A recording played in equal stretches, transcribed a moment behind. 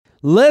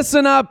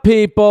Listen up,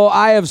 people.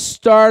 I have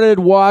started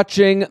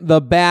watching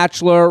The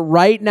Bachelor.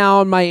 Right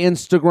now on my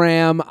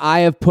Instagram, I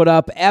have put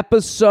up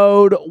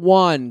episode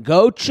 1.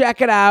 Go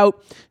check it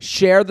out.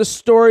 Share the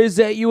stories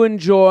that you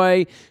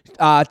enjoy.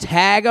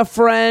 Tag a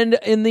friend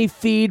in the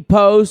feed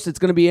post. It's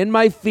going to be in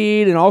my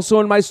feed and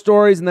also in my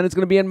stories, and then it's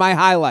going to be in my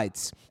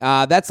highlights.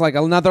 That's like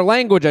another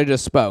language I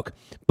just spoke.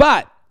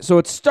 But, so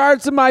it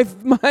starts in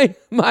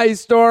my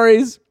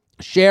stories.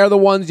 Share the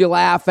ones you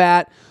laugh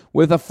at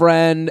with a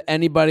friend,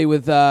 anybody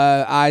with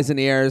eyes and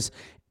ears,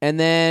 and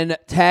then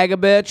tag a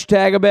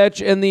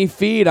bitch in the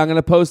feed. I'm going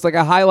to post like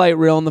a highlight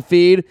reel in the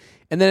feed,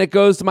 and then it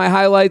goes to my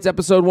highlights.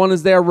 Episode 1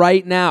 is there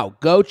right now.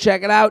 Go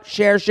check it out.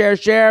 Share.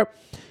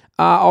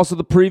 Also,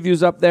 the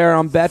preview's up there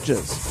on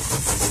Betches.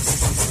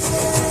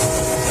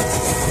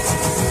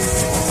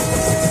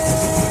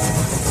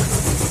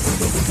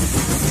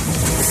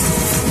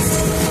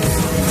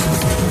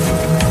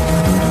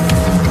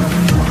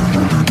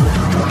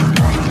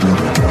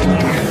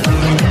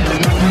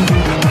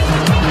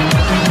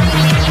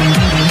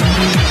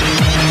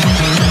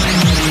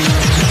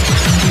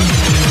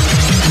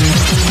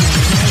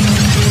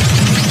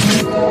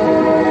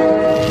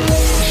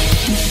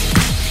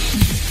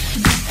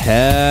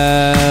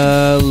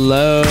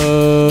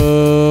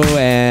 Hello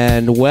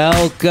and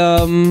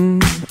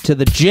welcome to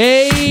the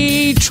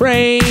J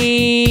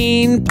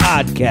Train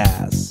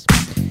Podcast.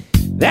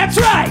 That's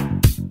right.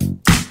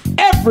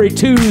 Every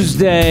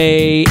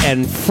Tuesday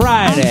and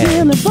Friday. I'm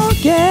feeling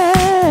funky.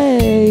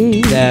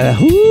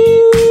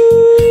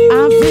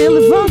 I'm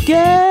feeling funky.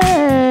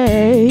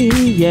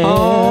 Yeah.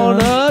 On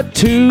a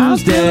Tuesday. I'm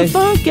feeling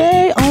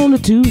funky on a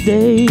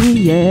Tuesday.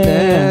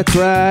 Yeah. That's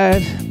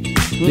right.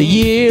 The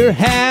year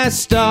has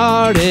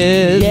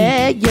started.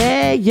 Yeah.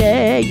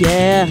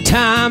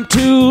 Time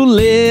to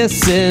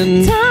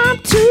listen.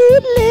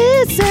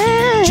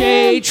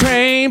 J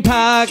Train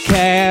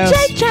Podcast.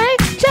 J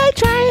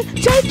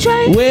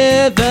Train.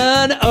 With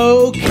an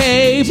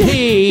OKP.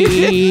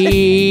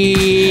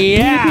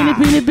 Yeah.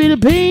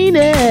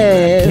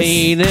 Penis.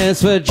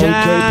 Penis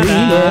vagina.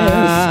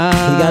 Okay,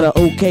 penis. He got an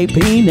okay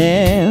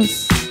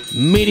penis.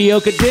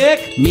 Mediocre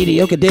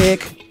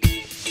dick.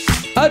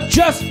 A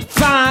just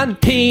fine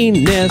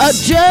penis. A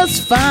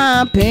just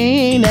fine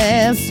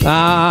penis.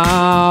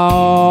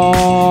 All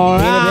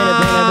right.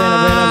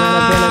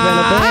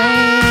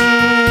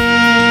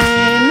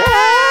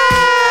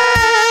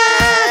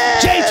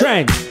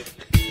 J-Train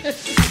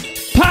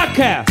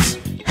Podcast.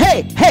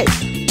 Hey.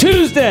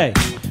 Tuesday.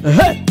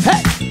 Hey.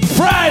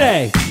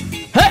 Friday.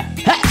 Hey.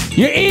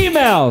 Your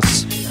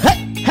emails.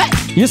 Hey.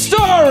 Your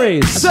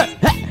stories.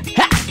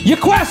 Your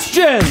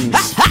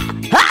questions.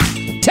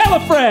 Tell a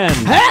friend.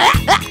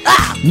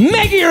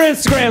 Make it your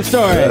Instagram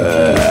story.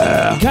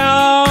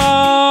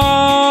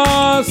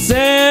 Come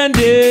send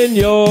in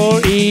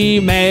your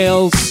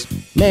emails.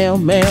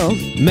 Mail.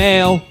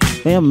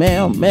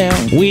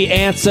 We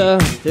answer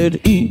To the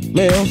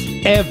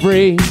emails.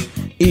 every.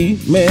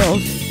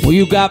 Emails. Well,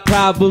 you got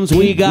problems,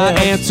 we got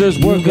Emails. answers.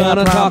 We're You got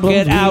gonna talk problems,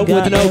 it we out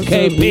got with an answers.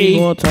 We OKP.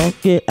 gonna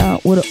talk it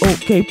out with an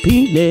okay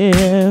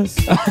penis.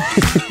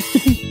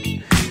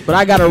 But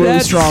I got a really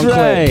That's strong clit.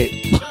 right.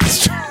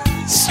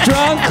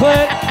 Strong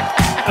clit.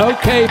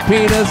 Okay,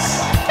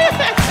 penis.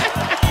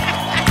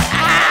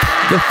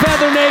 The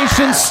Feather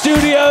Nation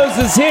Studios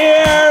is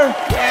here.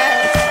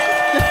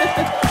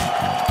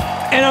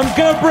 And I'm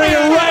going to bring it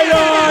right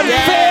on.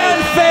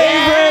 Fan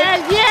favorite.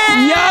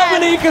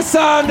 Yamanika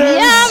Saunders.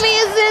 Yummy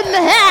is in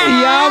the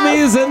house. Yami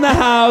is in the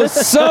house.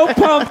 So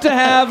pumped to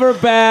have her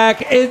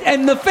back.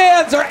 And the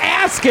fans are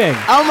asking.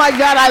 Oh my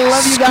God, I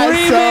love you guys so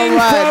Screaming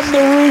much. from the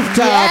rooftops.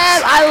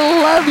 Yes, I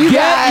love you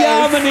guys.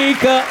 Get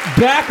Yamanika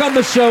back on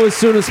the show as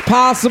soon as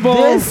possible.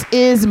 This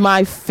is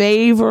my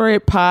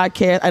favorite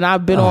podcast, and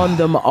I've been on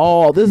them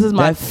all. This is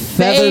my That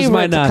feathers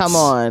my favorite to nuts. come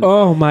on.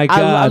 Oh my God.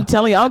 I'm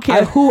telling you, I don't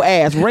care who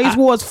asked. Race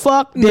wars,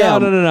 fuck them.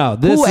 No.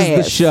 This Who is the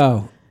asked?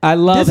 show. I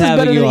love This is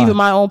having better you than on. even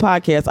my own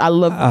podcast. I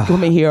love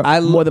coming here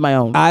more than my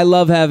own. I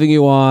love having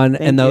you on,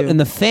 and you.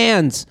 the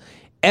fans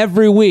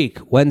every week.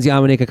 When's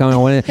Yamanika coming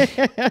on?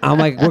 I'm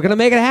like, we're gonna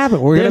make it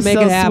happen. We're gonna They're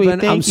make so it happen. sweet.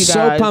 Thank I'm you, so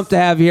guys. pumped to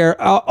have you here.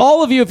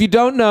 All of you, if you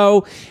don't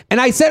know,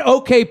 and I said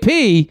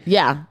OKP,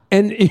 Yeah.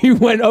 and you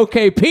went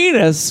OK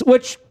penis,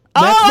 which.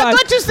 Oh, That's I my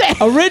thought you said-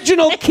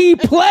 original key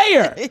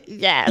player.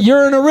 Yes.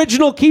 You're an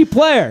original key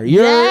player.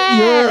 You're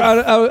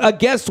Yes. a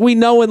guest we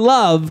know and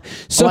love.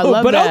 So, I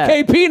love but that.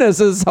 OK penis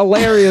is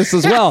hilarious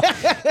as well.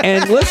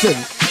 And listen,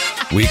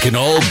 We can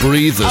all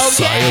breathe a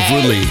sigh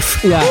of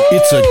relief. Yeah.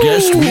 It's a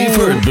guest we've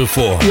heard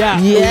before. yeah,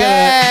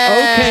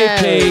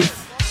 Yes. we got an OKP.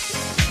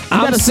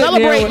 I'm gotta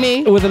sitting here celebrate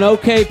me. with an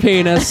OK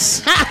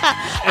penis.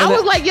 I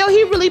was like, yo,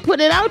 he really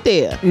put it out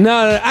there.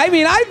 No, I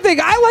mean,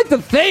 I like to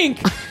think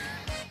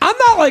I'm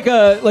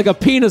not like a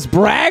penis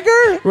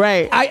bragger.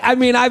 Right. I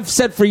mean, I've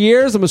said for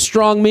years I'm a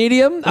strong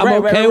medium.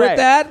 I'm okay with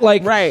that.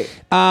 Like, right.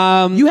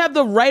 You have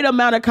the right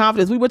amount of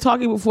confidence. We were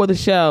talking before the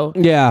show.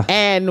 Yeah.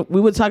 And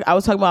I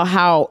was talking about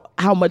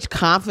how much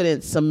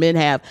confidence some men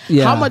have.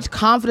 Yeah. How much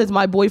confidence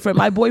my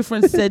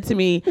boyfriend said to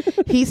me,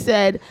 he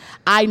said,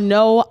 I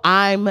know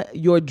I'm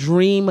your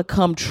dream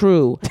come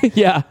true.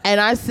 Yeah.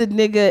 And I said,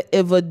 nigga,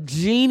 if a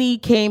genie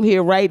came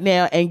here right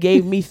now and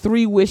gave me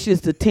 3 wishes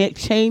to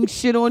change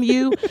shit on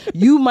you,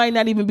 you might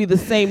not even be the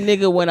same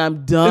nigga when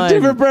I'm done. A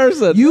different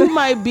person. You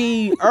might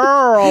be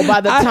Earl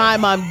by the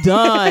time I'm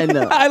done.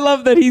 I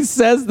love that he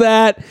says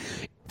that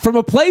from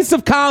a place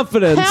of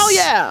confidence. Hell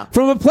yeah.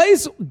 From a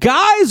place,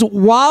 guys,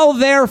 while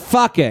they're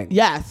fucking.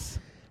 Yes.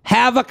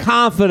 Have a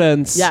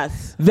confidence.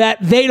 Yes. That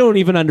they don't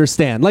even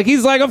understand. Like,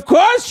 he's like, of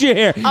course you're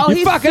here. Oh, you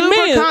he's fucking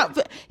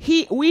super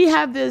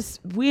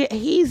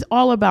he's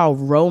all about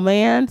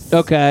romance.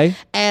 Okay.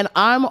 And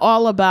I'm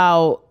all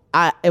about,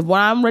 when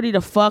I'm ready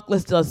to fuck,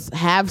 let's just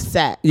have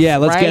sex. Yeah,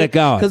 let's get it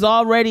going. Because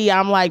already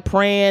I'm like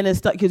praying and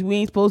stuff, because we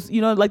ain't supposed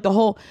to, like the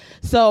whole,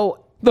 so.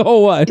 The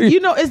whole what?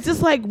 It's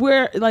just like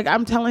we're in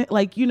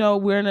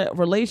a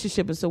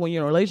relationship. And so when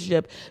you're in a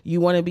relationship, you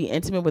want to be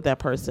intimate with that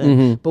person.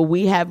 Mm-hmm. But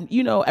we have,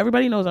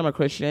 everybody knows I'm a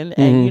Christian.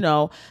 And,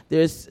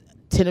 there's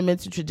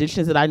tenements and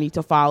traditions that I need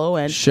to follow.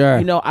 And, sure.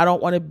 I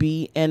don't want to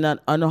be in an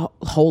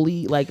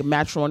unholy,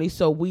 matrimony.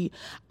 So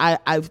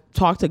I've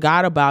talked to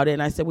God about it.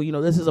 And I said,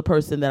 well, this is a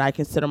person that I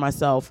consider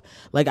myself,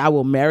 I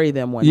will marry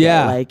them one day.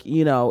 I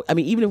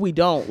mean, even if we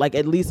don't,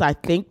 at least I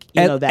think,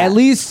 that. At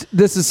least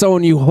this is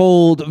someone you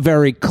hold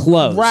very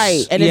close.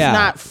 Right. And it's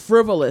not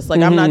frivolous.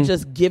 I'm not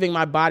just giving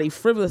my body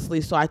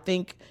frivolously. So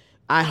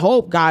I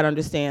hope God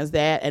understands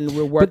that, and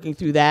we're working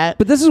through that.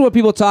 But this is what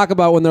people talk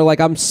about when they're like,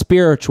 I'm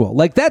spiritual.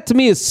 Like, that to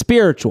me is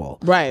spiritual.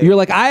 Right. You're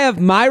like, I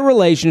have my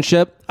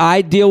relationship.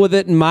 I deal with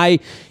it in my,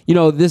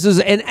 this is,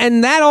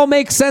 and that all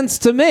makes sense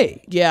to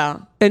me. Yeah.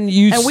 And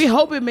we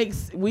hope we're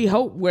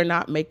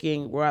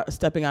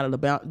stepping out of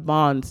the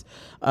bonds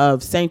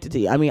of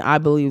sanctity. I mean, I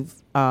believe,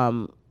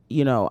 I'm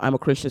a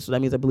Christian, so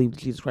that means I believe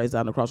Jesus Christ died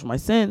on the cross for my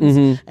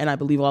sins, and I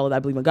believe all of that. I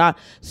believe in God.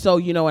 So,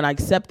 and I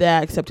accept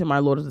Him my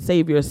Lord and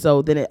Savior.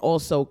 So then it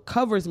also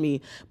covers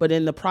me. But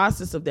in the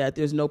process of that,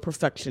 there's no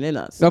perfection in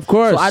us. Of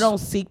course. So I don't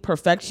seek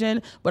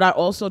perfection, but I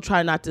also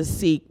try not to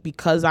seek,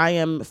 because I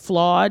am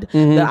flawed,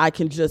 that I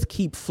can just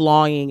keep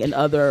flawing in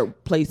other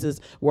places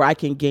where I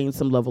can gain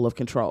some level of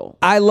control.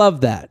 I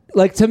love that.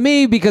 Like, to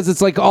me, because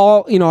it's like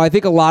all, I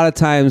think a lot of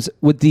times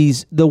with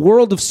the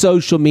world of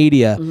social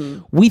media,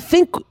 we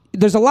think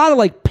there's a lot of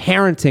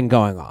parenting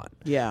going on.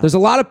 Yeah. There's a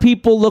lot of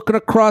people looking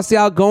across the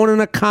aisle, going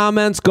into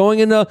comments, going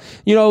into,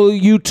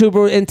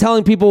 YouTube and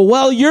telling people,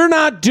 well, you're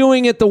not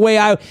doing it the way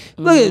I...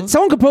 Look,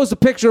 someone could post a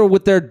picture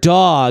with their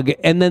dog,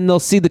 and then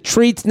they'll see the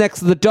treats next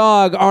to the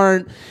dog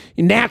aren't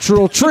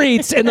natural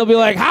treats, and they'll be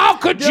like, how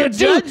could you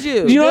do...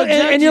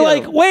 And you're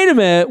like, wait a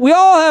minute. We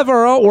all have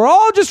our own... We're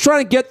all just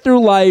trying to get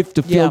through life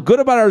to feel good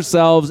about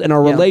ourselves and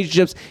our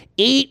relationships.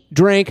 Eat,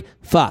 drink,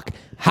 fuck.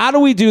 How do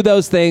we do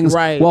those things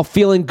while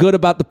feeling good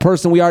about the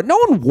person we are? No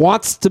one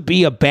wants to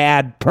be a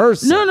bad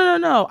person.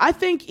 No. I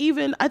think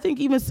even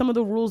some of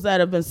the rules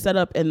that have been set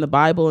up in the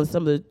Bible and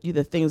some of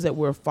the things that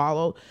we're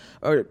followed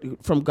or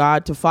from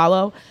God to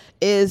follow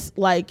is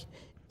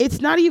it's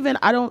not even,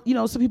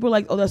 some people are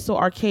like, oh, that's so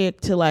archaic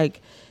to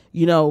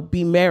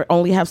be married,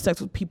 only have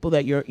sex with people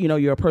that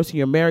you're a person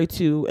you're married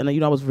to. And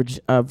I was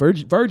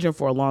virgin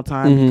for a long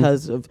time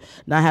because of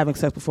not having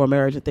sex before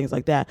marriage and things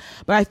like that.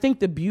 But I think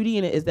the beauty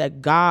in it is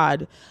that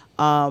God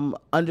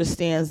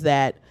understands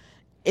that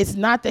it's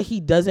not that He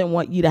doesn't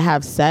want you to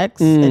have sex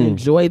and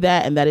enjoy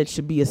that, and that it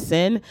should be a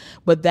sin,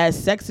 but that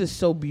sex is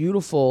so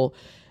beautiful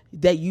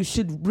that you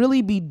should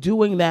really be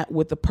doing that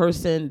with the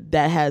person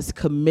that has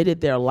committed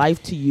their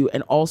life to you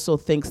and also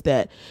thinks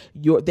that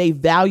they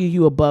value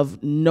you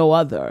above no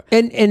other.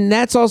 And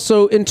that's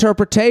also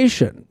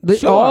interpretation.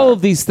 Sure. All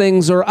of these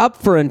things are up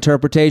for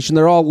interpretation.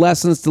 They're all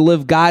lessons to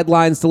live,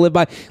 guidelines to live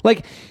by.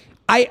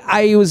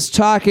 I was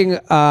talking,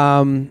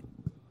 the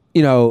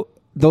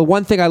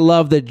one thing I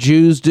love that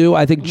Jews do,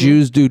 I think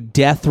Jews do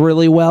death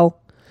really well.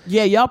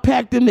 Yeah, y'all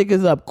pack them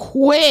niggas up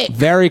quick.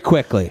 Very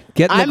quickly.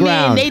 Get in the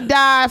ground. They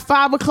die at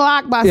 5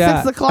 o'clock. By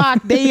 6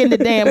 o'clock, they in the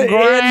damn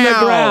ground. In the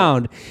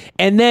ground.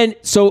 And then,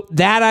 so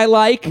that I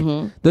like.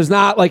 There's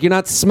not, you're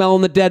not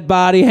smelling the dead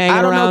body hanging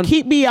around. I don't know.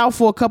 Keep me out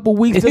for a couple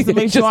weeks just to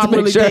make sure I'm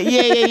really dead.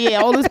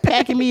 Yeah. All this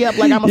packing me up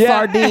like I'm a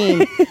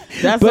sardine.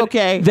 That's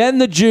okay. Then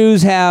the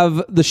Jews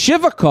have the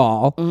Shiva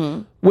call,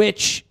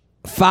 which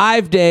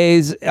 5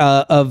 days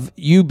of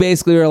you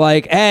basically are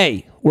like,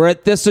 hey, we're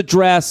at this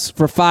address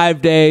for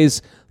 5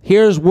 days.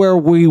 Here's where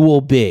we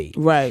will be.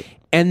 Right.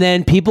 And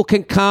then people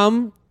can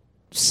come,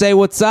 say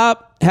what's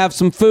up, have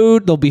some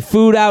food. There'll be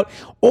food out.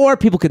 Or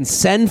people can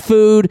send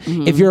food.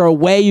 If you're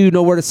away, you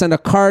know where to send a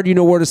card. You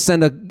know where to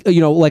send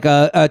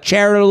a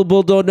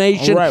charitable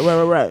donation.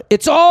 Right.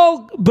 It's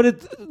all,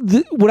 but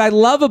what I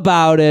love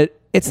about it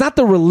it's not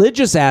the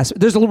religious aspect.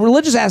 There's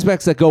religious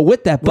aspects that go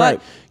with that, but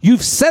Right.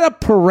 you've set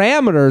up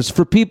parameters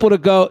for people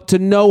to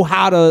know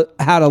how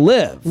to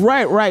live.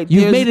 Right.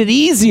 You've made it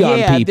easy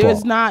on people.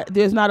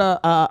 There's not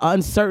a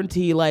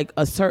uncertainty, like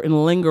a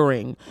certain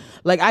lingering.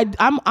 Like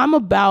I'm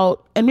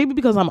about, and maybe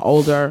because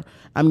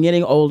I'm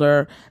getting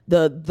older,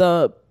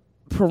 the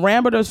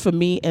parameters for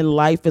me in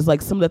life is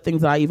like some of the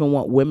things that I even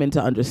want women to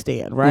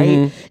understand, right?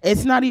 Mm-hmm.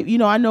 It's not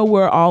even, I know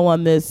we're all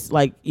on this,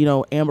 like,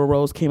 Amber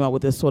Rose came out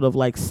with this sort of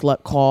like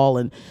slut call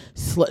and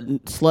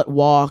slut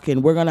walk,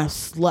 and we're gonna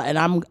slut, and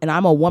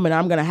I'm a woman,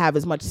 I'm gonna have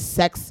as much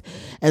sex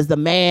as the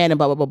man, and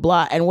blah blah blah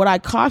blah. And what I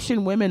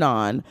caution women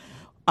on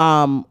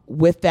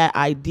with that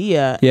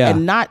idea,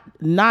 and not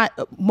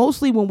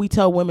mostly when we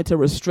tell women to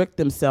restrict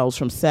themselves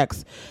from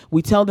sex,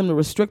 we tell them to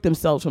restrict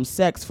themselves from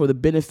sex for the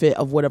benefit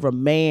of whatever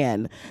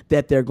man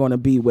that they're going to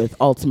be with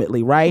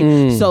ultimately,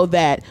 right? So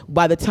that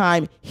by the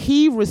time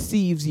he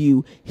receives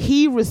you,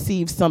 he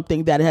receives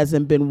something that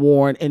hasn't been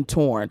worn and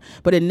torn,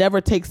 but it never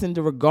takes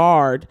into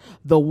regard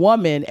the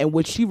woman and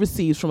what she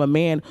receives from a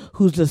man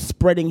who's just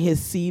spreading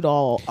his seed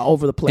all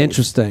over the place.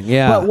 Interesting,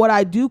 yeah. But what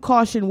I do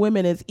caution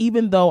women is,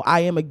 even though I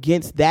am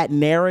against that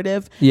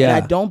narrative, and I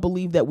don't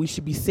believe that we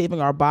should be saving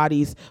our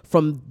bodies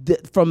from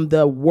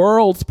the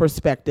world's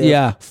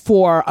perspective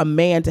for a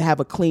man to have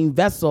a clean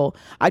vessel,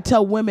 I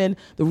tell women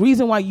the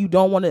reason why you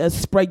don't want to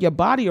spread your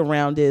body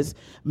around is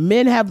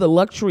men have the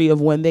luxury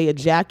of, when they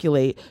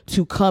ejaculate,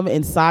 to come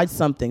inside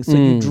something. So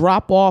you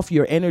drop off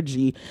your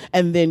energy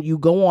and then you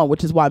go on,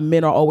 which is why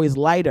men are always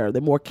lighter.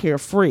 They're more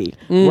carefree,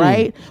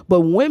 right?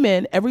 But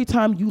women, every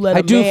time you let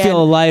I do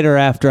feel lighter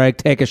after I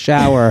take a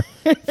shower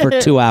for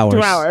 2 hours.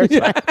 2 hours,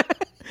 right?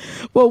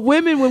 But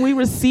women, when we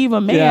receive a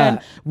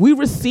man, we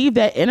receive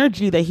that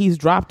energy that he's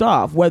dropped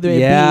off, whether it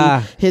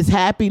be his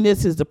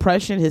happiness, his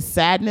depression, his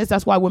sadness.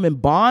 That's why women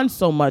bond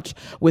so much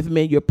with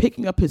men. You're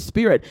picking up his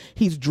spirit.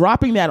 He's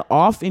dropping that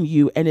off in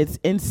you, and it's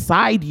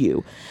inside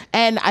you.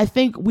 And I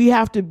think we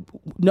have to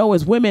know,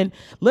 as women,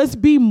 let's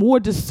be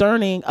more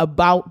discerning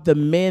about the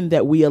men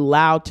that we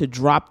allow to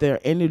drop their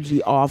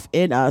energy off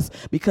in us,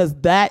 because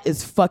that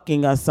is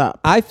fucking us up.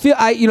 I feel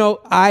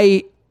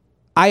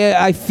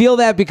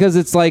that, because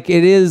it's like,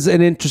 it is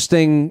an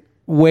interesting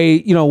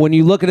way, when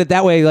you look at it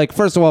that way. Like,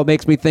 first of all, it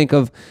makes me think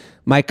of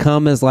my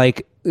cum as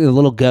like a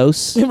little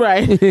ghosts,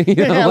 right? Like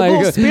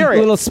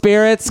little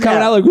spirits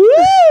coming out, like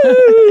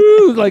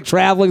woo, like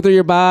traveling through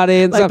your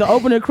body, and like stuff. the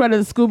opening credit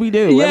of Scooby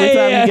Doo. Every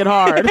time you get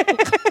hard,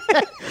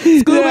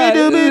 Scooby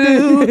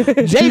Doo,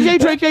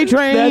 JJ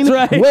Train. That's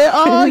right. Where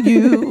are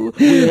you?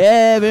 We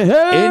haven't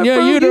heard in your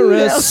from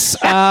uterus.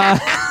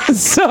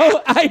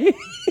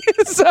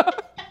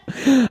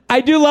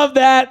 I do love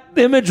that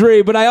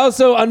imagery, but I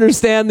also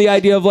understand the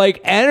idea of like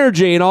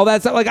energy and all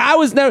that stuff. Like, I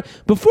was never,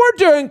 before,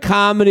 during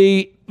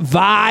comedy,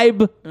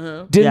 vibe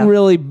didn't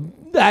really,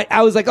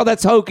 I was like, oh,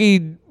 that's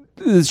hokey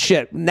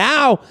shit.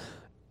 Now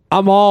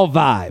I'm all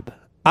vibe.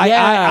 I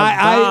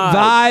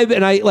vibe,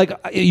 and I like,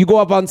 you go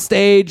up on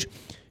stage,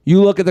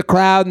 you look at the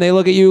crowd, and they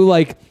look at you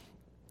like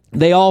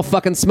they all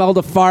fucking smelled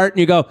a fart, and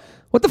you go,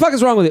 what the fuck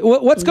is wrong with it?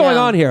 What's going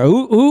on here?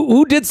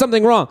 Who did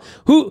something wrong?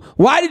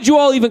 Why did you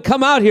all even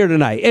come out here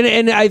tonight?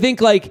 And I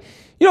think, like,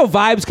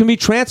 vibes can be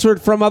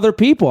transferred from other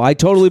people. I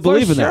totally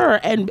believe in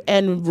that. For sure.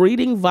 And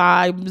reading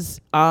vibes,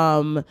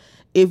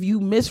 if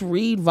you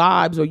misread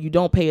vibes, or you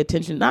don't pay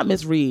attention, not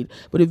misread,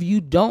 but if you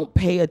don't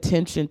pay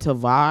attention to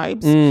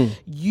vibes,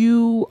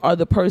 you are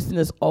the person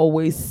that's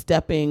always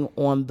stepping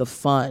on the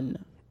fun.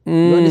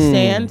 You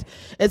understand?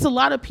 It's a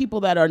lot of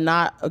people that are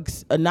not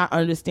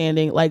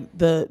understanding. Like,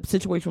 the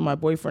situation with my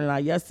boyfriend and I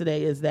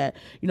yesterday is that,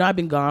 I've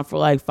been gone for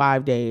like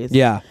 5 days.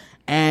 Yeah.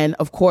 And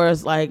of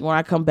course, like, when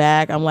I come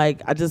back, I'm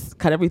like, I just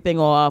cut everything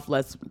off.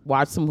 Let's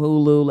watch some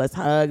Hulu. Let's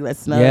hug. Let's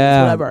snuggle.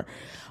 Whatever.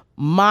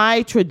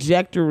 My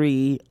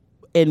trajectory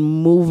in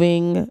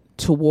moving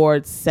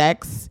towards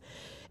sex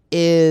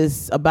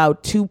is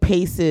about 2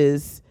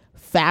 paces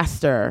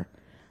faster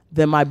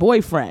than my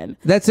boyfriend.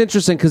 That's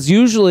interesting, because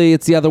usually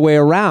it's the other way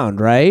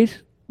around, right?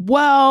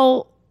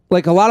 Well,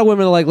 like, a lot of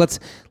women are like, let's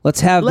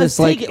have this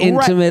like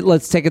intimate,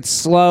 let's take it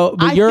slow.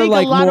 But you're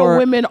like, a lot of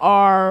women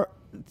are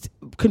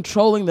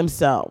controlling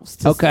themselves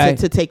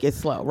to take it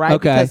slow, right?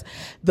 Okay. Because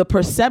the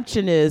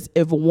perception is,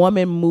 if a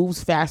woman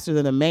moves faster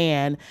than a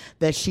man,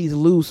 that she's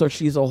loose or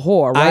she's a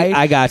whore, right?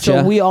 I gotcha.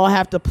 So we all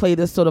have to play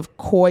this sort of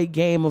coy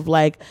game of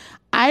like,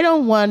 I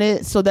don't want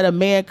it, so that a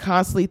man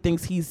constantly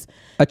thinks he's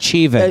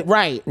achieving.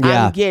 Right.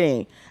 Yeah. I'm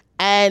getting.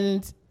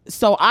 And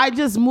so I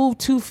just moved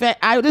too fast.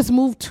 I just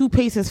moved 2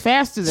 paces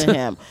faster than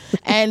him.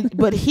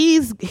 But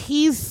he's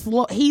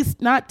slow. He's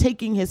not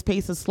taking his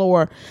paces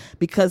slower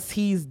because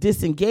he's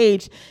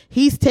disengaged.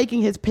 He's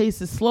taking his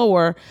paces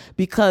slower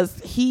because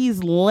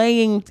he's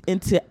laying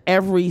into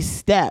every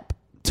step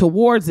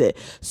towards it.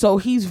 So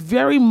he's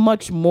very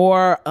much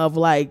more of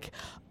like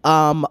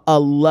a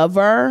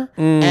lover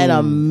and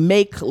a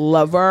make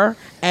lover,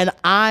 and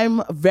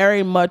I'm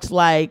very much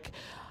like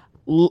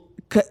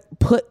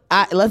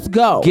let's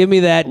go. Give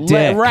me that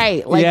dick.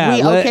 Right. Like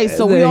yeah,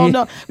 so we all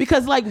know,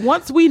 because like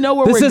once we know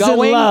where we're isn't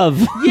going, love.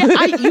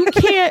 you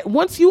can't,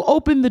 once you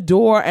open the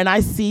door and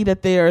I see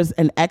that there's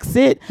an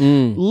exit,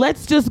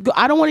 let's just go.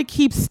 I don't want to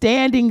keep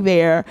standing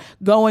there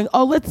going,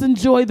 oh, let's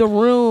enjoy the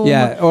room.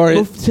 Yeah,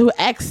 or to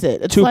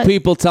exit. It's two like,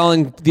 people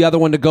telling the other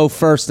one to go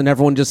first and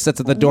everyone just sits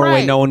at the doorway.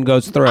 Right. No one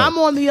goes through. I'm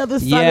on the other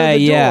side of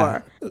the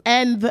door.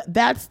 And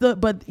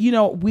but you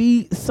know,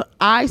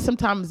 I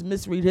sometimes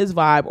misread his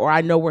vibe, or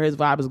I know where his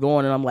vibe is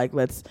going, and I'm like,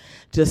 let's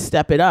just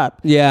step it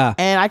up. Yeah.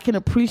 And I can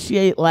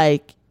appreciate,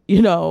 like,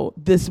 you know,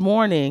 this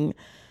morning,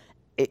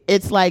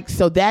 it's like,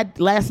 so that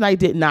last night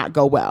did not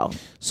go well.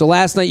 So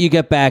last night you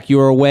get back, you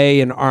were away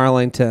in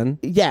Arlington.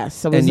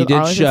 Yes. I was and you in did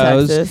Arlington,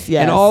 shows. Texas.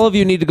 Yes. And all of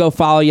you need to go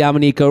follow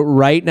Yamaneika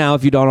right now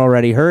if you don't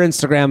already. Her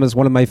Instagram is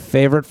one of my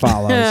favorite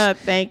follows.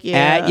 Thank you.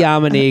 At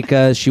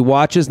Yamaneika. She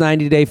watches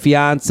 90 Day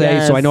Fiance.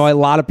 Yes. So I know a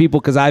lot of people,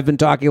 because I've been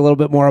talking a little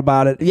bit more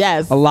about it.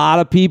 Yes. A lot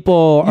of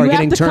people are You have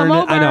getting to turned.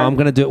 come over. I know. I'm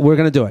going to do it. We're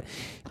going to do it.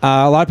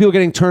 A lot of people are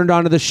getting turned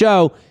on to the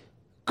show.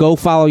 Go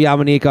follow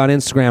Yamaneika on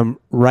Instagram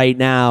right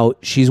now.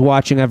 She's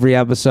watching every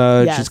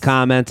episode. Yes. She's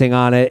commenting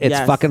on it. It's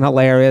Yes. fucking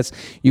hilarious.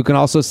 You can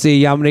also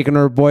see Yamaneika and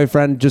her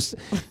boyfriend. Just,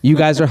 you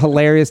guys are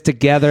hilarious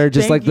together.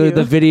 Just Thank like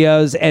the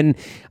videos. And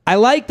I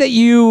like that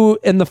you,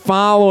 in the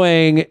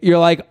following, you're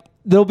like,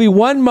 there'll be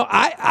one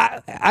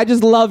I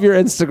just love your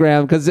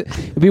Instagram, because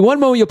it'll be one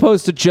moment you'll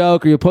post a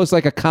joke or you'll post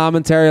like a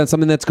commentary on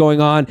something that's going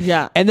on.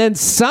 Yeah. And then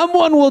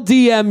someone will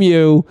DM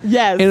you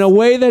Yes. in a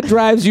way that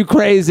drives you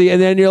crazy.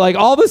 And then you're like,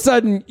 all of a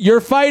sudden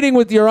you're fighting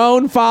with your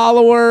own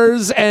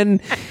followers.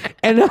 And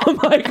I'm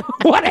like,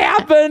 what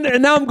happened?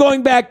 And now I'm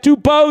going back 2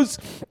 posts.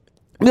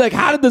 Be like,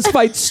 how did this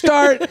fight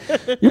start?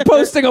 You're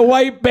posting a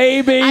white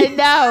baby. I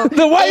know.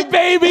 The white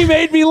baby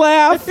made me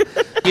laugh.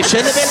 You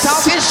shouldn't have been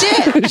talking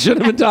shit. Should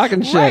have been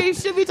talking shit. Right,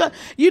 should be talking.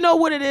 You know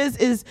what it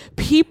is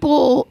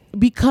people,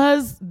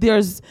 because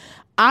there's,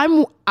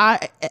 this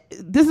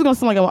is gonna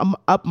sound like I'm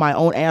up my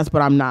own ass,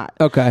 but I'm not.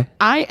 Okay.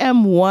 I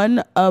am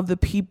one of the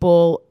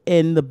people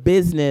in the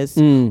business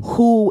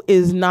who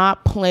is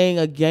not playing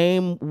a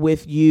game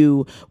with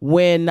you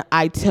when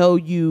I tell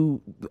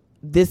you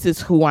this is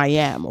who I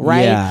am,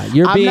 right? Yeah,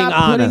 you're I'm being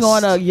not putting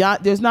honest. on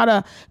there's not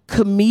a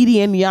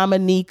comedian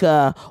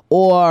Yamaneika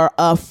or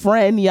a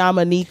friend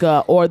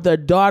Yamaneika or the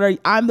daughter.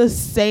 I'm the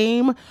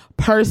same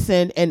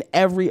person in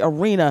every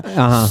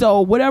arena.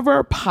 So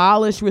whatever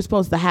polish we're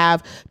supposed to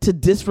have to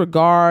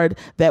disregard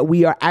that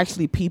we are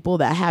actually people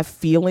that have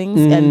feelings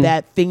and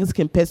that things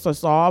can piss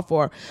us off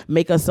or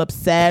make us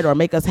upset or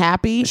make us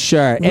happy.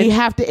 Sure. We And-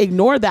 have to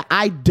ignore that.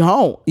 I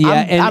don't.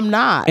 Yeah, I'm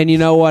not. And you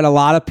know what? A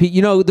lot of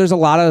people, there's a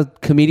lot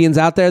of comedians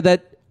out there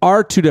that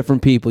are 2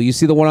 different people. You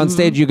see the one on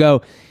stage, you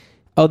go,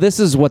 oh, this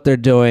is what they're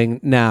doing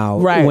now.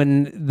 Right.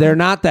 When they're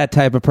not that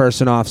type of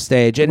person off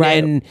stage. And,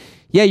 Right. and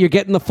yeah, you're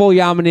getting the full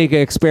Yamaneika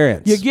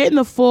experience. You're getting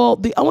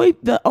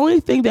the only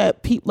thing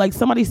that people, like,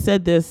 somebody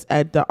said this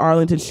at the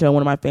Arlington show.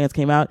 One of my fans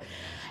came out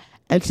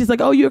and she's like,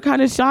 oh, you're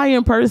kind of shy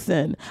in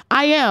person.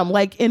 I am,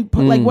 like,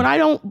 like when I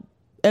don't,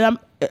 and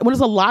when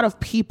it's a lot of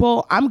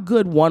people, I'm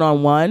good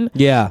one-on-one.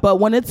 Yeah. But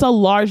when it's a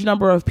large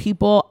number of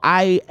people,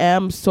 I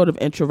am sort of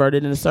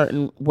introverted in a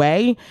certain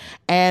way.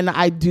 And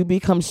I do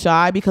become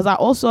shy because I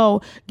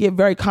also get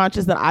very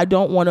conscious that I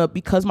don't want to,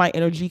 because my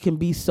energy can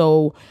be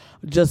so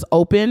just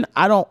open,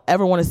 I don't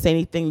ever want to say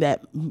anything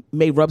that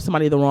may rub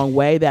somebody the wrong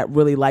way that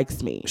really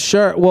likes me.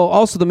 Sure. Well,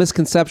 also the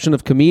misconception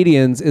of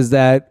comedians is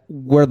that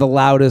we're the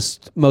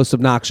loudest, most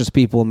obnoxious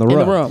people in the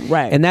room.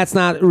 Right. And that's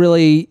not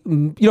really,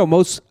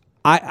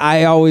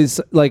 I always,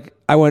 like,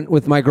 I went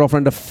with my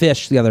girlfriend to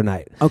fish the other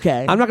night.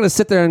 Okay. I'm not going to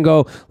sit there and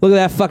go, look at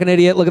that fucking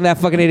idiot, look at that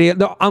fucking idiot.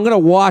 No, I'm going to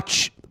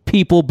watch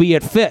people be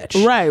at fish.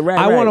 Right.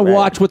 I want to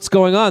watch what's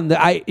going on.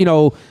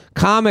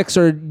 Comics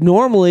are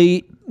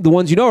normally, the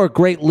ones are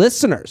great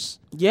listeners.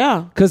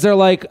 Yeah. Because they're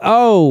like,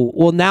 oh,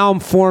 well, now I'm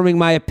forming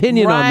my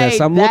opinion on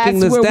this. I'm looking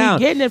this That's where down. we're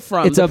getting it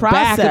from. It's the a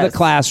back of the process.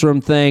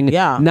 classroom thing,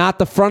 Yeah. not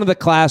the front of the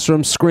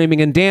classroom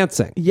screaming and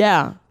dancing.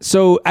 Yeah.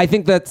 So I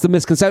think that's the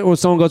misconception when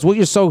someone goes, well,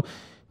 you're so...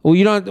 Well,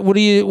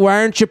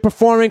 why aren't you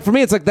performing for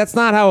me? It's like, that's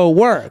not how it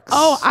works.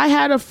 Oh, I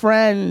had a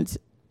friend.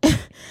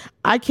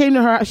 I came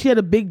to her. She had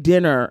a big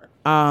dinner.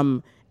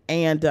 And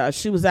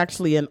she was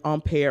actually an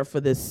au pair for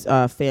this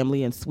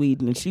family in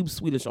Sweden. And she was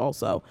Swedish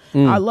also.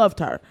 I loved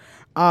her.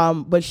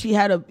 But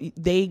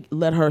they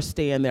let her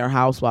stay in their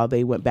house while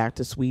they went back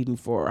to Sweden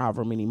for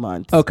however many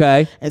months.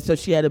 Okay. And so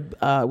she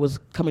was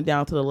coming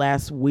down to the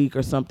last week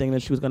or something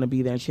that she was going to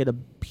be there. And she had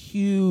a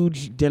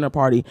huge dinner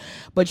party.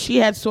 But she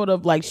had sort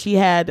of like,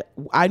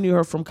 I knew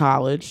her from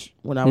college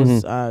when I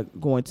was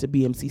going to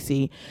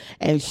BMCC.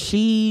 And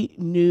she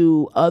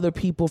knew other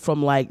people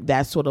from like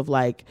that sort of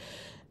like,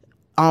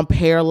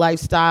 pair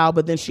lifestyle,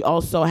 but then she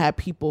also had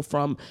people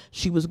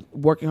she was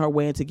working her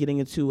way into getting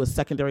into a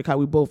secondary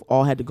college. We both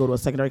all had to go to a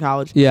secondary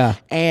college. Yeah.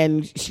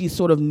 And she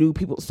sort of knew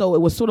people. So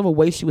it was sort of a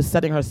way she was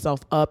setting herself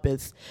up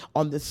as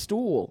on this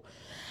stool.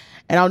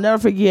 And I'll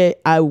never forget,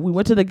 we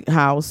went to the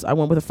house. I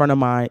went with a friend of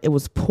mine. It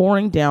was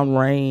pouring down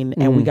rain,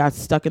 and we got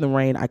stuck in the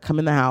rain. I come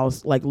in the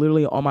house, like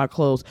literally all my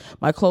clothes.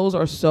 My clothes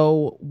are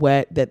so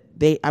wet that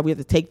we have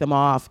to take them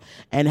off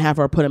and have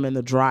her put them in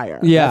the dryer.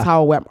 Yeah. That's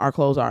how wet our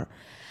clothes are.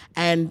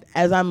 And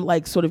as I'm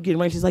like sort of getting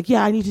ready, she's like,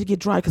 yeah, I need you to get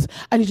dry because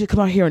I need you to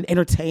come out here and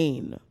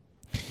entertain.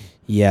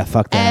 Yeah,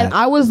 fuck that.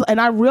 And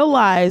I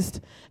realized,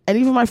 and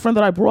even my friend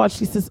that I brought,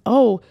 she says,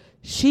 oh,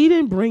 she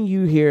didn't bring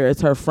you here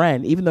as her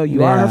friend, even though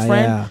you are her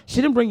friend. Yeah.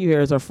 She didn't bring you here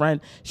as her friend.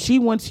 She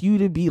wants you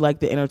to be like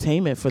the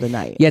entertainment for the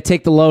night. Yeah,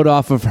 take the load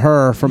off of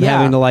her from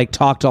having to like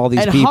talk to all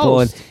these And people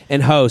host.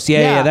 and host.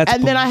 Yeah, that's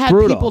and then I had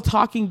brutal. people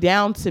talking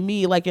down to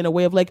me like in a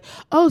way of like,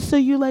 oh, so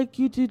you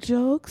do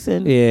jokes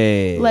and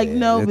Yeah, like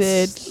no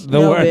it's bitch,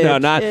 the word. bitch.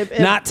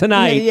 No, not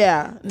tonight.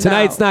 Yeah,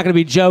 Tonight's not going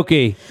to be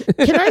jokey.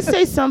 Can I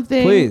say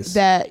something Please.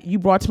 that you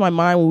brought to my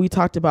mind when we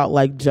talked about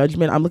like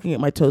judgment? I'm looking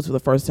at my toes for the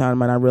first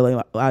time and I'm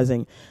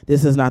realizing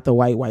this is not the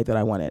white that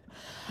I wanted.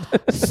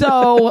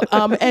 So,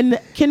 and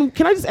can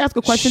I just ask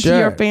a question to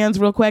your fans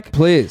real quick?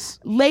 Please.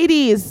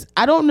 Ladies,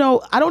 I don't know,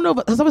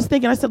 because I was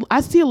thinking, I said,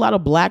 I see a lot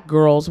of black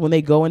girls when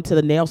they go into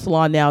the nail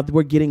salon now,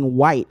 we're getting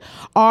white.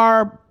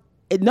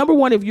 Number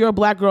one, if you're a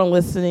black girl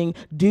listening,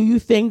 do you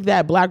think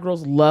that black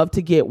girls love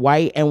to get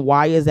white? And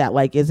why is that?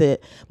 Like, is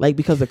it like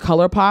because the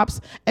color pops?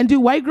 And do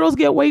white girls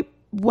get white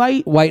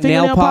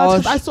nail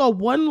polish? I saw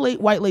one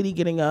white lady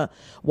getting a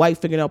white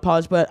fingernail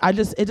polish, but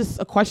it's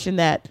just a question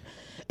that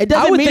it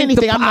doesn't mean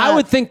anything. I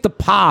would think the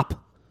pop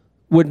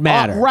would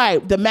matter.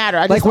 Right, the matter.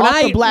 I Like just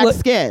off the black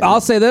skin. I'll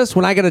say this: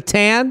 when I get a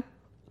tan,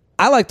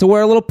 I like to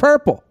wear a little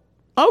purple.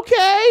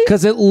 Okay.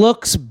 Because it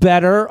looks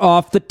better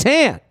off the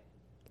tan.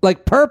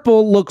 Like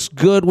purple looks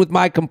good with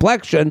my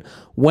complexion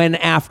when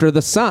after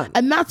the sun.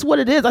 And that's what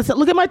it is. I said,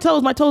 look at my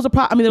toes. My toes are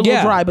popping. I mean, they're a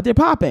little dry, but they're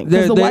popping.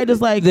 Because the white is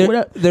like...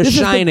 They're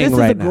shining this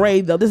right is the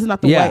gray, though. This is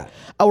not the white.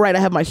 Oh, right. I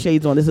have my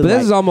shades on. This is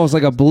This is almost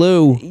like a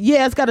blue.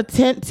 Yeah, it's got a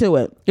tint to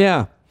it.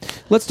 Yeah.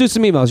 Let's do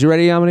some emails. You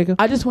ready, Yamanika?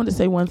 I just want to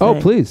say one thing.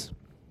 Oh, please.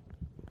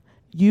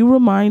 You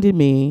reminded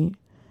me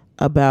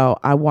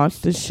about... I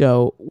watched this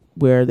show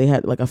where they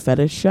had like a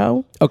fetish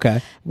show.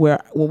 Okay. When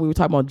we were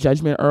talking about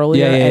judgment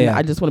earlier.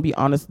 I just want to be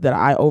honest that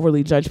I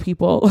overly judge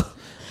people.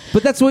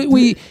 But that's what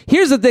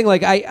here's the thing.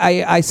 Like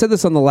I said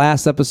this on the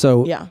last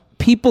episode. Yeah.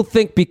 People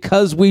think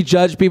because we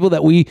judge people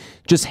that we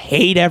just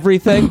hate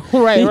everything.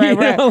 Right.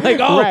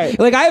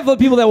 Like I have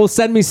people that will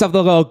send me stuff.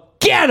 They'll go,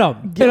 get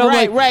them. And I'm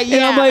like, yeah.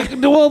 And I'm like,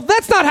 well,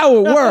 that's not how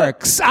it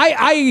works.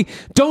 I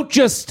don't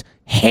just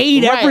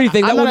hate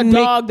everything. I'm not a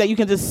dog that you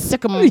can just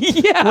sick them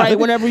right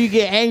whenever you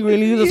get angry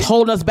and you just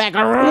hold us back.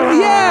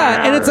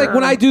 Yeah, and it's like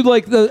when I do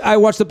I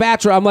watch The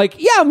Bachelor, I'm like,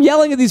 yeah, I'm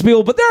yelling at these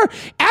people, but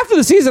after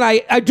the season,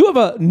 I do have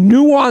a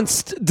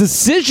nuanced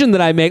decision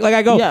that I make. Like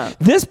I go,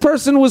 this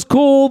person was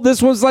cool,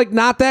 this was like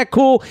not that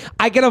cool.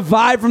 I get a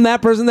vibe from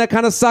that person that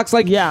kind of sucks.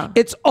 Like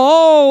it's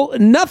all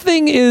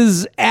nothing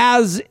is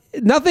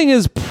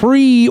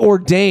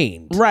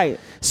preordained. Right.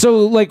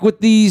 So like with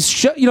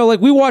these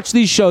like we watch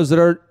these shows that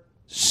are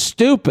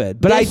stupid,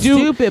 but I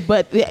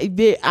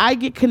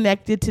get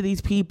connected to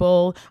these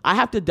people. I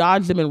have to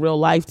dodge them in real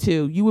life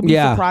too. You would be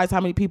surprised how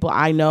many people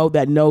I know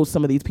that know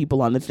some of these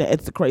people on the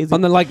it's crazy.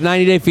 On the like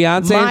 90 Day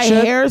Fiance. My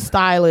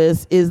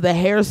hairstylist is the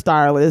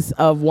hairstylist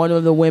of one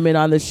of the women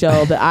on the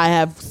show that I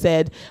have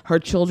said her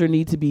children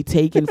need to be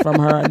taken from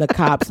her and the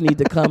cops need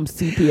to come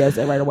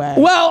CPS right away.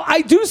 Well,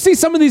 I do see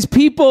some of these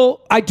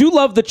people. I do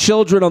love the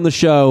children on the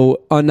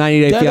show on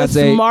 90 Day Fiance.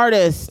 They're the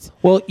smartest.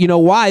 Well, you know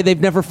why?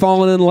 They've never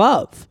fallen in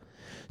love.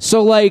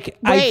 So, I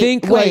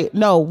think...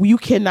 no, you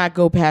cannot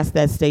go past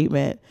that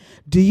statement.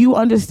 Do you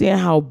understand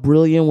how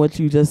brilliant what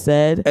you just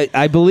said?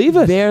 I believe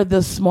it. They're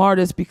the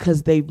smartest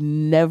because they've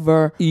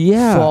never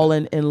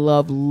fallen in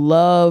love.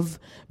 Love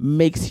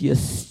makes you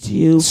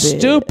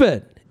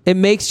stupid. It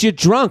makes you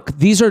drunk.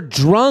 These are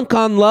drunk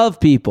on love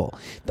people.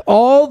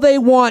 All they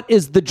want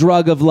is the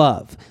drug of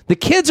love. The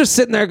kids are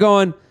sitting there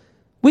going...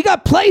 We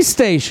got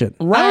PlayStation.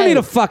 Right. I don't need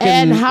a fucking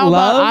and how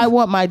love. About I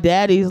want my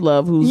daddy's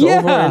love who's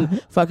over in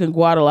fucking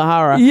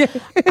Guadalajara. Yeah.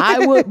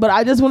 But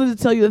I just wanted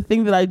to tell you the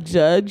thing that I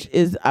judge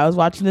is I was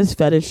watching this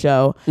fetish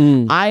show.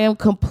 I am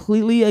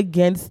completely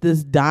against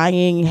this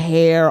dyeing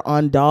hair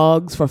on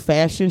dogs for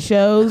fashion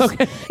shows.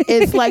 Okay.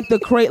 It's like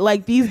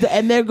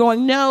and they're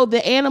going, no,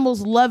 the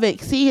animals love it.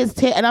 See his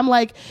and I'm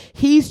like,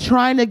 he's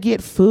trying to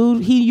get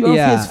food. You're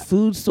his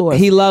food source.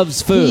 He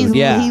loves food.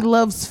 He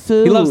loves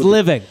food. He loves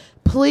living.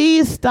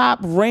 Please stop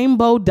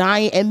rainbow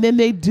dyeing, and then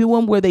they do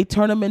them where they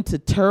turn them into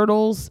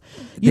turtles.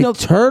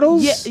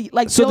 Turtles? Yeah,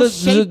 like so they'll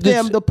shape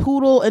them, the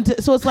poodle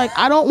into. So it's like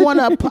I don't want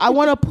I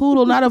want a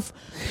poodle, not a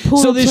poodle.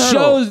 So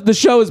the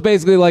show is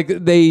basically like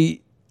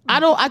they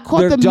I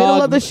caught Their the middle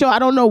dog- of the show. I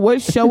don't know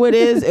what show it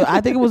is.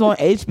 I think it was on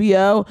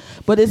HBO,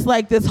 but it's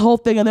like this whole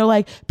thing, and they're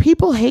like,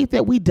 people hate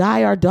that we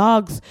dye our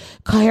dogs'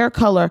 hair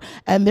color,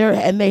 and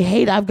they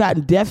hate I've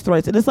gotten death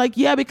threats, and it's like,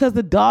 yeah, because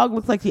the dog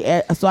looks like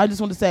the. So I just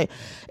want to say,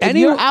 if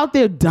you're out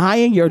there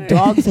dyeing your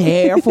dog's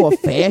hair for a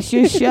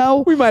fashion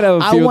show, We might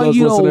have a few I of want those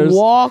you listeners. to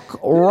walk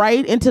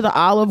right into the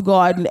Olive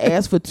Garden,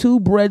 ask for 2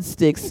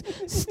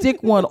 breadsticks,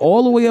 stick one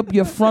all the way up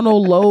your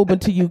frontal lobe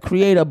until you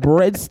create a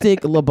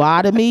breadstick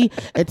lobotomy,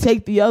 and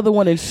take the other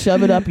one and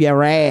shove it up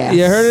your ass.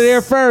 You heard it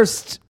here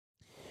first.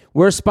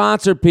 We're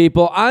sponsored,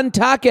 people.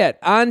 Untuck it.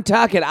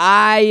 Untuck it.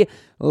 I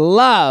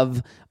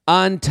love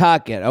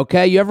Untuck it.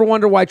 Okay? You ever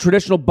wonder why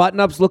traditional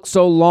button-ups look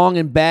so long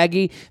and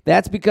baggy?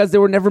 That's because they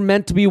were never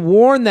meant to be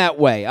worn that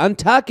way.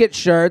 Untuck it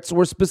shirts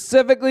were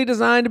specifically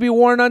designed to be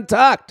worn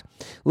untucked.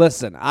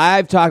 Listen,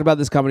 I've talked about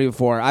this company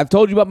before. I've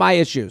told you about my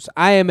issues.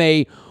 I am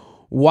a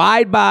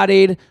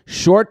wide-bodied,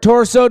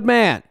 short-torsoed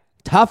man.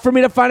 Tough for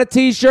me to find a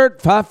t-shirt,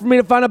 tough for me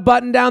to find a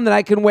button-down that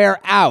I can wear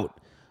out.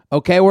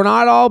 Okay, we're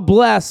not all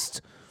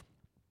blessed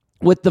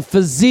with the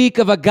physique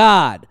of a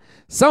god.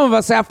 Some of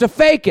us have to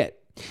fake it.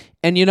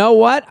 And you know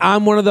what?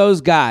 I'm one of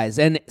those guys.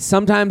 And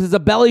sometimes it's a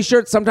belly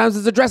shirt, sometimes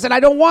it's a dress, and I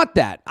don't want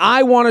that.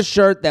 I want a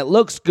shirt that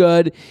looks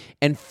good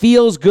and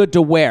feels good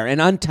to wear. And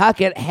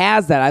Untuck It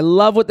has that. I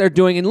love what they're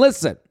doing. And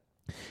listen,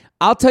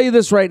 I'll tell you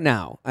this right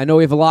now. I know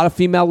we have a lot of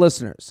female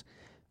listeners.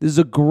 This is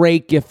a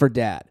great gift for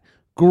dad.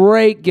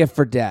 Great gift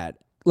for dad.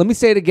 Let me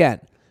say it again.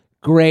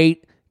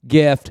 Great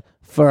gift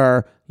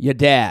for your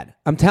dad.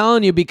 I'm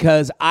telling you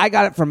because I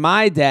got it from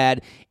my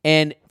dad.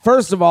 And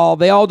first of all,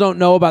 they all don't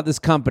know about this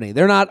company.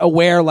 They're not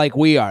aware like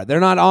we are. They're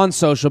not on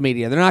social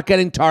media. They're not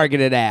getting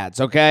targeted ads,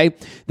 okay?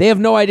 They have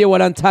no idea what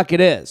Untuck It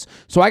is.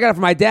 So I got it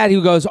from my dad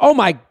who goes, oh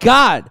my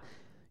God,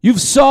 you've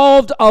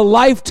solved a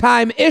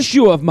lifetime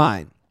issue of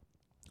mine.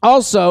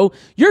 Also,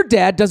 your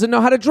dad doesn't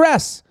know how to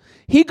dress.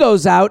 He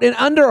goes out in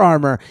Under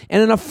Armour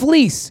and in a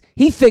fleece.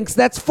 He thinks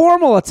that's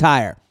formal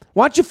attire.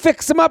 Why don't you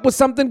fix him up with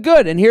something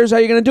good? And here's how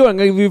you're going to do it. I'm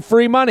going to give you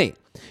free money.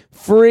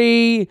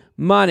 Free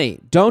money.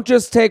 Don't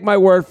just take my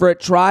word for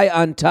it. Try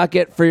Untuck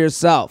It for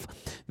yourself.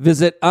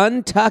 Visit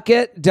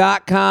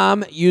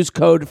untuckit.com. Use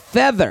code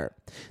FEATHER.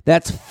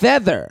 That's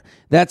FEATHER.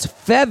 That's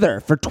FEATHER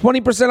for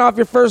 20% off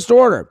your first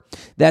order.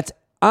 That's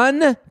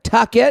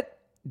untuckit.com.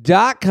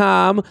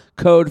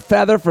 Code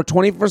FEATHER for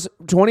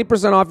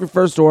 20% off your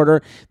first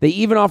order. They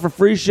even offer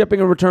free shipping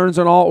and returns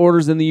on all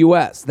orders in the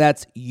U.S.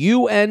 That's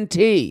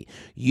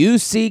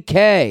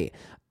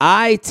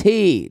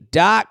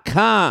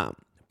untuckit.com.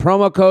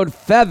 Promo code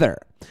FEATHER.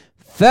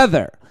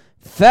 FEATHER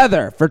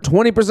for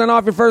 20%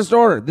 off your first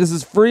order. This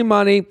is free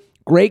money.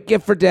 Great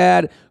gift for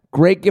dad.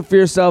 Great gift for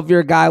yourself if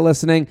you're a guy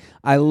listening.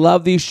 I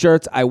love these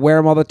shirts. I wear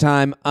them all the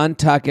time.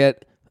 Untuck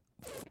It.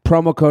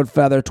 Promo code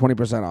FEATHER,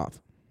 20% off.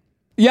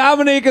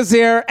 Yamaneika's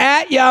here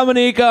at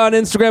Yamaneika on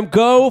Instagram.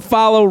 Go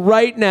follow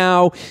right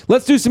now.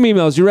 Let's do some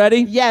emails. You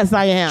ready? Yes,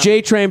 I am.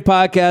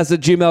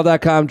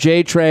 JTrainPodcast@gmail.com.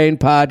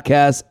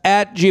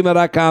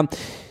 JTrainPodcast@gmail.com.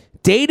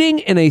 Dating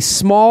in a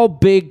small,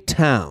 big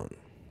town.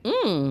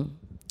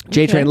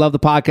 J-Train, love the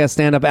podcast,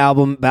 stand-up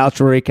album,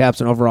 Bachelor recaps,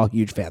 and overall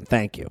huge fan.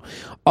 Thank you.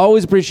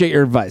 Always appreciate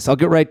your advice. I'll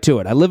get right to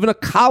it. I live in a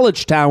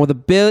college town with a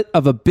bit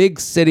of a big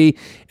city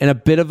and a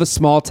bit of a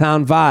small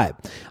town vibe.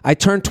 I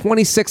turn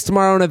 26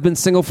 tomorrow and I've been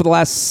single for the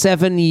last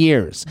 7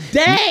 years.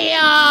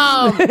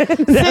 Damn!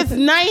 Since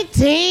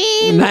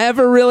 19?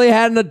 Never really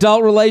had an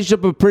adult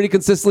relationship, but pretty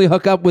consistently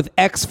hook up with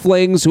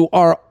ex-flings who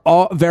are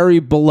all very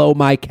below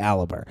my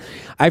caliber.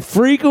 I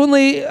frequent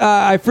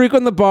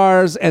the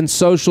bars and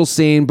social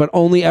scene, but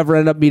only ever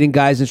end up meeting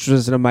guys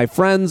interested in my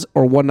friends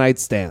or one-night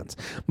stands.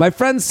 My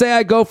friends say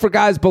I go for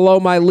guys below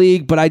my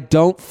league, but I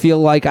don't feel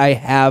like I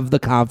have the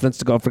confidence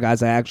to go for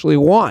guys I actually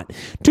want.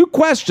 2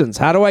 questions.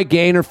 How do I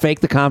gain or fake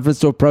the confidence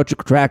to approach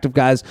attractive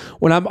guys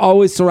when I'm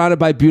always surrounded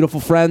by beautiful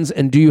friends?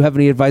 And do you have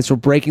any advice for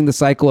breaking the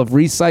cycle of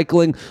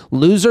recycling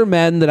loser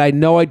men that I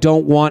know I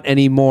don't want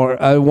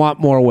anymore? I want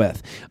more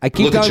with.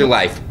 Look at your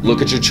life.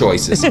 Look at your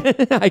choices.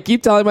 I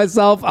keep telling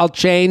myself I'll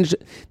change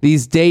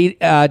these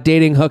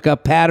dating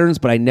hookup patterns,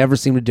 but I never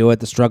seem to do it.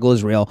 The struggle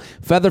is real.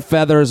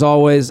 Feather as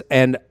always,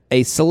 and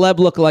a celeb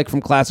lookalike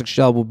from Classic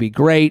Shell will be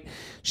great.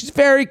 She's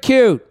very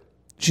cute.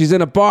 She's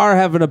in a bar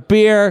having a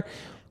beer.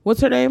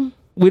 What's her name?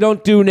 We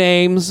don't do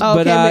names,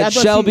 but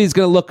Shelby's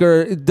going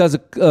to does a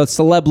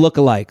celeb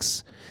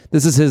lookalikes.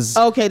 This is his...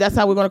 Okay, that's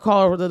how we're going to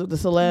call her, the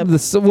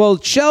celeb. Well,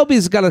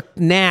 Shelby's got a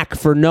knack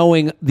for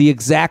knowing the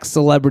exact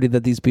celebrity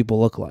that these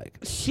people look like.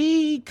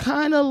 She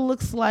kind of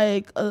looks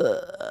like... I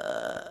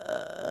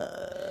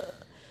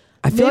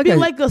feel maybe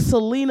like a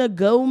Selena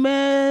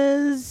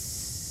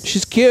Gomez.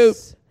 She's cute.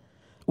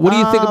 What do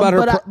you think about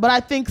her?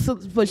 But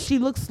she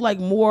looks like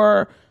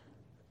more...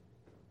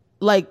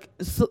 Like,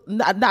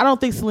 I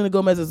don't think Selena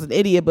Gomez is an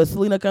idiot, but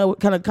Selena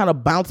kind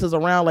of bounces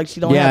around like she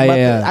don't have much.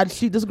 Yeah.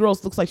 This girl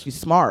looks like she's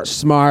smart.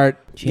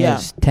 She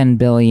has 10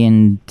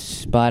 billion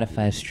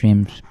Spotify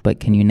streams,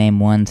 but can you name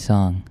one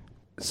song?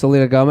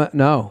 Selena Gomez?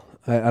 No.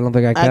 I don't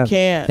think I can. I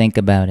can't. Think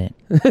about it.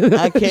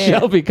 I can't.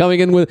 Shelby coming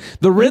in with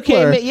the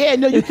Riddler.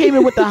 You came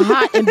in with the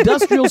hot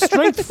industrial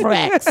strength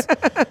facts.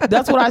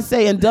 That's what I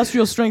say,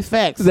 industrial strength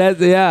facts.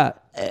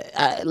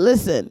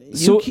 Listen.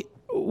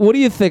 What do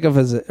you think of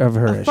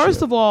her issue?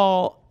 First of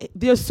all,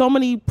 there's so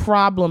many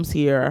problems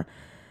here.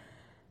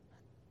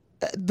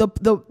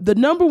 The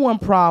number one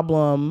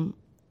problem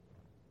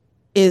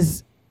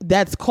is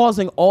that's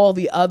causing all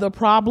the other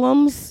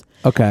problems.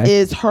 Okay.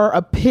 Is her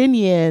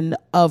opinion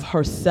of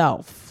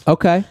herself.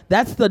 Okay.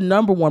 That's the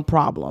number one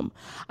problem.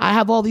 I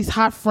have all these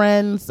hot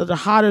friends that are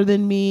hotter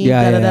than me.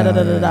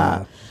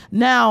 Now,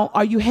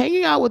 are you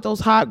hanging out with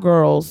those hot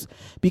girls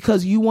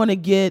because you want to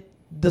get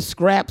the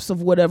scraps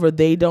of whatever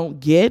they don't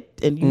get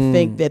and you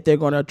think that they're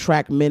going to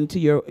attract men to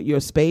your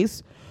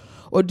space?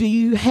 Or do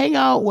you hang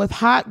out with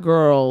hot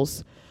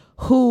girls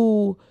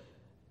who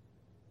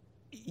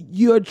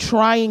you're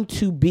trying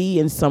to be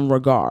in some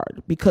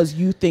regard because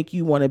you think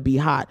you want to be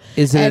hot?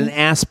 Is it an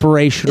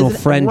aspirational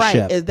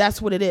friendship? Right,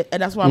 that's what it is.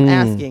 And that's what I'm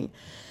asking.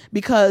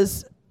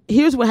 Because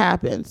here's what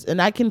happens,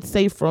 and I can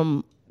say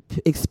from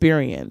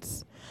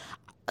experience,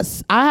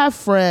 I have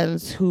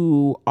friends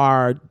who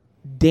are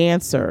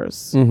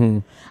dancers.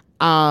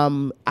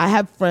 I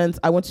have friends,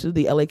 I went to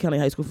the LA County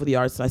High School for the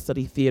Arts and I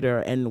studied theater,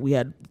 and we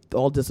had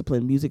all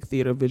discipline, music,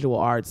 theater, visual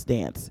arts,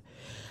 dance.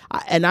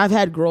 And I've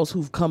had girls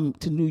who've come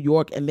to New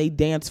York and they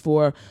dance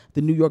for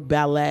the New York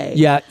Ballet.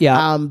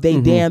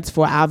 They dance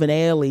for Alvin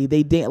Ailey.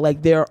 They dance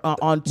like they're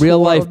on tour. Real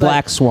life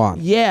Black Swan.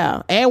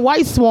 Yeah, and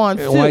White Swans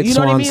too. You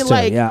know what I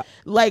mean?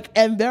 Like,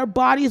 and their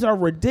bodies are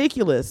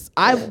ridiculous.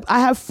 I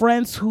had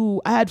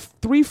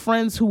 3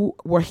 friends who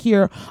were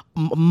here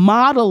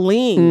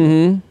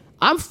modeling.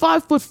 I'm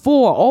 5'4",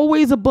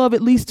 always above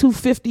at least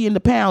 250 in the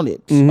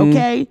poundage.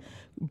 Okay,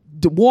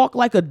 walk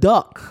like a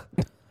duck.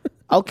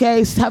 Okay,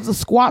 has a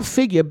squat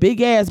figure,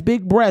 big ass,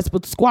 big breast,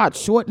 but squat,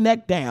 short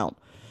neck down.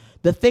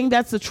 The thing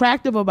that's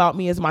attractive about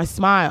me is my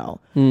smile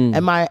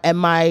and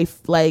my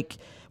like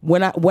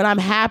when I'm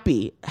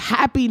happy.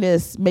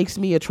 Happiness makes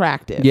me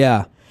attractive.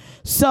 Yeah.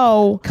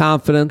 So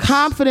confidence,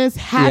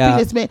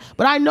 happiness, man.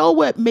 But I know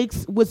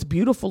what's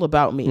beautiful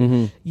about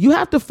me. You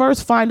have to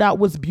first find out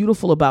what's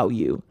beautiful about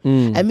you,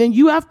 and then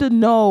you have to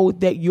know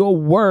that you're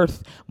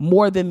worth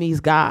more than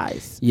these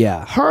guys.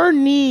 Yeah. Her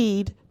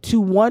need to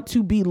want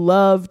to be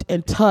loved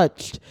and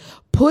touched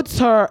puts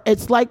her,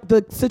 it's like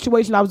the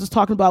situation I was just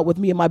talking about with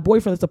me and my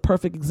boyfriend. It's a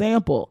perfect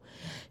example.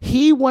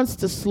 He wants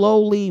to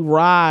slowly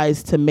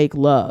rise to make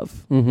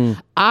love.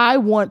 I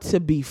want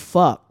to be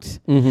fucked.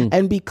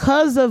 And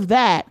because of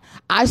that,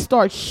 I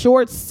start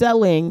short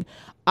selling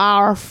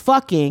our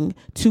fucking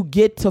to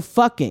get to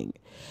fucking.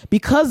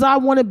 Because I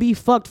want to be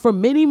fucked for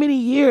many, many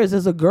years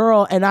as a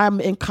girl, and I'm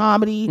in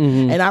comedy,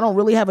 and I don't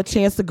really have a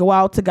chance to go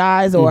out to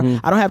guys, or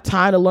I don't have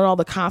time to learn all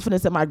the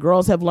confidence that my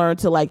girls have learned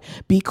to like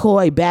be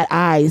coy, bat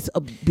eyes,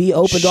 be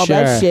open, all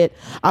that shit.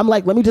 I'm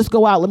like, let me just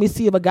go out. Let me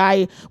see if a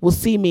guy will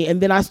see me. And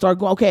then I start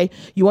going, okay,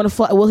 you want to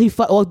fuck? Will he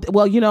fuck?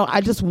 Well, you know,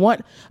 I just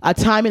want a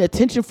time and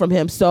attention from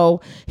him.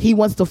 So he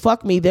wants to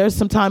fuck me. There's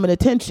some time and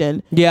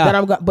attention. Yeah.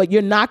 That but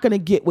you're not going to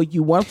get what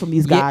you want from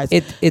these guys.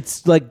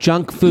 It's like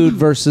junk food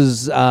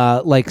versus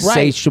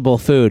satiable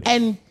food.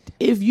 And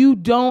if you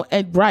don't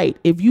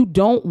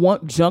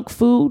want junk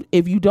food,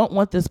 if you don't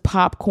want this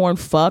popcorn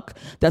fuck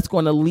that's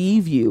going to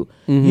leave you,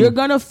 you're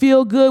going to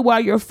feel good while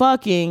you're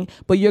fucking,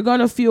 but you're going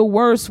to feel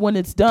worse when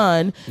it's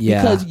done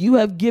because you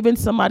have given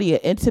somebody an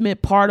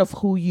intimate part of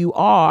who you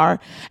are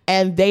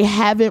and they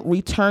haven't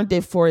returned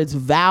it for its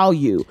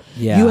value.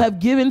 You have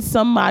given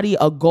somebody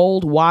a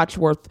gold watch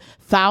worth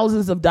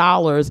thousands of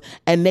dollars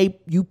and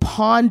you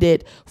pawned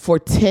it for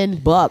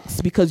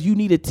 $10 because you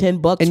needed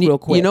 $10 real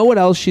quick. You know what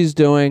else she's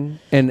doing?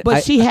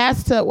 But she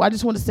has to, I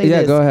just want to say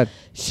this. Yeah, go ahead.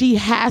 She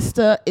has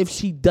to, if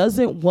she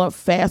doesn't want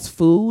fast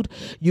food,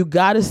 you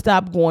got to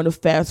stop going to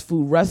fast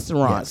food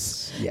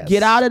restaurants. Yes.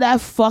 Get out of that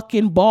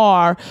fucking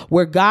bar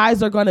where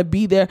guys are going to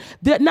be there.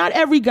 Not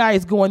every guy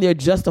is going there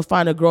just to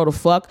find a girl to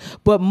fuck,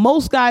 but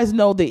most guys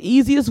know the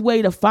easiest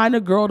way to find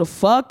a girl to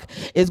fuck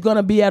is going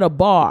to be at a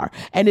bar.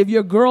 And if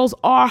your girls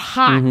are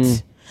hot,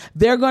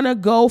 they're going to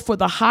go for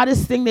the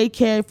hottest thing they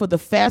can, for the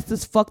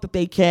fastest fuck that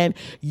they can.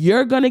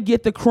 You're going to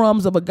get the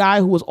crumbs of a guy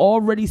who was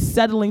already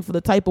settling for the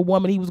type of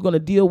woman he was going to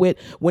deal with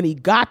when he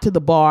got to the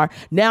bar.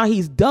 Now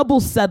he's double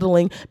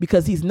settling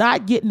because he's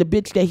not getting the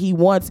bitch that he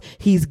wants.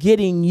 He's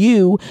getting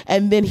you.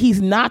 And then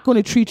he's not going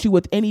to treat you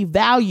with any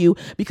value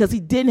because he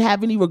didn't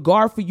have any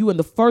regard for you in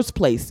the first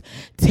place.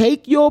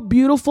 Take your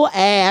beautiful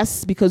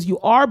ass, because you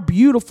are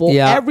beautiful.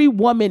 Yeah. Every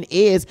woman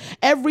is.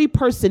 Every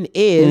person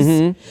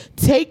is.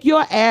 Take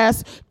your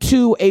ass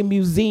to a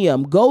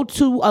museum, go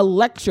to a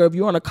lecture if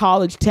you're in a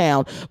college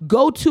town,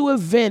 go to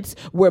events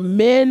where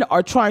men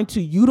are trying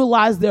to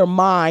utilize their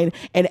mind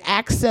and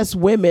access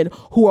women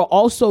who are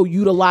also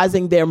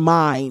utilizing their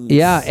minds.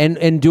 Yeah,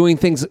 and doing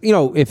things, you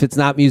know, if it's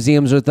not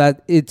museums or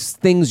that, it's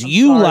things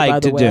you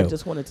like to do. I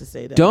just wanted to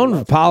say that. Don't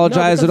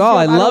apologize at all.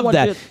 I love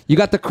that. You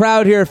got the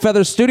crowd here at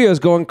Feather Studios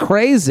going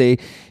crazy.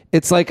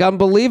 It's like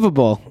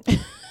unbelievable.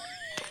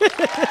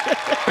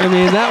 I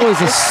mean, that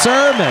was a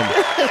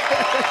sermon.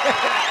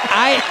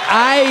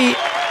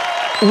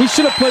 We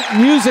should have put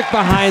music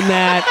behind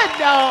that.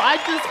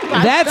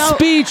 No,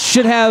 speech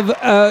should have.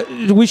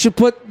 We should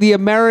put the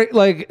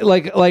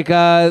like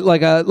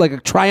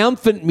a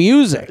triumphant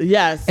music.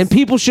 Yes. And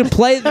people should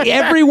play.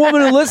 Every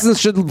woman who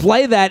listens should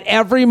play that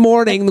every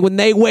morning when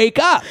they wake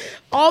up.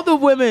 All the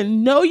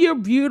women know you're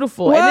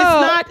beautiful,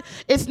 Well, and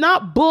it's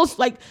not bullshit.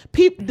 Like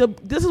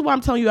this is why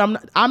I'm telling you,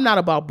 I'm not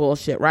about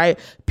bullshit, right?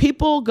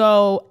 People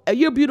go,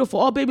 "You're beautiful.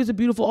 All babies are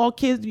beautiful. All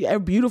kids are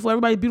beautiful.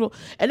 Everybody's beautiful,"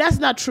 and that's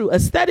not true.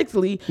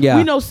 Aesthetically,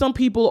 we know some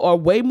people are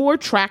way more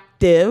attractive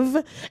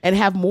and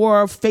have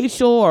more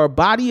facial or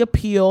body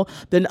appeal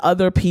than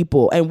other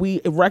people, and we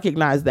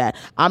recognize that.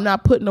 I'm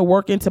not putting the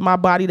work into my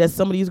body that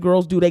some of these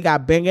girls do. They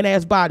got banging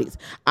ass bodies.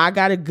 I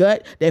got a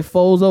gut that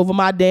folds over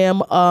my damn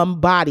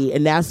body,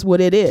 and that's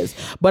what it is.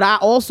 But I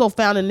also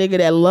found a nigga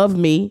that loved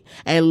me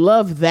and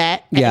loved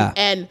that.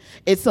 And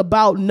it's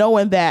about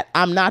knowing that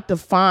I'm not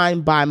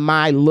defined by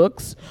my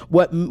looks.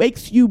 What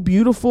makes you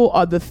beautiful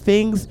are the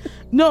things.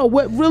 No,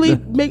 what really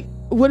make.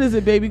 What is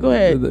it, baby? Go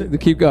ahead.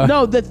 Keep going.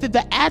 No,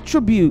 the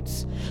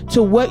attributes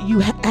to what you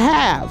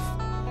have.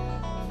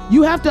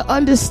 You have to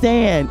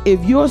understand,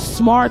 if you're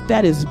smart,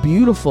 that is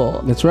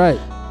beautiful. That's right.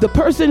 The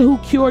person who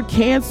cured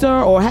cancer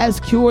or has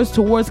cures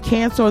towards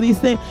cancer or these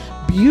things,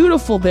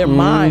 beautiful their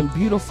mind,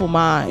 beautiful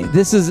mind.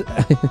 This is,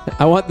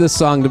 I want this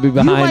song to be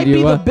behind you.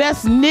 You might be the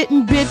best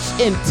knitting bitch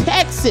in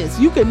Texas.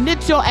 You can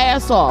knit your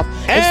ass off.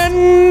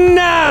 And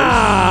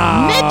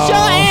now, knit your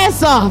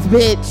ass off,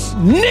 bitch.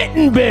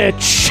 Knitting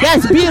bitch.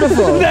 That's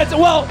beautiful. That's,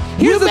 well,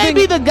 here's the may thing.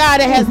 be the guy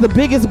that has the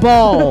biggest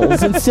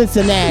balls in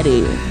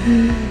Cincinnati.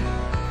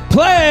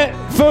 Play it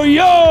for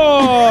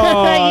your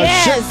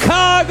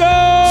Chicago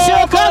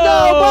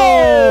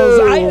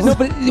Bulls. No,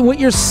 but what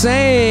you're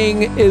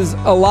saying is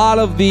a lot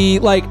of the,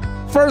 like,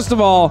 first of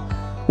all,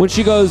 when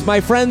she goes,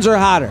 my friends are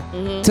hotter.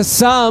 To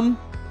some,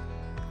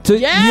 to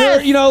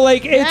you know,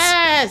 like,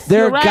 it's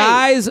there are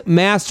guys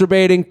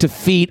masturbating to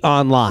feet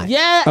online.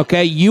 Yeah.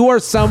 Okay, you are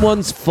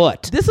someone's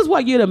foot. This is why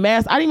you're the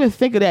master. I didn't even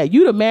think of that.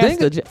 You the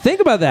master.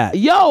 Think about that.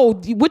 Yo, I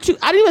didn't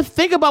even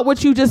think about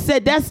what you just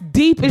said. That's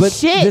deep as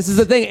shit. This is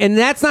the thing, and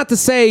that's not to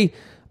say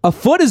a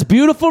foot is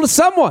beautiful to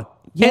someone.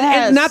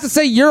 Yes. And not to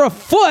say you're a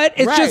foot.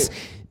 It's just,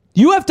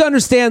 you have to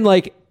understand,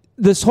 like,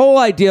 this whole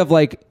idea of,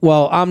 like,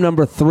 well, I'm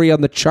number 3 on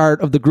the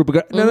chart of the group of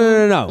guys.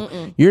 No.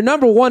 You're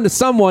number 1 to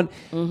someone.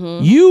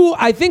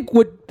 I think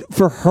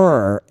for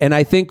her, and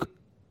I think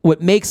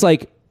what makes,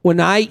 like, when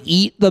I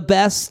eat the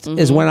best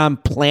is when I'm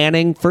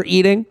planning for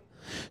eating.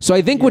 So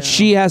I think what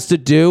she has to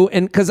do,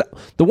 and because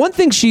the one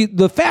thing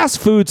the fast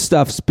food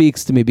stuff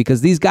speaks to me,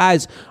 because these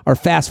guys are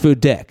fast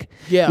food dick.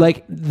 Yeah.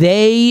 Like,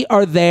 they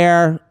are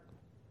there.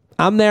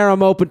 I'm there.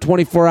 I'm open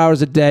 24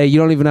 hours a day. You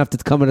don't even have to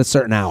come in a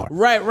certain hour.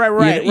 Right.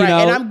 You know,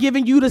 and I'm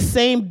giving you the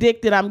same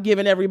dick that I'm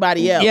giving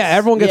everybody else. Yeah,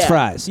 everyone gets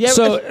fries. Yeah.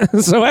 So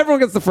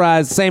everyone gets the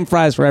fries. Same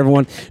fries for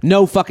everyone.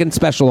 No fucking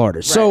special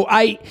orders. Right. So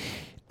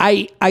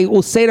I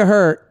will say to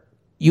her,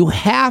 you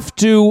have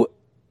to.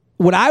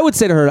 What I would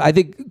say to her, I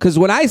think, because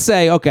when I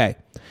say, okay,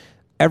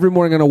 every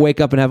morning I'm going to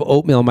wake up and have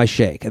oatmeal in my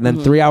shake, and then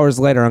 3 hours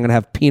later I'm going to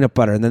have peanut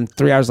butter, and then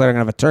 3 hours later I'm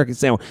going to have a turkey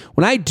sandwich.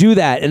 When I do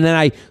that, and then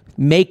I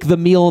make the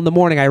meal in the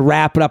morning, I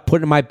wrap it up, put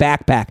it in my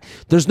backpack.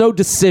 There's no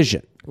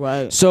decision.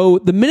 Right. So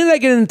the minute I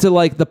get into,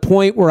 like, the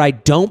point where I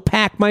don't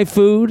pack my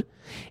food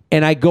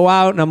and I go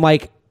out and I'm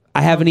like,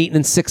 I haven't eaten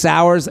in 6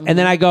 hours, and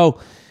then I go,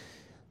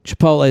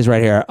 Chipotle's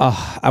right here.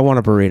 Oh, I want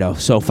a burrito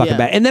so fucking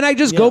bad. And then I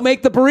just go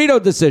make the burrito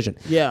decision.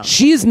 Yeah.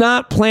 She's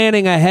not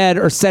planning ahead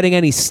or setting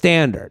any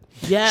standard.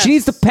 Yes. She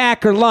needs to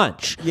pack her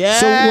lunch. Yes.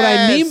 So what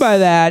I mean by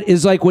that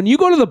is, like, when you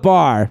go to the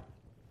bar,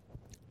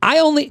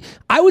 I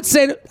would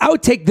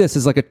take this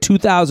as like a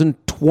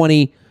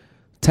 2020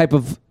 type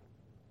of,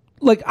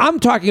 like, I'm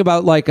talking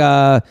about, like,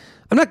 I'm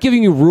not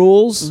giving you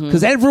rules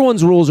because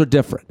everyone's rules are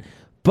different,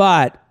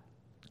 but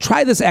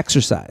try this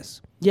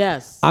exercise.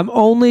 Yes. I'm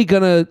only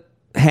going to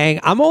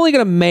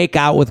make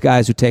out with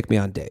guys who take me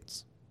on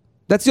dates.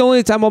 That's the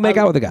only time I'll make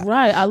out with a guy.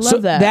 Right. I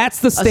love that. That's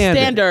the standard.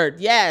 A standard,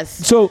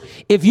 yes. So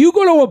if you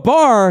go to a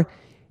bar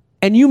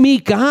and you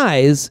meet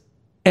guys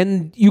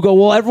and you go,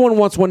 well, everyone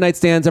wants one night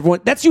stands.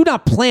 That's you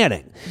not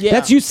planning. Yeah.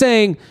 That's you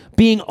saying,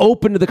 being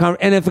open to the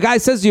conversation. And if a guy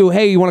says to you,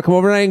 hey, you want to come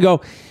over tonight, and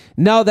go,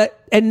 no,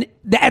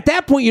 at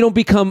that point, you don't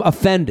become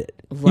offended.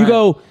 Right. You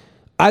go,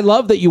 I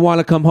love that you want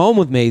to come home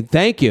with me.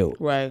 Thank you.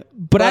 Right.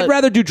 But I'd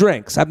rather do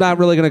drinks. I'm not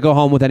really going to go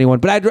home with anyone,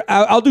 but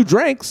I'll do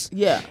drinks.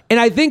 Yeah. And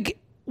I think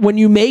when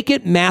you make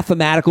it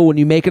mathematical, when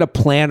you make it a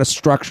plan, a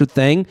structured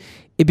thing,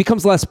 it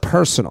becomes less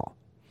personal.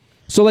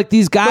 So, like,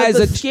 these guys,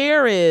 but the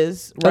scare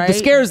is, right? The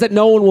scare is that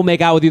no one will make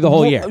out with you the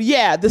whole year.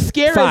 Yeah, the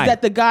scare is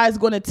that the guy's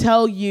going to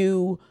tell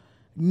you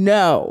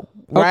no,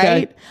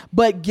 right? Okay.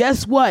 But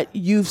guess what?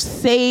 You've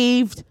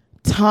saved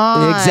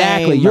time.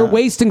 Exactly. You're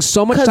wasting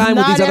so much time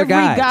with these other guys.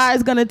 Not every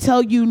guy's going to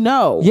tell you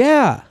no.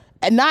 Yeah.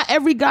 And not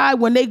every guy,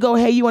 when they go,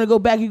 hey, you want to go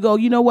back? You go,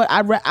 you know what?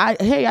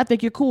 Hey, I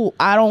think you're cool.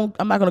 I'm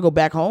not going to go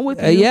back home with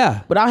you.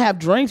 Yeah. But I'll have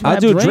drinks. I'll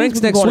do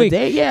drinks next week.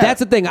 Yeah. That's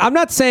the thing. I'm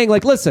not saying,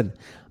 like, listen,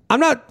 I'm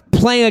not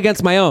playing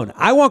against my own.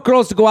 I want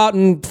girls to go out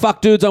and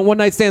fuck dudes on one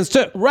night stands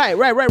too. Right.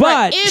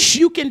 But if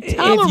you can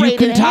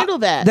tolerate and handle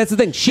that. That's the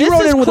thing. She this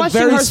wrote is in with a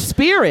crushing very her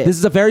spirit. This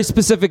is a very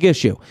specific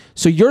issue.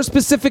 So your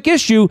specific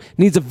issue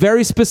needs a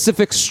very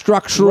specific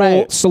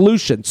structural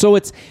solution. So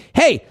it's,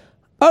 hey,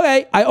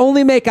 okay, I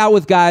only make out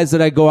with guys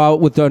that I go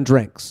out with on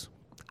drinks.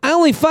 I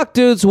only fuck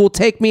dudes who will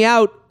take me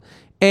out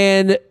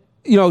and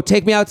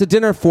take me out to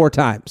dinner 4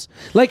 times.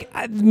 Like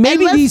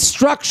maybe these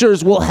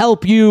structures will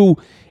help you.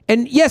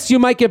 And yes, you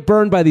might get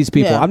burned by these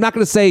people. Yeah. I'm not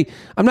going to say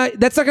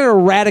that's not going to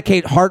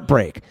eradicate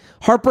heartbreak.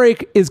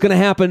 Heartbreak is going to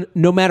happen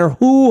no matter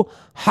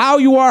how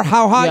you are,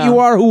 how hot you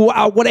are,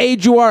 what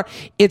age you are.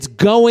 It's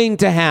going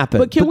to happen.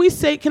 But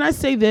can I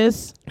say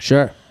this?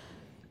 Sure.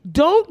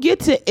 Don't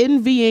get to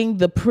envying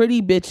the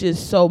pretty bitches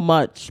so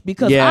much,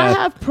 because I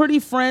have pretty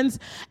friends,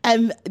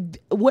 and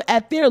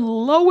at their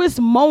lowest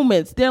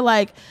moments, they're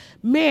like,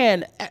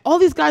 man, all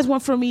these guys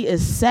want from me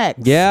is sex.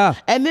 Yeah.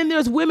 And then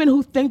there's women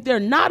who think they're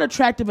not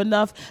attractive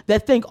enough,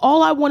 that think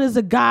all I want is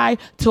a guy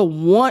to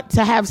want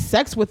to have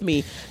sex with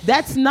me.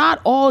 That's not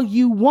all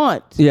you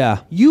want. Yeah.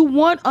 You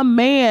want a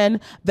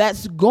man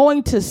that's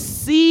going to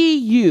see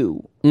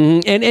you.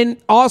 Mm-hmm. And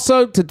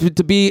also,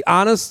 to be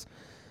honest,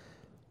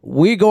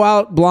 we go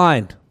out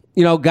blind.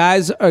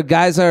 Guys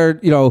are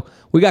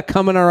we got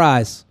cum in our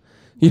eyes.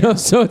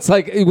 So it's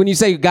like when you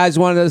say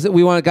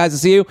we want guys to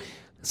see you.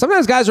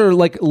 Sometimes guys are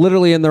like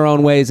literally in their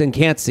own ways and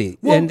can't see,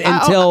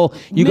 until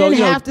you go. Men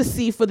have to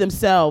see for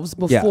themselves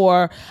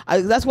before.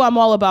 That's why I'm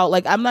all about,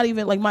 like, I'm not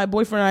even like, my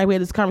boyfriend and I, we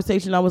had this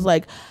conversation. I was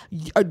like,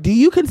 "Do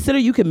you consider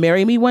you can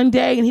marry me one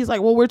day?" And he's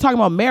like, "Well, we're talking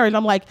about marriage."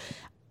 I'm like,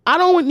 I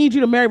don't need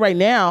you to marry right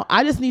now.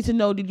 I just need to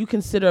know, did you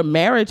consider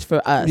marriage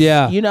for us?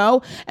 Yeah.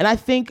 And I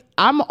think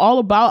I'm all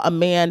about a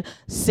man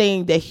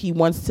saying that he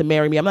wants to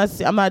marry me. I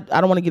don't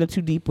want to get in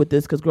too deep with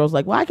this, because girls are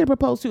like, well, I can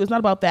propose too. It's not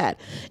about that.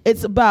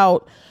 It's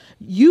about,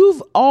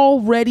 you've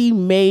already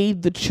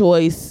made the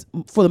choice.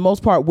 For the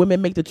most part,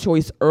 women make the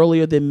choice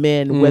earlier than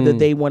men, whether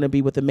they want to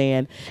be with a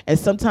man. And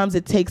sometimes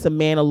it takes a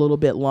man a little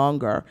bit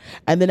longer.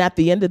 And then at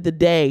the end of the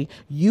day,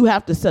 you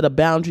have to set a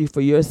boundary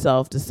for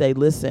yourself to say,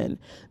 listen,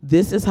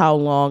 this is how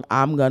long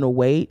I'm going to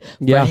wait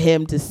for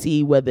him to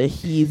see whether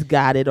he's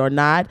got it or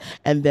not.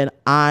 And then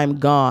I'm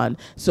gone.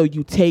 So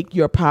you take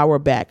your power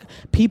back.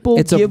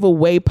 People give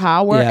away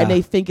power and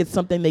they think it's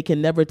something they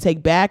can never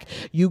take back.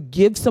 You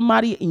give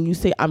somebody and you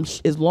say,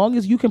 as long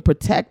as you can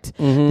protect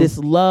this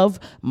love,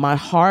 my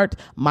heart,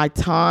 my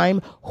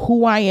time,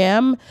 who I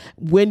am,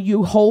 when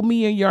you hold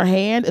me in your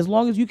hand, as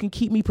long as you can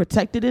keep me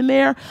protected in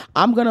there,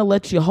 I'm going to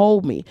let you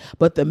hold me.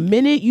 But the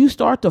minute you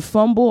start to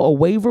fumble or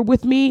waver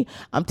with me,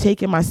 I'm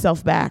taking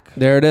myself back.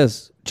 There it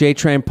is.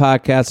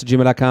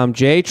 JTrainPodcast@gmail.com.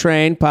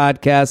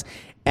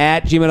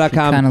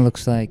 JTrainPodcast@gmail.com. Kind of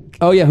looks like.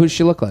 Oh yeah, who does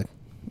she look like?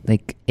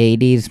 Like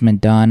 80s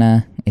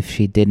Madonna.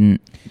 If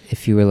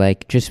you were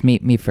like, just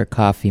meet me for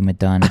coffee,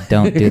 Madonna.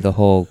 Don't do the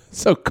whole.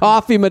 So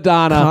Coffee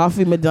Madonna.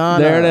 Coffee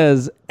Madonna. There it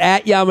is.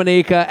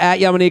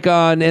 @Yamanika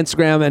on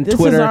Instagram and Twitter.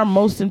 Twitter. This is our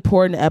most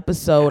important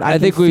episode. I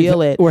think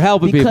feel it. We're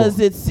helping because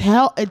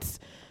people. It's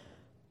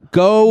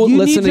go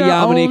listen to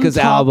Yamanika's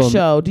album.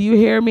 Show. Do you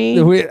hear me?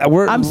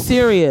 I'm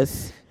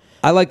serious.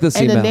 I like this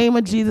In email. the name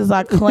of Jesus,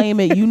 I claim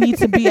it. You need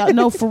to be out.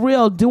 No, for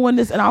real, doing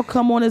this, and I'll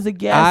come on as a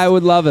guest. I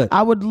would love it.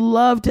 I would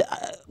love to.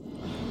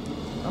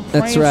 I'm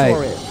praying That's right.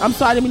 for it. I'm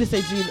sorry, I didn't mean to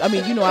say Jesus. I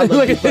mean, I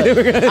love you,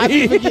 but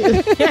I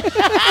forget.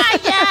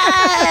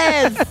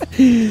 Yes.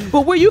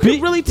 But where you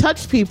can really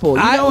touch people.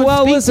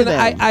 Listen,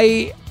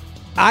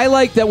 I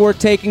like that we're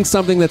taking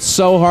something that's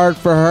so hard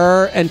for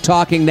her and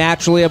talking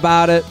naturally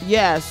about it.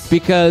 Yes.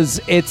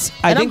 Because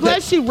I'm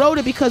glad she wrote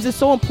it, because it's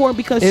so important,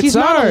 because she's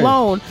hard. not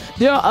alone.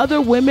 There are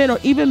other women or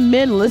even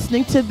men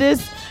listening to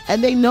this,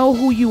 and they know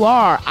who you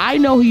are. I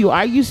know who you are.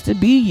 I used to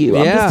be you.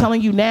 I'm just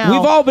telling you now.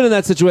 We've all been in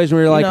that situation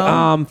where you're like,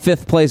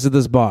 5th place at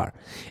this bar.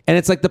 And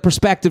it's like the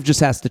perspective just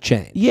has to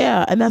change.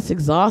 Yeah, and that's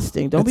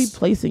exhausting. Don't be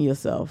placing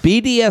yourself.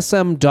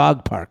 BDSM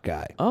dog park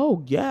guy.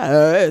 Oh,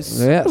 yes.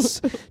 Yes.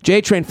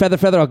 JTrain,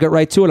 feather, I'll get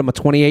right to it. I'm a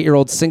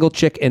 28-year-old single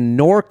chick in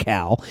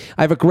NorCal.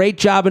 I have a great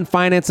job in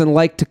finance and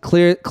like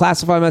to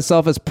classify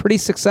myself as pretty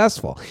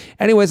successful.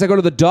 Anyways, I go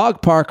to the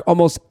dog park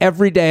almost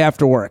every day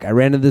after work. I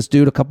ran into this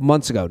dude a couple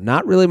months ago.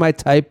 Not really my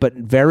type, but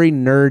very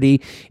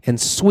nerdy and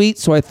sweet,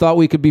 so I thought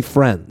we could be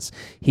friends.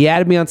 He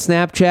added me on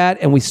Snapchat,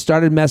 and we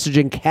started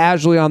messaging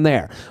casually on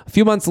there. A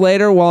few months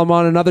later, while I'm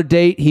on another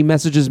date, he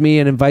messages me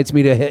and invites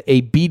me to hit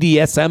a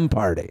BDSM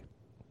party.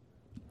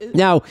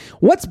 Now,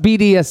 what's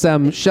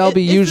BDSM,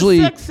 Shelby? It's usually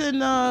the sex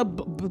and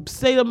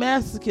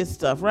sadomasochist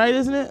stuff, right?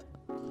 Isn't it?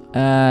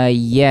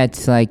 Yeah,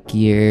 it's like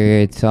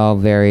it's all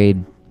very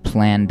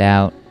planned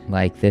out.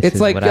 Like this it's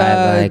is like, what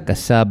I like, a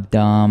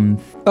sub-dom.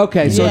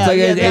 Okay, so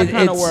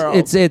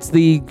it's it's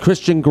the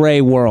Christian Grey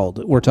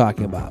world we're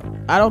talking about.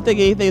 I don't think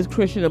anything is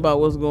Christian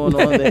about what's going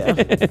on there.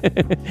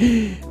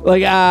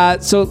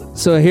 Like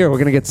so here we're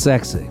gonna get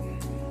sexy.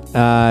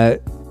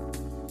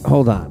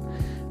 Hold on.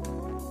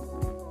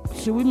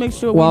 Should we make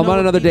sure I'm we know on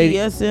another what date.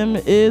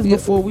 BDSM is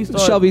before we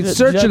start? Shelby,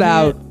 search it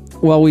out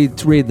while we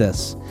read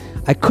this.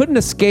 I couldn't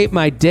escape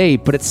my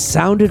date, but it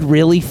sounded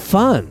really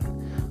fun.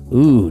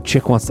 Ooh,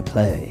 chick wants to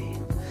play.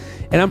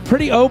 And I'm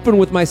pretty open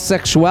with my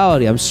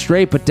sexuality. I'm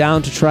straight but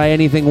down to try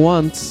anything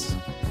once.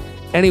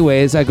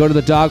 Anyways, I go to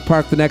the dog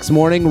park the next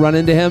morning, run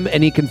into him,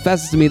 and he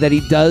confesses to me that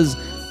he does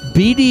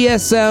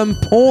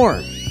BDSM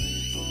porn.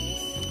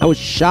 I was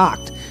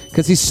shocked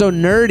because he's so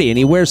nerdy and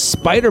he wears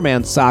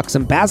Spider-Man socks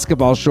and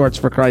basketball shorts,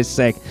 for Christ's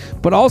sake,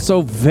 but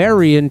also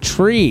very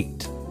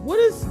intrigued. What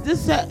is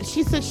this?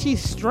 She said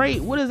she's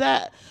straight. What is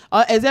that?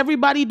 Is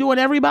everybody doing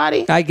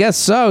everybody? I guess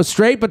so.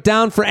 Straight but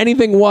down for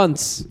anything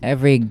once.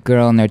 Every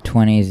girl in their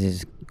 20s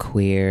is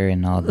queer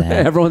and all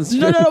that. Everyone's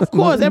No, of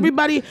course.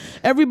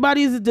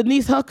 Everybody's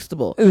Denise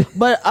Huxtable.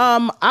 But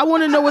I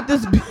want to know what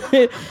this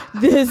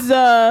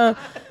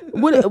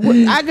what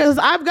I guess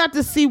I've got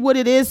to see what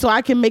it is so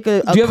I can make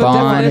a Do you have a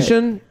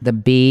definition? The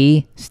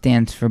B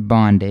stands for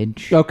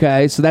bondage.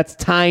 Okay, so that's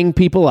tying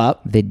people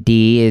up. The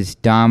D is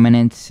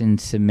dominance and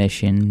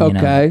submission. You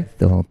know,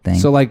 the whole thing.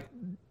 So like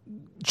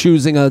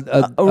choosing a it's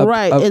a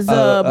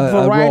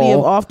variety role.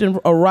 of often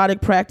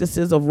erotic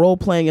practices of role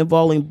playing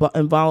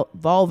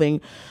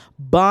involving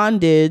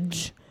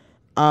bondage,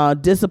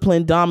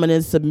 discipline,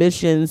 dominance,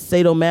 submission,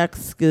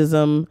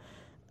 sadomasochism.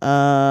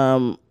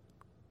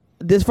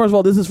 This first of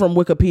all, this is from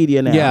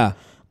Wikipedia now. Yeah.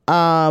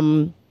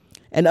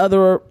 And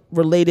other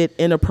related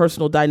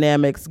interpersonal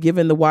dynamics.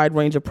 Given the wide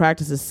range of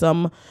practices,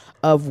 some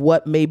of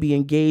what may be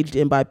engaged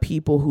in by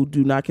people who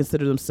do not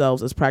consider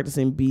themselves as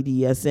practicing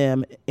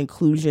BDSM,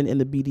 inclusion in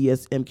the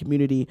BDSM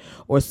community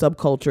or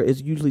subculture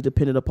is usually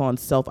dependent upon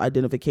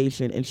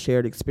self-identification and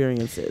shared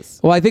experiences.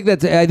 Well, I think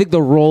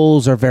the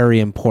roles are very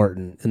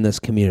important in this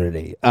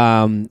community.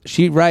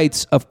 She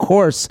writes, of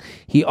course,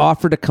 he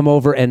offered to come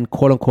over and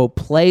quote unquote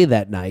play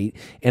that night,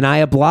 and I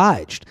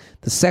obliged.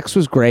 The sex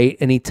was great,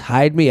 and he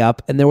tied me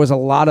up, and there was a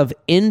lot of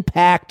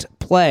impact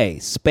play,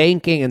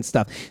 spanking and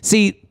stuff.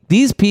 See,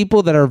 these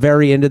people that are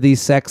very into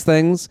these sex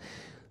things,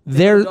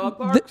 they're dog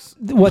parks?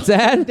 What's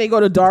that? They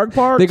go to dog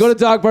parks? They go to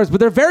dog parks, but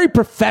they're very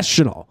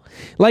professional.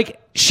 Like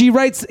she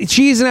writes,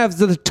 she even has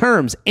the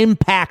terms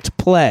impact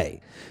play.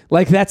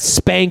 Like that's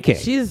spanking.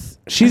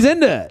 She's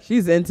into it.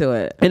 She's into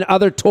it. And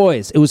other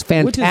toys. It was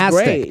fantastic.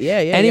 Which is great.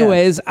 Yeah.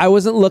 Anyways, I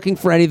wasn't looking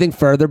for anything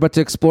further but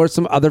to explore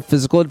some other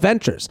physical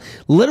adventures.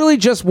 Literally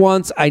just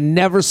once, I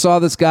never saw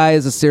this guy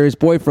as a serious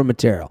boyfriend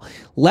material.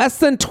 Less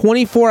than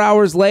 24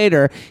 hours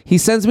later, he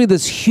sends me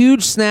this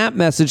huge snap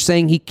message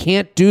saying he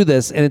can't do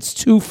this and it's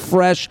too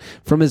fresh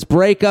from his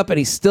breakup and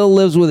he still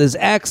lives with his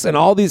ex and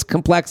all these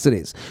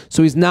complexities.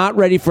 So he's not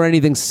ready for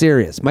anything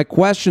serious. My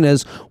question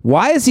is,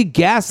 why is he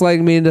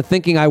gaslighting me into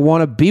thinking I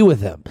want to be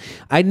with him?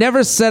 I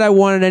never said I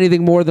wanted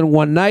anything more than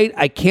one night.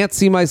 I can't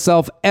see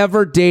myself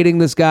ever dating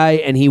this guy,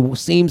 and he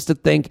seems to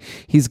think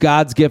he's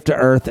God's gift to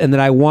earth and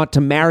that I want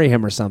to marry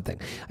him or something.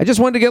 I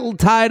just wanted to get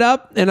tied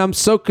up, and I'm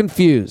so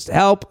confused.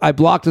 Help. I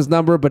blocked his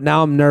number, but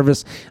now I'm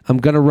nervous. I'm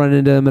going to run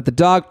into him at the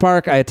dog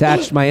park. I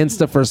attached my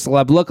Insta for a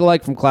celeb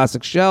lookalike from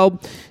Classic Shell.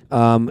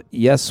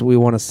 Yes, we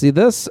want to see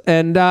this.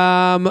 And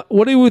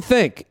what do you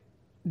think?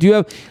 Do you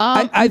have?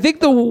 I think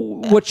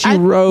what she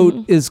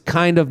wrote is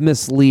kind of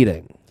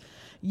misleading.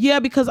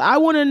 Yeah, because I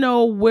want to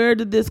know, where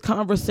did this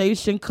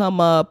conversation come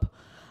up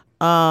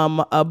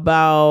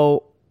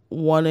about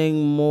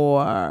wanting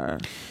more?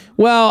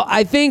 Well,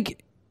 I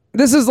think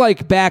this is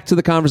like back to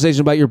the conversation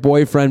about your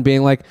boyfriend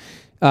being like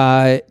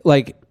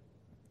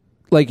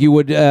you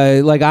would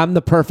like I'm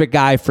the perfect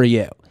guy for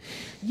you.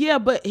 Yeah,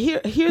 but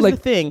here's the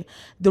thing.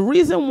 The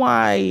reason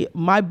why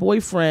my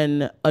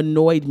boyfriend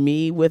annoyed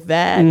me with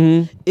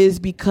that is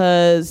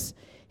because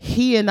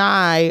he and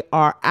I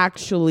are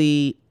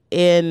actually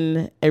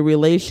in a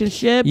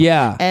relationship.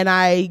 Yeah. And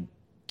I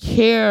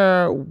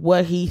care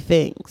what he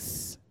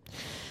thinks.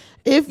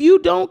 If you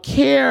don't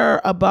care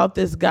about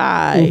this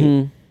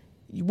guy,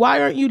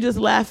 why aren't you just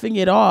laughing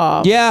it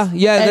off? Yeah,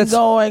 and that's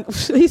going,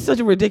 he's such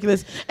a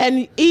ridiculous.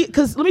 And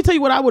because let me tell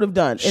you what I would have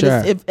done.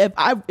 Sure.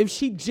 If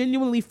she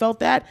genuinely felt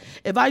that,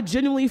 if I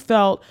genuinely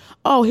felt,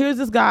 oh, here's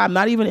this guy, I'm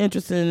not even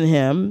interested in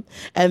him,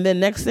 and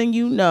then next thing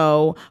you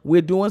know,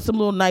 we're doing some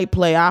little night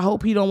play. I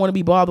hope he don't want to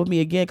be bothered with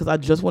me again because I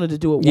just wanted to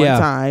do it one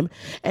time.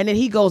 And then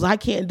he goes, I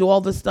can't do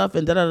all this stuff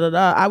and da da da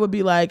da. I would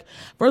be like,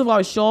 first of all, I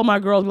would show all my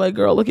girls, be like,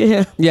 girl, look at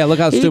him. Yeah, look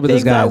how stupid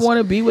this guy is. I want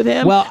to be with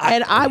him. Well,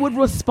 and I would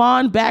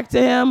respond back to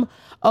him.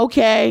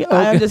 Okay,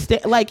 I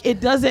understand. Like, it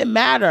doesn't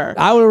matter.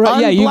 I would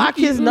unblock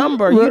his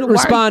number.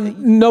 Respond,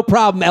 no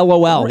problem.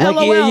 LOL.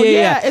 LOL.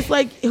 Yeah. It's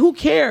like, who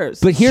cares?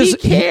 But she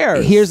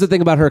cares. Here's the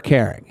thing about her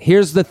caring.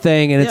 Here's the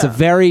thing, and it's a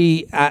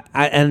very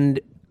and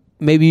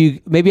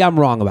maybe I'm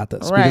wrong about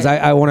this because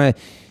I want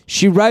to.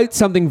 She writes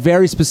something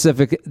very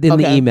specific in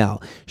the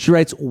email. She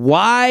writes,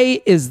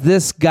 why is he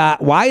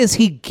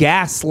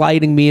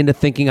gaslighting me into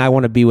thinking I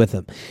want to be with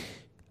him?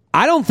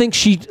 I don't think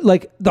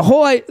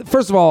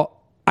first of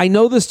all, I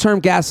know this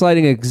term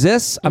gaslighting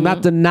exists. I'm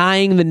not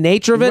denying the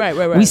nature of it.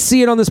 Right. We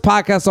see it on this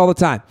podcast all the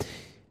time.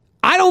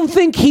 I don't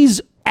think he's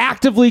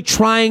actively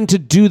trying to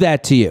do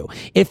that to you.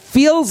 It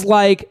feels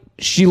like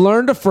she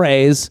learned a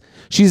phrase,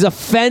 She's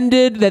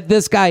offended that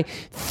this guy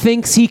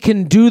thinks he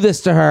can do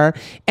this to her.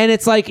 And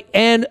it's like,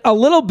 and a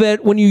little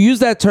bit when you use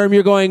that term,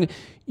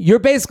 you're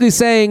basically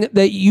saying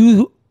that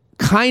you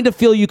kind of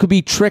feel you could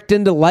be tricked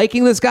into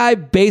liking this guy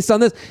based on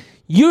this.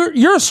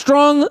 You're a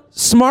strong,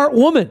 smart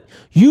woman.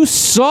 You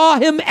saw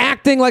him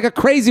acting like a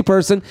crazy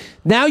person.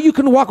 Now you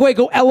can walk away,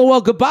 go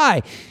LOL,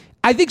 goodbye.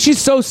 I think she's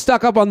so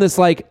stuck up on this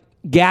like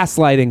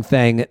gaslighting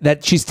thing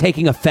that she's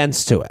taking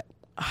offense to it.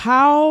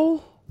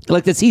 How?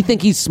 Like, does he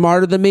think he's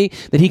smarter than me,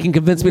 that he can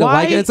convince me to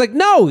like it? It's like,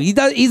 no, he's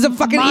a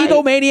fucking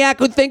egomaniac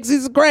who thinks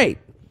he's great.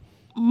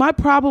 My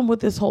problem with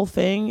this whole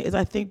thing is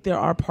I think there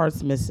are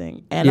parts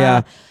missing.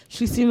 And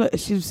she seemed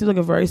like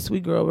a very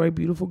sweet girl, very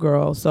beautiful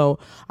girl. So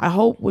I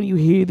hope when you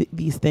hear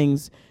these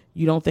things,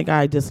 you don't think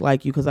I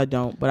dislike you, because I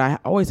don't. But I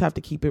always have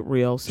to keep it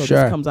real. So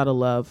this comes out of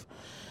love.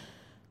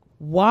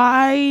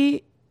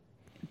 Why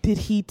did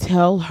he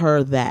tell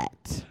her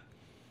that?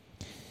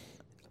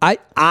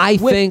 I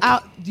think...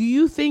 Do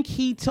you think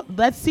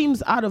that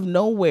seems out of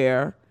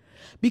nowhere?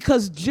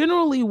 Because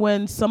generally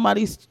when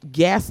somebody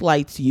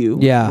gaslights you,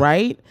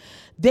 right,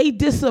 they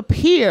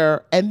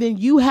disappear, and then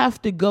you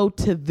have to go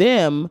to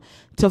them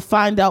to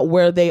find out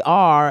where they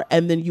are,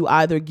 and then you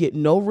either get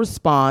no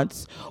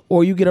response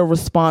or you get a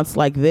response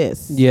like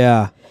this.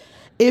 Yeah.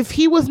 If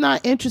he was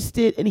not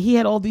interested and he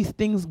had all these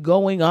things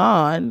going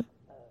on,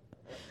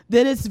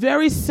 then it's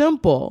very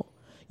simple.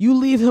 You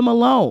leave him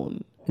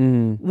alone.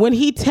 When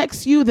he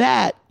texts you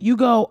that, you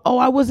go, "Oh,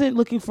 I wasn't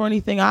looking for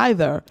anything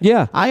either."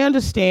 Yeah, I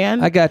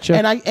understand. I got you.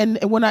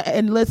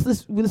 And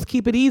let's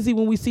keep it easy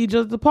when we see each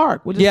other at the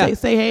park. We'll just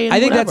say hey. And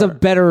I think that's a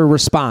better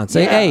response.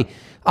 Say, hey,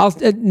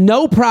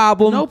 no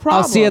problem.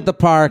 I'll see you at the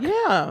park.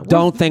 Yeah,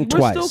 don't think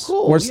twice. We're still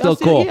cool. We're still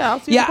cool. I'll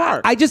see you at the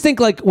park. I just think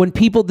like when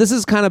people, this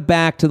is kind of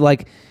back to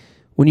like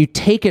when you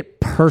take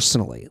it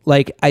personally.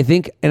 Like I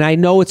think, and I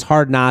know it's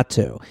hard not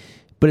to.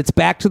 But it's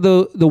back to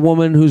the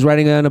woman who's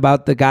writing in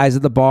about the guys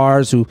at the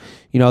bars who,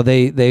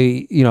 they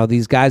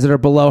these guys that are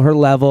below her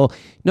level.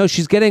 No,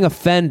 she's getting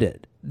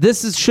offended.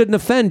 This shouldn't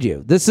offend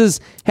you. This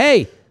is,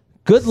 hey,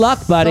 good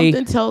luck, buddy.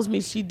 Something tells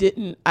me she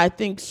didn't. I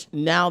think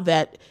now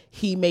that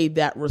he made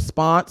that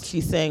response,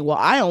 she's saying, well,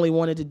 I only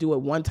wanted to do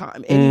it one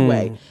time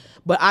anyway.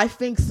 But I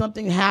think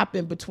something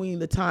happened between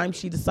the time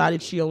she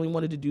decided she only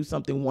wanted to do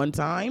something one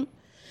time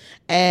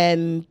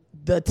and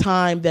the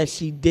time that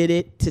she did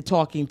it to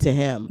talking to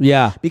him.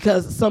 Yeah.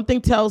 Because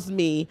something tells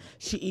me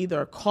she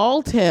either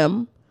called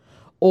him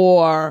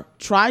or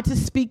tried to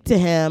speak to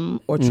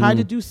him or tried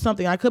to do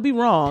something. I could be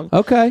wrong.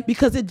 Okay.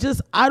 Because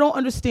I don't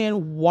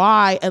understand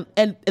why,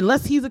 and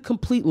unless he's a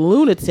complete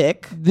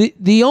lunatic.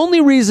 The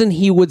only reason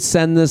he would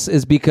send this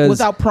is because...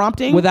 Without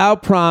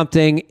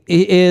prompting,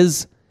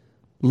 is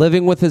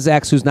living with his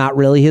ex who's not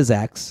really his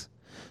ex.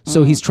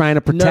 So he's trying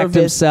to protect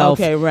himself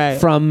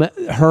from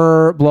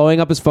her blowing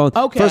up his phone.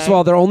 Okay. First of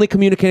all, they're only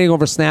communicating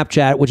over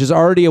Snapchat, which is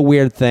already a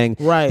weird thing.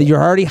 Right. That you're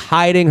already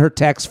hiding her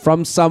text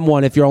from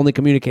someone if you're only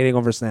communicating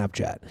over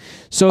Snapchat.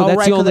 So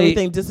that's the only...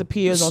 everything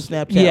disappears on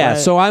Snapchat. Yeah. Right?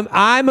 So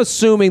I'm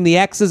assuming the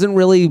ex isn't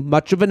really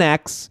much of an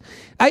ex.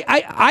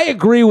 I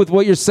agree with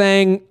what you're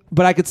saying,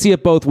 but I could see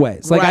it both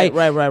ways. Like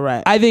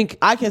right. I think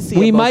I can see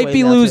we might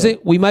be losing.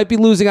 We might be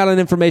losing out on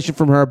information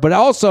from her, but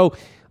also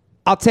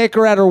I'll take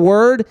her at her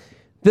word.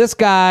 This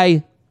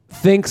guy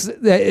thinks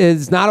that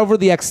is not over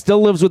the ex,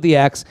 still lives with the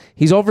ex.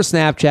 He's over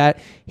Snapchat.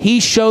 He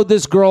showed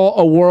this girl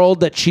a world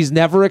that she's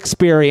never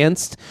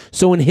experienced.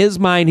 So in his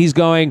mind, he's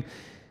going,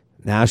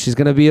 now she's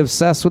going to be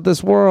obsessed with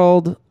this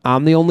world.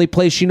 I'm the only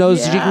place she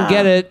knows she can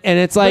get it. And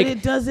it's like,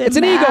 it's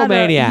an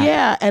egomaniac.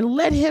 Yeah, and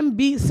let him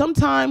be.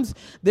 Sometimes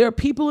there are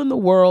people in the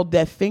world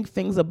that think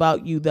things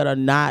about you that are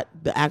not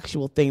the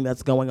actual thing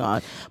that's going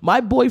on. My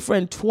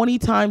boyfriend, 20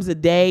 times a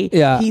day,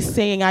 he's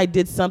saying I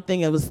did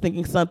something and was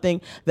thinking something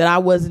that I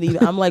wasn't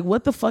even. I'm like,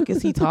 what the fuck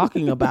is he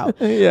talking about?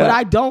 But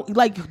I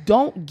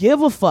don't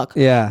give a fuck.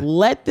 Yeah.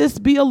 Let this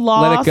be a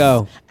loss. Let it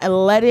go.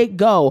 And let it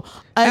go.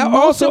 And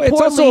also, it's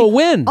also a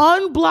win.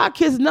 Unblock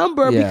his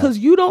number because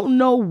you don't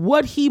know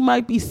what he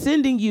might be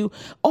sending you.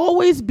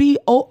 Always,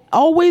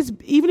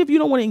 even if you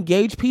don't want to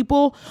engage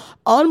people,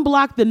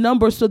 unblock the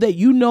number so that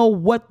you know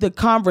what the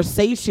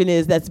conversation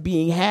is that's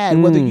being had,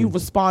 whether you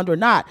respond or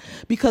not.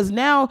 Because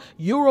now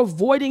you're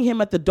avoiding him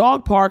at the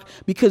dog park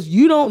because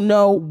you don't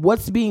know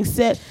what's being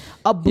said.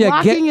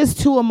 Blocking is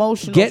too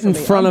emotional. Get in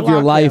front of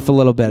your life a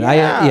little bit.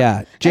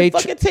 And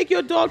fucking take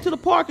your dog to the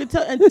park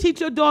and teach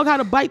your dog how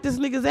to bite this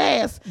nigga's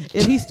ass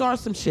if he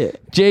starts some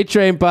shit.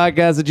 JTrain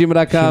Podcast at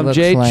gmail.com.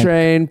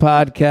 JTrain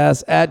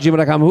Podcast at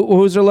gmail.com.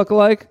 Who's her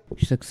lookalike?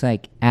 She looks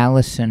like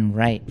Allison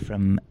Wright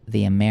from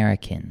The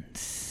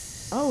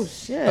Americans. Oh,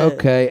 shit.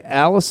 Okay,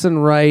 Allison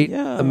Wright,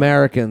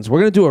 Americans. We're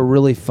going to do a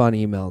really fun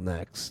email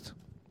next.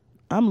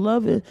 I'm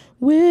loving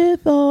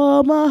with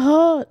all my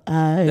heart.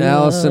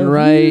 Allison love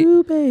Wright.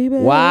 You, baby.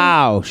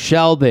 Wow,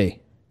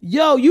 Shelby.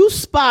 Yo, you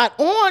spot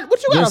on.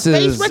 What you got, a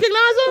face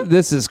recognizer?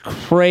 This is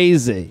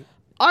crazy.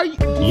 Are you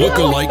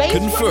Lookalike Facebook?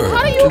 confirmed.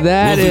 How do you?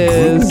 That Will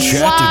the group is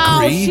chat Wow,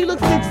 agree? she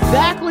looks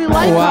exactly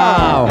like her.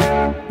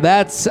 wow.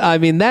 That's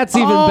even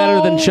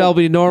better than Oh,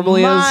 Shelby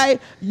normally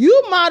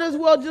You might as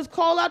well just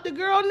call out the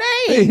girl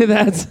name. is.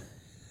 That's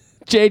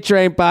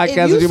JTrain If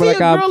Podcast. you see a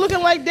girl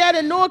looking like that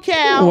in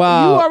NorCal,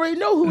 Wow. you already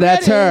know who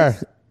That's that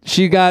is. her.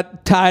 She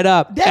got tied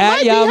up That at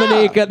might be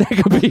Yamanika.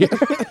 That could be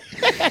her.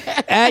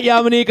 At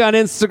Yamanika on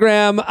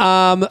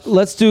Instagram.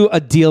 Let's do a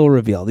deal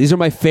reveal. These are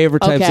my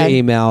favorite types of Okay.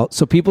 email.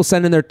 So people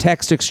send in their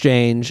text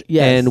exchange,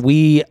 Yes. and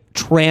we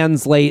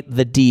translate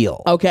the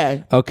deal.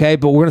 Okay. Okay,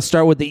 but we're going to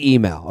start with the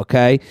email,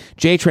 okay?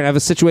 JTrain, I have a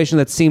situation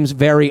that seems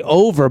very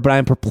over, but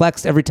I'm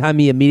perplexed every time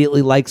he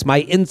immediately likes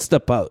my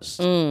Insta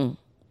post.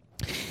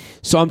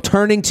 So I'm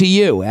turning to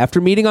you.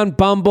 After meeting on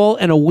Bumble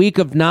and a week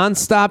of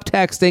nonstop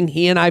texting,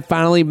 he and I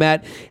finally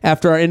met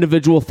after our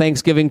individual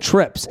Thanksgiving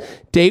trips.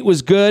 Date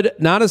was good,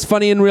 not as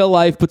funny in real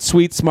life, but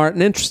sweet, smart,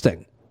 and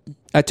interesting.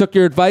 I took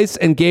your advice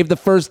and gave the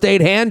first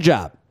date hand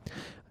job.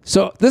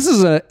 So this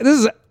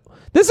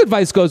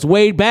advice goes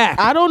way back.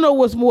 I don't know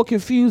what's more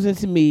confusing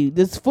to me,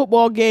 this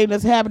football game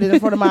that's happening in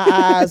front of my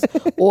eyes,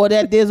 or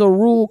that there's a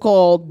rule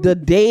called the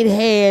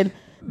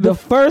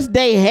first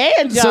date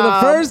hand job. So the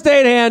first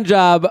date hand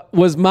job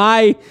was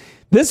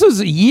this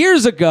was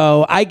years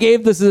ago. I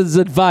gave this as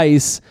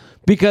advice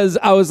because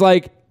I was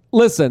like,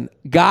 listen,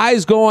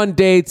 guys go on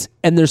dates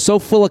and they're so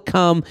full of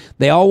cum,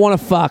 they all want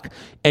to fuck,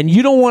 and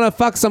you don't want to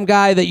fuck some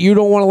guy that you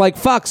don't want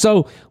to fuck.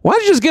 So why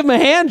don't you just give them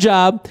a hand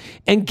job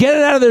and get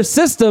it out of their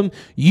system?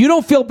 You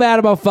don't feel bad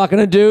about fucking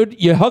a dude.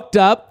 You hooked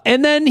up,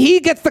 and then he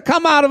gets the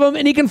cum out of him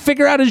and he can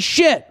figure out his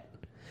shit.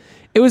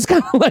 It was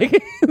kind of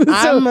like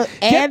I'm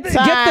get the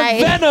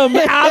venom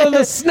out of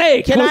the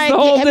snake. Was the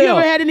whole have deal. you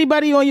ever had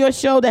anybody on your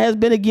show that has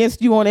been against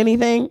you on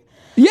anything?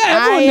 Yeah,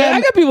 I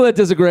got people that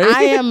disagree.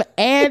 I am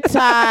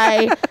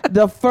anti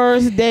the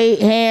first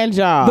date hand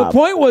job. The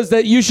point was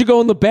that you should go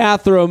in the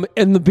bathroom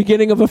in the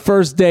beginning of a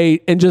first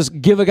date and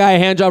just give a guy a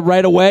hand job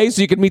right away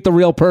so you can meet the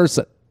real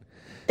person.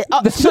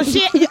 So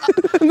she,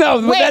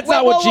 No, but that's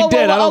not what she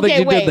did. I don't think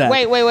she did that.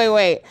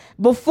 Wait.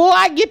 Before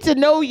I get to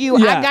know you,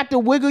 Yeah. I got to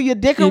wiggle your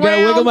dick You around.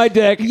 gotta wiggle my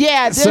dick.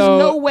 Yeah, there's So-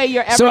 no way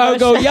you're ever So I would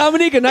go, gonna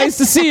Yamanika, nice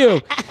to see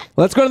you.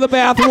 Let's go to the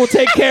bathroom. We'll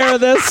take care of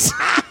this.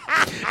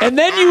 And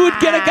then you would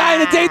get a guy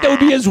on a date that would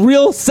be his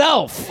real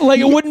self. Like,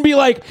 it wouldn't be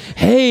like,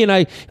 hey,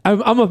 and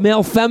I'm a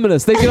male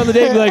feminist. They get on the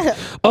date and be like,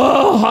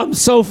 oh, I'm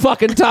so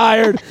fucking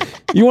tired.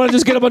 You want to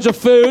just get a bunch of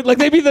food? Like,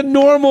 they'd be the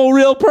normal,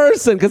 real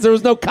person because there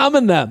was no cum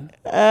in them.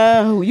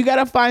 You got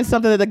to find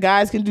something that the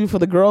guys can do for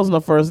the girls on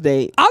the first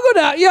date. I'll go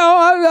down.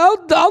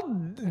 I'll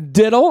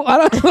diddle. I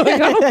don't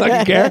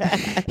fucking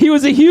care. He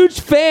was a huge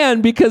fan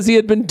because he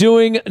had been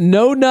doing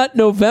No Nut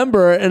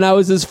November, and I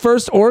was his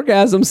first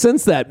orgasm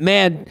since that.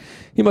 Man,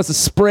 he must have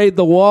sprayed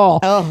the wall.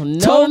 Oh, No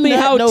Told me Nut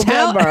how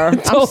November.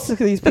 I'm sick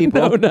of these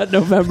people. No Nut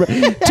November.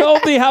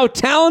 Told me how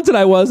talented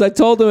I was. I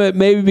told him it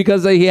maybe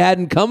because he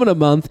hadn't come in a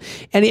month,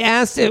 and he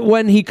asked it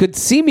when he could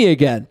see me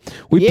again.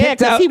 We Yeah,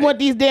 picked out. because he want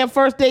these damn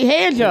first date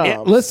hand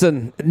jobs.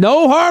 Listen,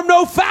 no harm,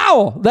 no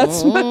foul.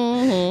 That's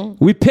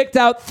we picked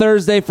out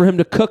Thursday for him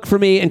to cook for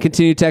me and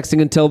continue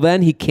texting until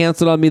then. He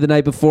canceled on me the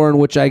night before, in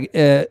which I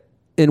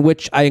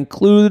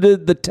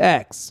included the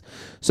text.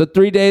 So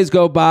 3 days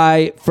go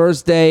by.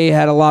 First day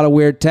had a lot of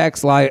weird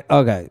texts. Like,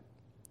 okay,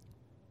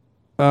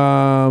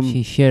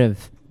 She should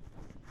have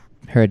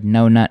heard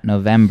No Nut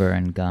November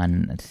and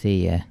gone, let's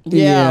see ya.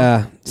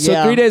 yeah. So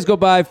Yeah. 3 days go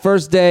by.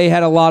 First day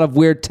had a lot of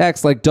weird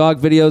texts, like dog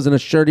videos and a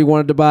shirt he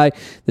wanted to buy.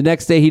 The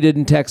next day he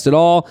didn't text at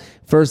all.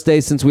 First day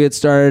since we had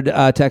started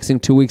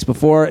texting 2 weeks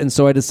before, and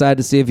so I decided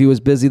to see if he was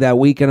busy that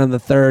weekend on the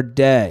third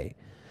day.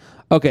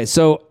 Okay,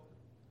 so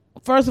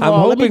First of I'm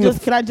all, hoping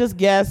can I just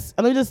guess?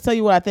 Let me just tell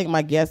you what I think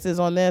my guess is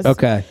on this.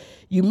 okay,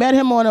 You met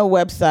him on a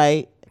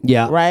website.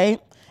 Yeah. Right?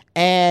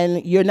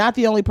 And you're not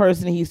the only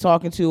person he's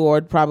talking to or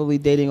probably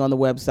dating on the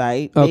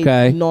website.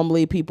 Okay.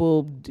 Normally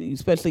people,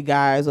 especially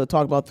guys, will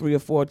talk about 3 or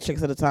 4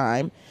 chicks at a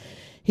time.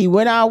 He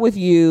went out with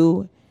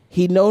you.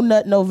 He No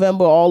Nut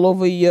November all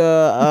over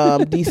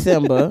your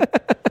December.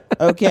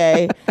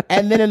 Okay.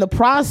 And then in the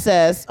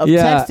process of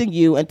texting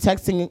you and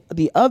texting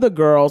the other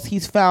girls,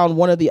 he's found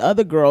one of the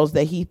other girls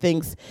that he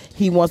thinks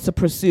he wants to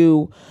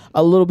pursue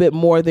a little bit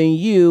more than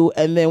you.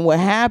 And then what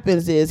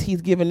happens is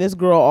he's giving this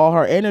girl all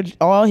her energy,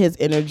 all his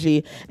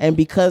energy. And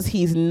because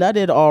he's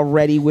nutted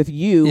already with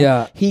you,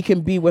 he can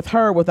be with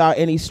her without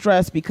any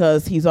stress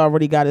because he's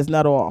already got his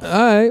nut off. all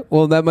right.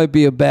 Well, that might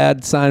be a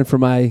bad sign for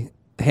my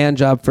hand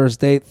job first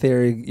date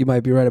theory. You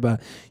might be right about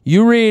it.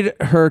 You read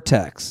her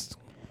text.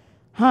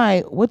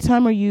 Hi, what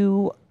time are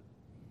you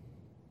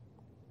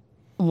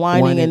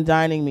whining and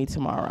dining me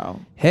tomorrow?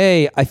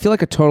 Hey, I feel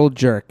like a total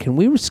jerk. Can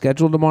we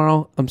reschedule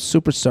tomorrow? I'm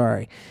super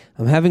sorry.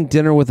 I'm having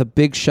dinner with a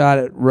big shot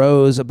at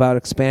Rose about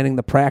expanding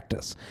the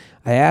practice.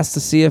 I asked to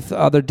see if the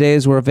other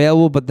days were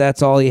available, but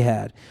that's all he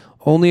had.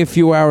 Only a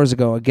few hours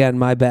ago. Again,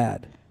 my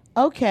bad.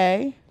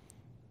 Okay.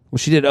 Well,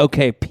 she did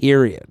okay,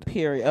 period.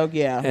 Period. Oh,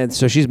 yeah. And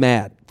so she's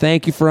mad.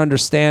 Thank you for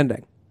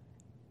understanding.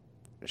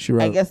 She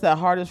wrote. I guess that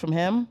heart is from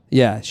him.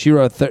 Yeah, she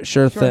wrote sure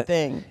Sure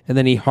thing. and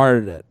then he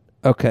hearted it.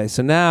 Okay,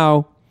 so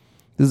now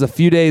this is a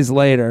few days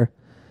later.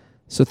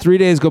 So 3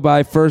 days go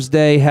by. First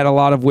day had a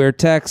lot of weird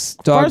texts,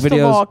 dog First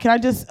videos. of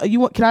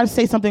all, can I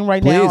say something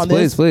right now on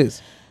this?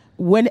 Please.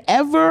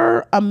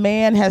 Whenever a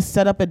man has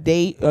set up a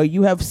date or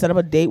you have set up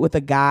a date with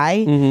a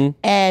guy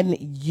and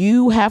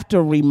you have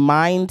to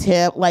remind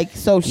him, like,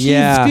 so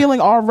she's feeling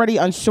already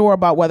unsure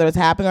about whether it's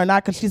happening or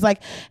not because she's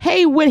like,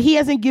 hey, when he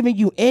hasn't given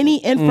you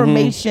any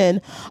information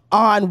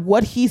on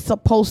what he's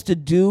supposed to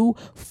do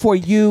for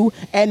you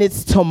and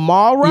it's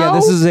tomorrow.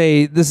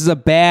 Yeah, this is a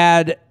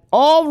bad.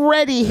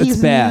 Already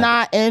he's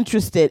not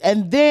interested.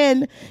 And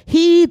then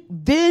he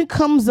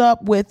comes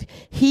up with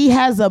he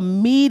has a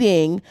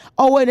meeting.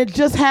 Oh, and it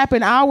just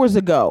happened hours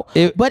ago.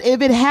 But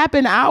if it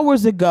happened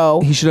hours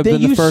ago, he should have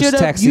been the first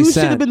text he you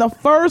sent. should have been the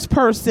first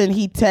person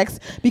he texts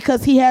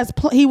because he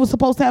was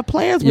supposed to have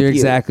plans with you. You're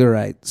exactly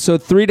right. So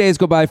 3 days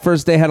go by.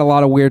 First day had a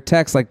lot of weird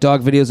texts like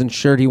dog videos and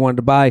shirt he wanted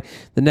to buy.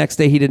 The next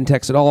day he didn't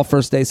text at all.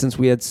 First day since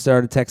we had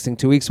started texting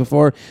 2 weeks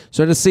before.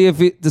 So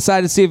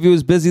decided to see if he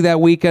was busy that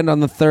weekend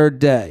on the third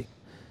day.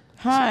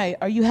 Hi,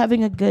 are you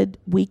having a good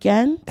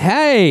weekend?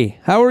 Hey,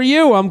 how are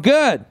you? I'm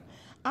good.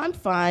 I'm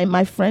fine.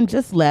 My friend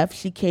just left.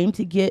 She came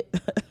to get,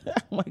 oh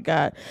my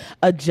God,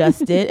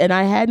 adjusted, and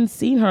I hadn't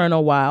seen her in a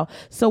while.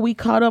 So we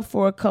caught up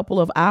for a couple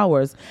of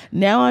hours.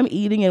 Now I'm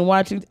eating and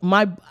watching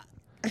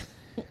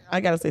I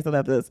got to say something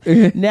after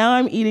this. Now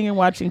I'm eating and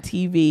watching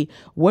TV.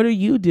 What are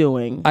you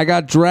doing? I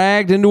got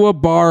dragged into a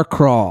bar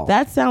crawl.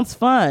 That sounds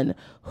fun.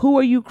 Who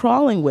are you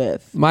crawling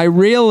with? My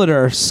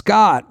realtor,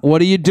 Scott.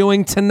 What are you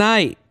doing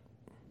tonight?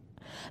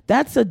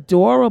 That's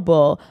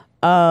adorable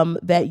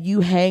that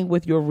you hang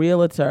with your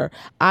realtor.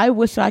 I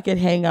wish I could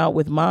hang out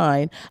with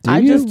mine.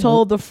 Just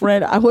told the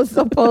friend I was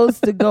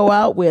supposed to go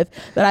out with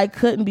that I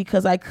couldn't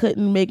because I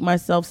couldn't make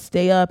myself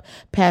stay up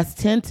past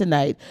 10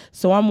 tonight.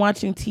 So I'm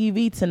watching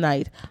TV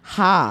tonight.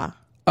 Ha.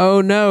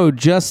 Oh, no,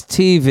 just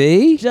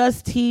TV?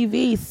 Just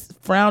TV,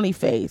 frowny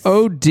face.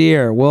 Oh,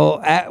 dear.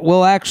 Well,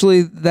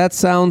 actually, that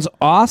sounds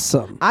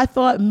awesome. I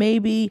thought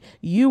maybe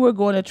you were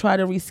going to try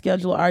to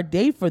reschedule our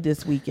date for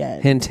this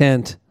weekend. Hint,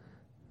 hint.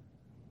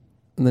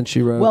 And then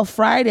she wrote, well,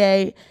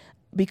 Friday,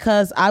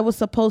 because I was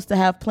supposed to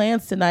have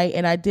plans tonight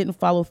and I didn't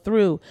follow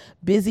through.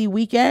 Busy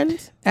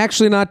weekend?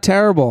 Actually, not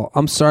terrible.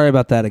 I'm sorry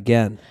about that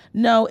again.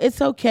 No,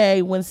 it's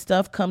okay when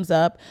stuff comes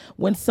up.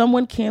 When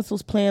someone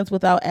cancels plans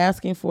without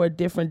asking for a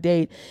different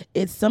date,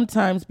 it's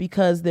sometimes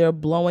because they're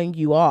blowing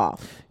you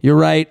off. You're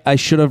right. I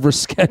should have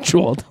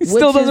rescheduled. He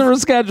still doesn't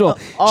reschedule.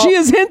 She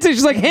is hinting.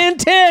 She's like,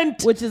 hint,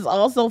 hint. Which is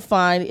also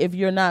fine if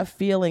you're not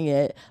feeling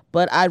it,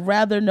 but I'd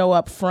rather know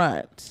up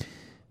front.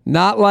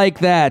 Not like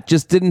that.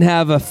 Just didn't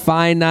have a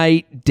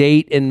finite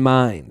date in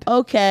mind.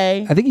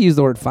 Okay. I think you used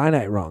the word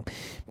finite wrong.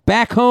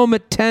 Back home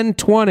at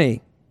 10:20.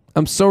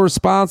 I'm so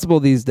responsible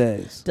these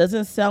days.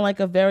 Doesn't sound like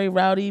a very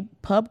rowdy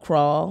pub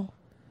crawl.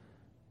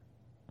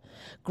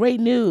 Great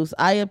news.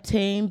 I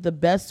obtained the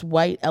best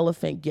white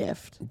elephant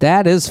gift.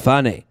 That is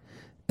funny.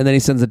 And then he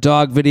sends a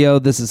dog video.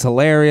 This is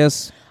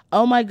hilarious.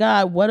 Oh my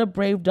God, what a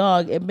brave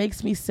dog. It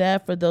makes me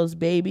sad for those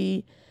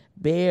baby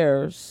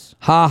bears.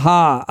 Ha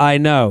ha, I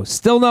know.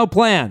 Still no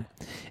plan.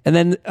 And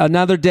then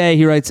another day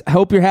he writes, I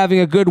hope you're having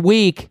a good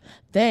week.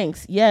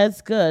 Thanks. Yeah,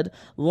 it's good.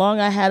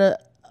 I had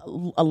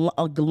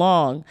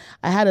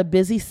a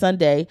busy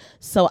Sunday,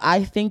 so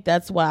I think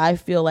that's why I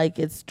feel like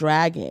it's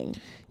dragging.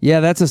 Yeah,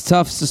 that's as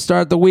tough to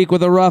start the week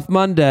with a rough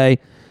Monday.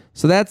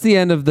 So that's the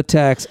end of the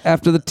text.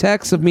 After the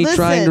text of me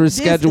trying to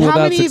reschedule without success.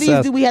 How many of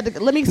these do we have to?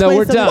 Let me explain. No,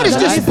 we're done. What is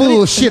this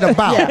bullshit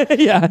about?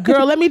 Yeah.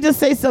 Girl, let me just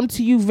say something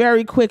to you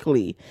very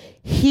quickly.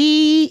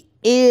 He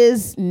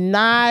is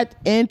not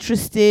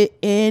interested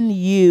in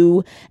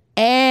you,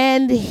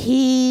 and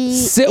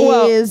he's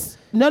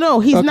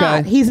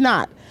not. He's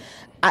not.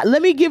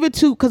 Let me give it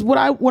to because what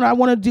I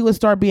want to do is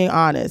start being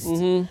honest.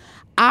 Mm-hmm.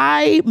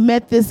 I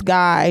met this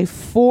guy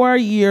 4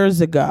 years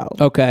ago.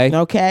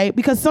 Okay.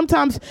 Because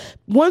sometimes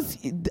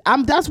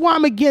that's why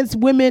I'm against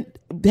women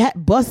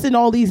busting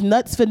all these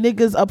nuts for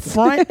niggas up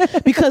front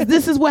because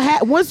this is what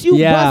happens. Once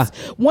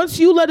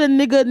you let a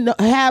nigga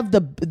have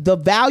the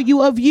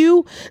value of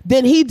you,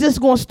 then he just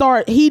gonna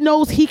start. He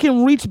knows he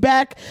can reach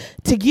back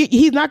to get.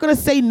 He's not gonna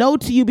say no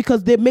to you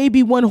because there may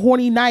be one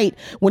horny night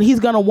when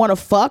he's gonna want to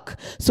fuck.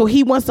 So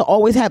he wants to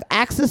always have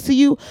access to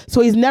you.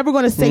 So he's never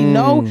gonna say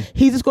no.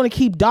 He's just gonna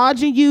keep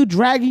dodging you,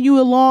 dragging you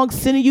along,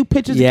 sending you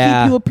pictures to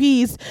keep you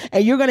appeased,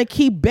 and you're gonna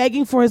keep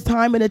begging for his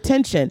time and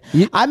attention.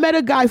 I met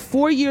a guy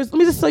 4 years. Let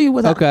me just tell you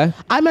what.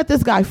 I met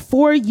this guy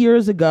 4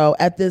 years ago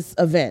at this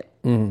event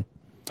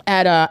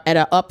at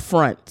a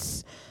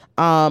upfront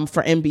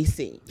for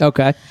NBC.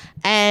 Okay.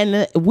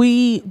 And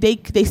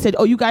they said,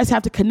 oh, you guys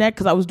have to connect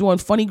because I was doing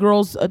Funny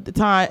Girls at the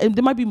time. And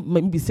it might be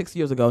maybe 6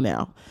 years ago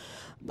now.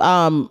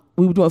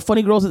 we were doing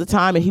Funny Girls at the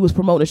time, and he was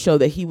promoting a show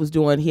that he was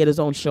doing. He had his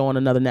own show on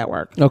another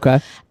network. Okay.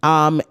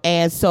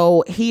 And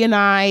so he and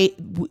I,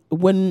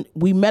 when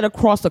we met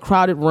across a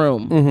crowded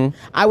room,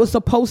 I was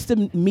supposed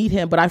to meet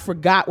him, but I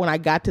forgot when I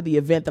got to the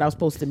event that I was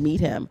supposed to meet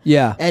him.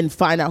 Yeah. And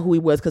find out who he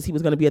was, because he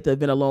was going to be at the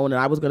event alone, and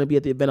I was going to be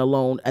at the event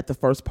alone at the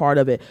first part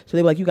of it. So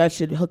they were like, you guys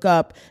should hook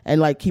up and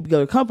like keep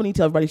together company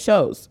till everybody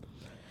shows.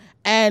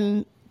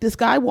 And this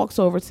guy walks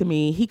over to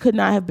me. He could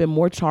not have been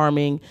more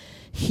charming.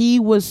 He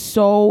was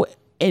so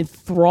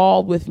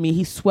enthralled with me.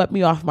 He swept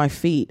me off my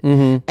feet.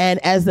 And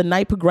as the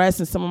night progressed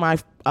and some of my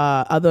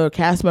other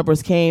cast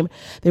members came,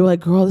 they were like,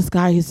 girl, this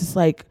guy is just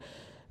like,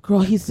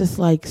 he's just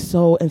like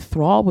so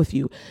enthralled with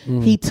you.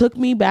 He took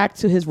me back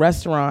to his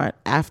restaurant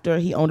after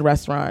he owned a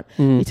restaurant.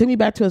 He took me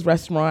back to his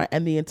restaurant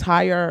and the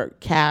entire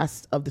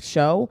cast of the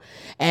show,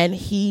 and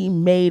he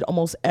made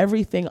almost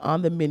everything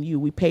on the menu.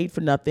 We paid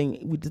for nothing.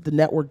 We did, the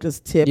network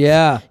just tipped.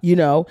 Yeah. You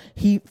know,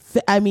 he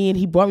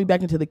brought me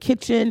back into the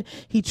kitchen.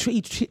 He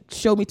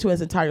showed me to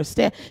his entire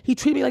staff. He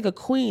treated me like a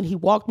queen. He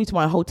walked me to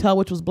my hotel,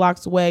 which was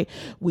blocks away.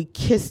 We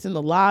kissed in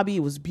the lobby.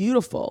 It was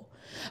beautiful.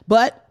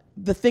 But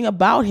the thing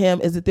about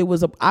him is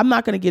that I'm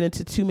not going to get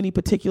into too many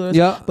particulars,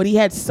 but he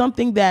had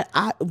something that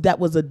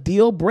was a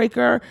deal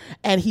breaker,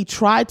 and he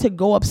tried to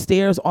go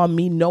upstairs on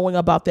me knowing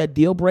about that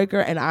deal breaker,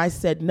 and I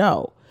said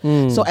no.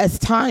 So as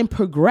time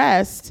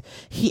progressed,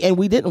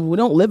 we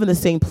don't live in the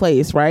same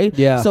place, right?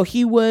 Yeah. So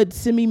he would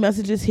send me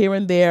messages here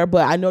and there,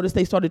 but I noticed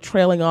they started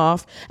trailing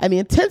off, and the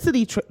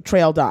intensity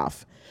trailed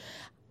off.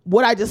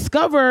 What I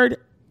discovered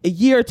a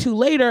year or two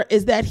later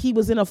is that he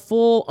was in a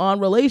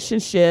full-on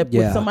relationship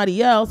with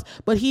somebody else,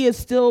 but he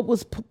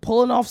was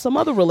pulling off some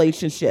other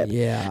relationship.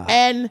 Yeah.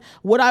 And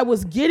what I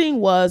was getting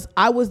was,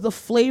 I was the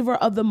flavor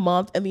of the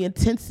month, and the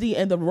intensity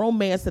and the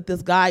romance that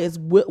this guy is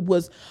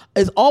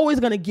always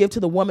going to give to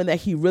the woman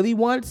that he really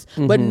wants,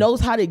 but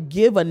knows how to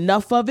give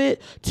enough of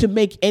it to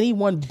make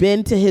anyone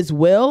bend to his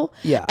will.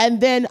 Yeah.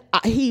 And then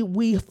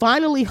we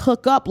finally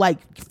hook up like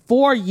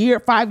 5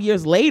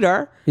 years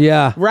later.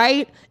 Yeah.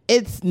 Right?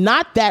 It's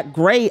not that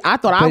great. I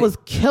thought I was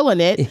killing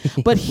it,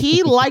 but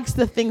he likes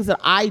the things that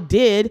I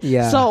did.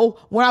 Yeah. So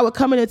when I would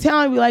come into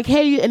town and be like,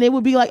 hey, and it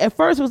would be like, at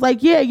first it was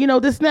like, yeah, you know,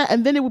 this and that.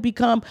 And then it would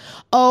become,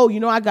 oh, you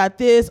know, I got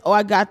this. Oh,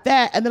 I got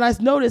that. And then I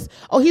noticed,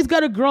 oh, he's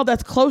got a girl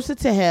that's closer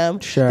to him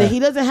that he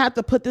doesn't have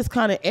to put this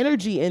kind of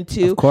energy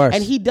into. Of course.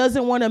 And he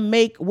doesn't want to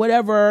make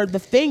whatever the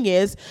thing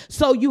is.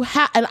 So you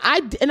have, and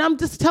I'm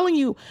just telling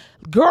you,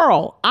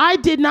 girl, I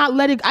did not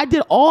let it, I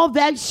did all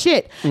that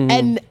shit.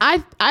 And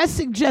I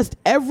suggest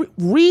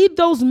read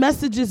those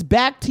messages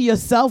back to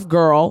yourself,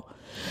 girl.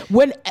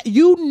 When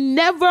you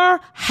never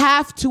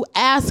have to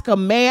ask a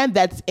man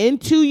that's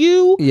into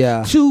you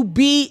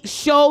to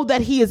show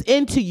that he is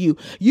into you.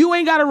 You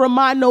ain't got to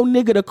remind no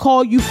nigga to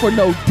call you for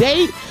no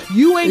date.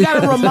 You ain't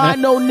got to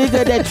remind no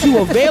nigga that you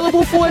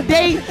available for a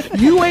date.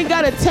 You ain't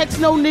got to text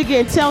no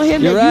nigga and tell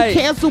him you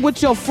canceled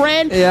with your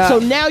friend. Yeah. So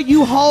now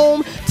you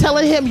home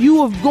telling him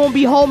you are going to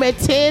be home at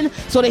 10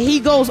 so that he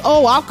goes,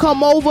 oh, I'll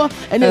come over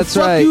and then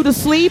fuck you to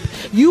sleep.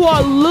 You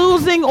are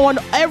losing on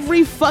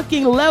every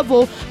fucking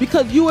level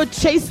because you are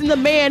chasing the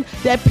man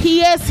that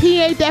P.S. he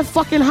ain't that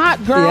fucking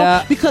hot,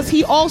 girl, because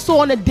he also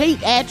on a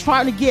date ad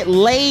trying to get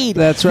laid.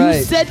 That's right.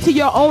 You said to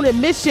your own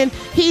admission,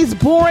 he's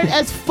boring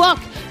as fuck.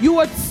 You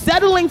are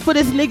settling for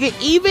this nigga.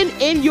 Even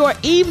in your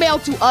email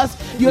to us,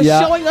 you're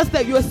showing us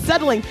that you're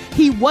settling.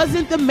 He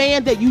wasn't the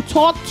man that you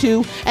talked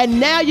to, and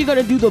now you're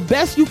going to do the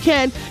best you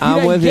can. You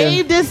done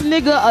gave this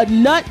nigga a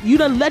nut. You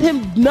done let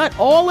him nut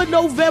all of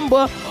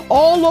November,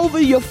 all over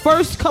your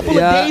first couple of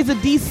days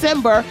of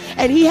December,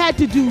 and he had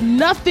to do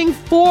nothing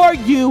for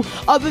you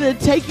other than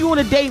take you on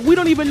a date. We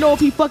don't even know if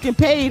he fucking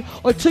paid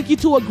or took you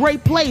to a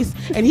great place,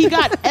 and he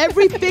got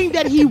everything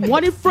that he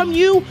wanted from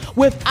you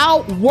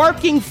without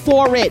working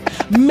for it.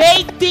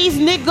 Make these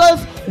niggas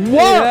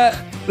work.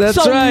 That's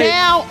so right.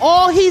 Now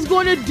all he's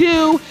going to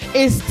do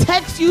is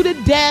text you to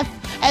death,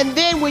 and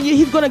then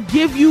he's going to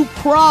give you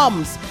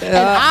crumbs. And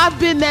I've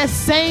been that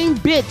same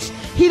bitch.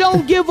 He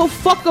don't give a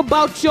fuck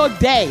about your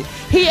day.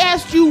 He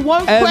asked you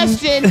one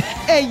question,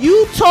 and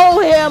you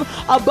told him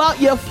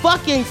about your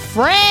fucking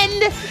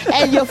friend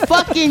and your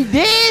fucking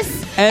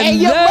this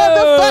and your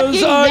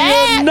motherfucking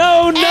that. Your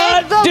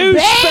no-nut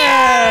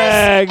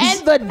douchebags. And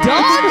the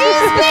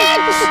doggies,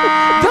 bitch.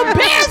 The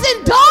bears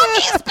and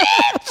doggies,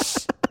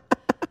 bitch.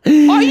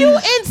 Are you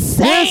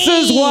insane? This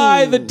is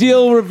why the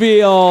deal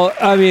reveal,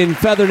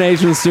 Feather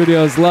Nation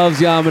Studios loves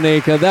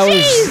Yamaneika. That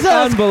was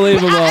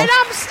unbelievable.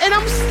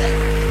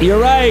 You're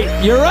right.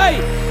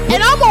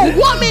 And I'm a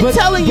woman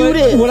telling you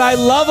this. What I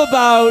love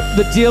about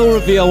the deal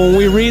reveal, when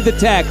we read the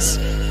text,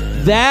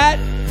 that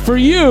for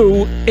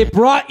you, it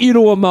brought you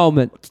to a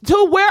moment.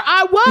 To where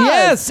I was.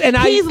 Yes. And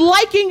he's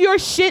liking your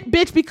shit,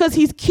 bitch, because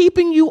he's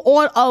keeping you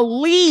on a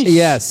leash.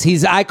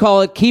 Yes. I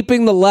call it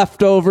keeping the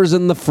leftovers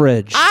in the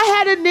fridge. I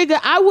had a nigga,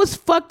 I was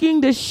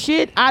fucking the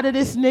shit out of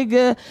this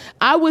nigga.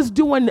 I was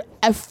doing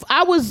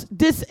I was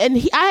this, and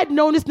I had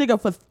known this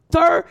nigga for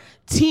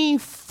 13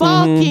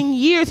 fucking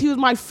years. He was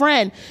my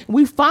friend.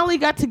 We finally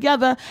got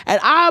together, and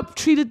I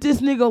treated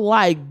this nigga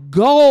like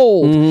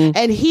gold.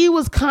 And he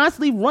was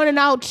constantly running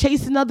out,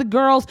 chasing other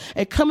girls,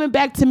 and coming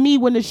back to me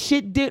when the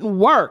shit didn't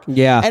work.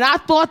 Yeah. And I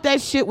thought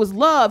that shit was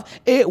love.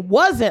 It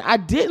wasn't. I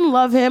didn't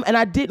love him, and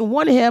I didn't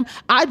want him.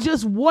 I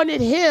just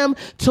wanted him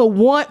to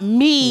want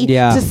me,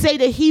 to say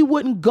that he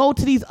wouldn't go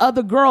to these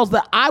other girls,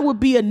 that I would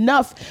be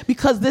enough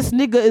because this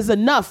nigga is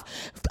enough.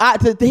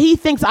 He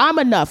thinks I'm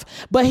enough,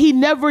 but he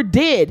never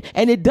did.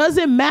 And it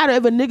doesn't matter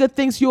if a nigga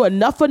thinks you're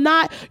enough or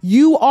not.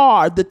 You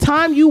are. The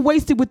time you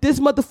wasted with this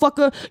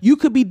motherfucker, you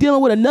could be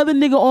dealing with another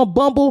nigga on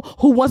Bumble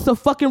who wants to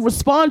fucking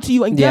respond to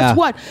you. And guess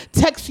what?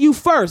 Text you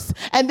first.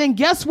 And then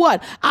guess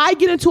what? I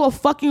get into a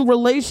fucking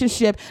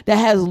relationship that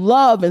has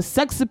love and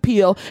sex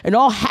appeal and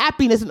all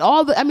happiness and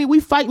all the, I mean, we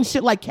fighting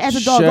shit like cats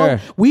and dogs. Sure.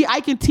 We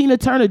Ike and Tina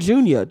Turner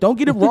Jr. Don't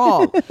get it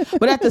wrong.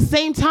 But at the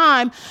same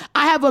time,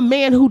 I have a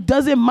man who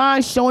doesn't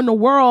mind showing the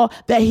world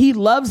that he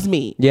loves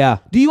me. Yeah.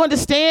 Do you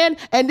understand?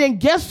 And then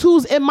guess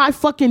who's in my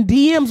fucking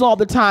DMs all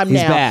the time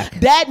He's now? back.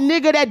 That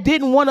nigga that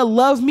didn't want to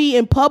love me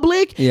in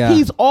public,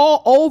 he's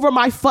all over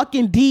my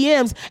fucking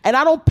DMs, and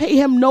I don't pay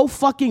him no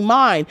fucking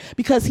mind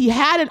because he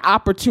had an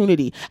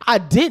opportunity. I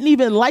didn't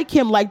even like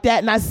him like that,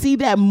 and I see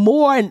that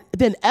more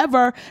than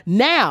ever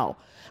now.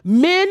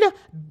 Men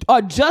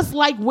are just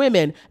like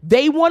women.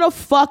 They want to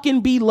fucking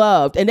be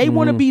loved, and they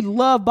want to be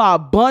loved by a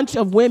bunch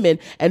of women,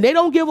 and they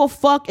don't give a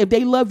fuck if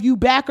they love you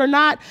back or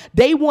not.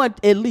 They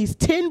want at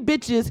least 10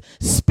 bitches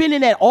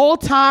spinning at all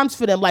times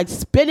for them, like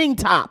spinning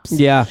tops.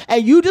 Yeah.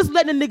 And you just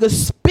letting a nigga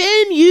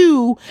spin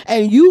you,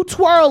 and you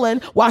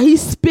twirling while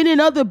he's spinning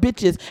other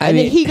bitches. And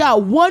then he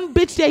got one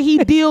bitch that he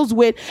deals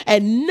with,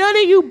 and none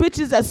of you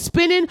bitches that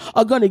spinning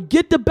are gonna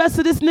get the best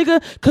of this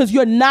nigga because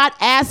you're not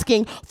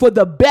asking for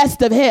the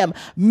best of him.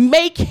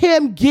 Make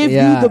him give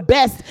you the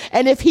best.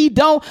 And if he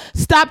don't,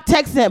 stop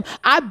texting him.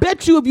 I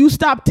bet you if you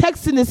stop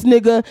texting this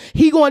nigga,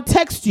 he gonna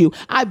text you.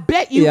 I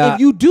bet you if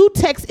you do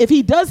text, if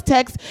he does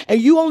text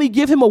and you only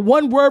give him a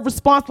one-word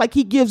response like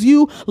he gives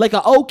you, like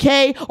a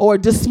okay or a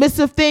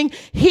dismissive thing,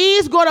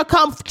 he's gonna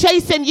come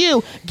chasing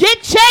you. Get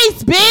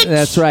chased, bitch.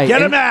 That's right.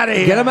 Get him out of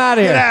here. Get him out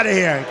of here. Get out of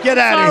here. Get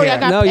out Sorry, of I here.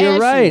 got No, you're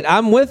passion. right.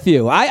 I'm with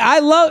you. I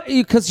love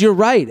you because you're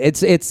right.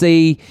 It's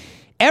a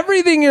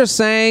everything you're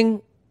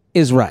saying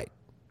is right.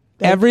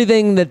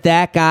 Everything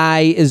that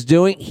guy is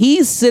doing,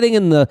 he's sitting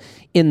in the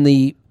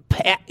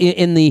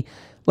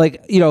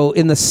like, you know,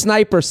 in the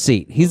sniper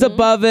seat. He's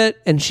above it,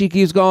 and she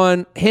keeps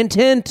going, hint,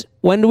 hint.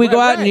 When do we go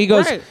out? And he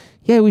goes,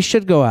 yeah, we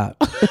should go out.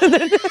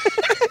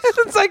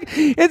 It's like,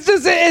 it's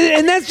just,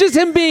 and that's just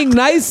him being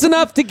nice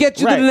enough to get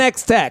you to the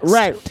next text.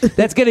 Right.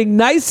 That's getting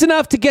nice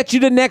enough to get you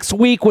to next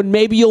week when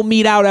maybe you'll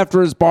meet out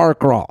after his bar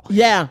crawl.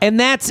 Yeah. And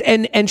that's,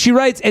 and she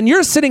writes, and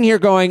you're sitting here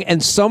going,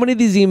 and so many of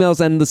these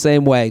emails end the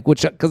same way,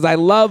 which, because I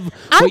love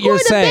what you're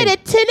saying. I'm going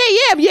to bed at 10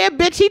 a.m. Yeah,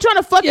 bitch. He trying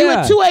to fuck you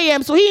at 2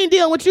 a.m. So he ain't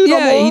dealing with you no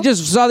more. Yeah, he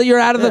just saw that you're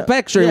out of the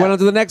picture. He went on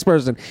to the next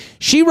person.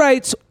 She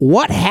writes,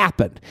 what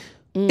happened?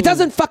 It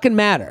doesn't fucking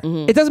matter.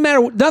 It doesn't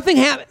matter. Nothing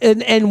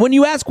happened. And when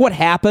you ask what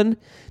happened,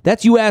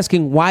 that's you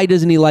asking, why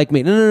doesn't he like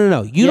me?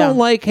 No. You don't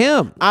like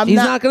him. He's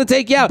not going to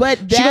take you out. But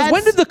she goes,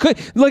 when did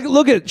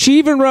look at it. She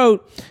even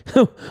wrote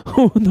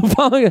the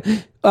following.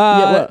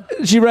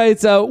 She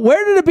writes,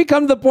 where did it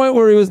become to the point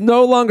where he was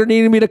no longer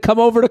needing me to come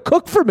over to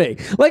cook for me?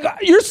 Like,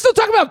 you're still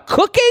talking about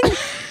cooking?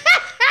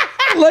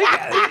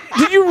 Like,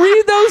 did you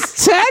read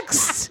those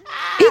texts?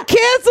 He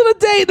canceled a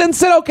date, then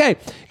said, okay.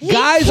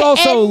 Guys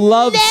also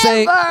love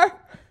saying...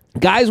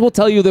 Guys will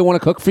tell you they want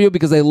to cook for you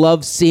because they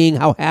love seeing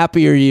how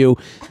happy are you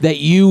that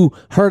you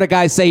heard a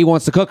guy say he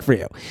wants to cook for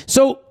you.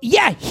 So,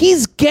 yeah,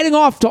 he's getting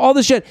off to all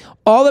this shit.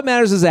 All that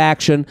matters is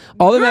action.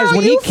 All that matters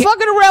when you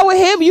fucking around with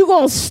him, you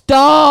gonna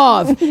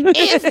starve.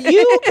 If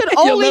you could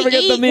only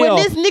eat when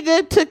this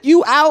nigga took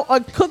you out or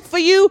cooked for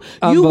you,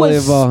 you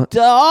would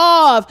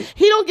starve.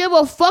 He don't give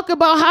a fuck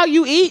about how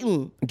you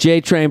eating.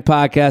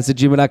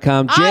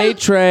 JTrainPodcast@gmail.com.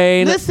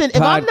 JTrain. Listen,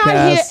 if I'm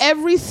not here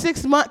every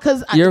 6 months,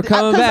 because you're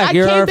coming back.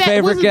 You're our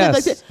favorite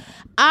guest.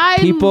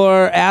 People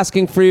are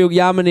asking for you,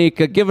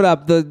 Yamanika. Give it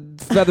up. The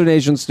Feather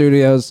Nation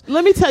Studios.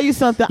 Let me tell you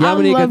something.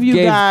 Yamanika I love you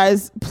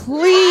guys.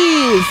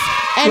 Please.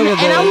 And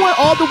I want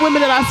all the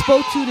women that I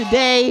spoke to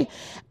today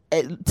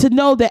to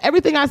know that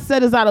everything I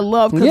said is out of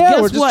love.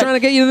 Yeah, we're just trying to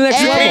get you to the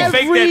next level.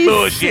 Fake that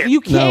bullshit.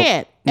 You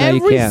can't. No,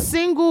 every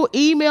single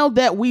email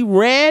that we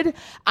read,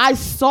 I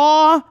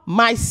saw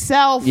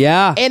myself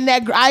in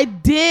that. I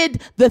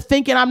did the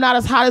thinking I'm not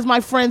as hot as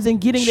my friends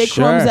and getting their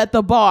crumbs at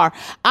the bar.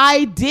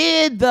 I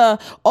did the,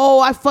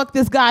 I fucked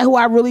this guy who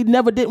I really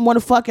never didn't want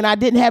to fuck and I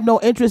didn't have no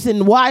interest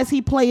in. Why is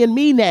he playing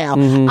me now?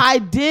 I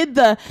did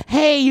the,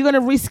 hey, you're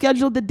going to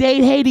reschedule the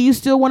date. Hey, do you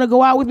still want to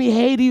go out with me?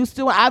 Hey, do you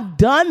still? I've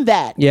done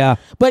that. Yeah.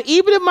 But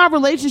even in my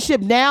relationship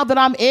now that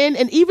I'm in,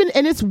 and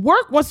it's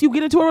work once you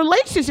get into a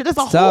relationship, that's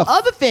a whole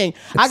other thing.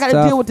 I got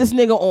to deal with this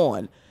nigga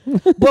on.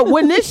 But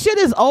when this shit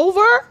is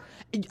over,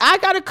 I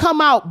got to come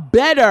out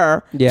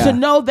better to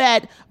know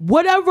that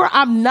whatever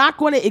I'm not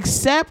going to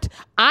accept,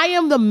 I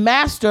am the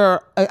master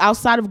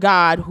outside of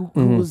God,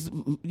 who's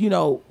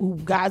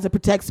who guides and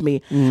protects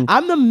me.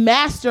 I'm the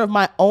master of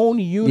my own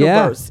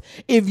universe.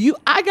 Yeah.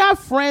 I got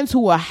friends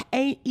who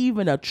ain't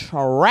even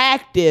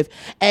attractive,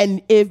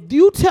 and if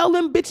you tell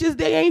them bitches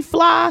they ain't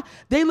fly,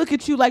 they look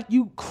at you like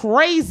you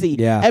crazy.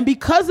 Yeah. And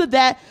because of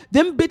that,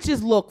 them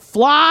bitches look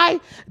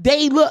fly.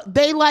 They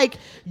like,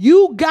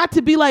 you got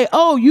to be like,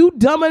 oh, you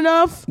dumb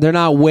enough. They're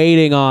not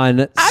waiting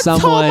on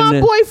someone. I told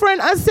my boyfriend,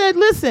 I said,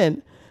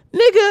 listen,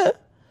 nigga,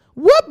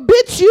 what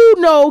bitch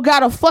you know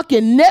got a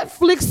fucking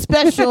Netflix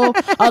special,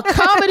 a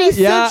Comedy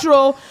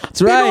Central,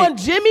 that's right. on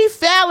Jimmy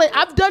Fallon.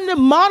 I've done the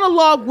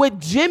monologue with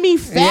Jimmy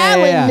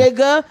Fallon,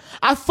 nigga.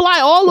 I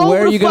fly all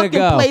over the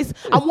fucking place.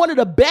 I'm one of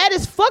the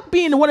baddest, fuck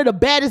being one of the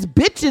baddest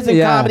bitches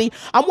in comedy.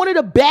 I'm one of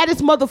the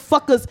baddest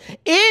motherfuckers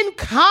in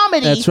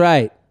comedy. That's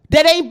right.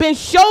 That ain't been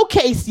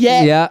showcased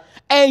yet. Yeah.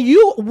 And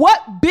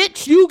what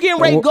bitch you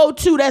getting ready to go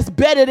to that's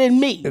better than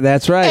me?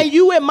 That's right. And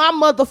you in my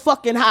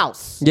motherfucking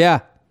house.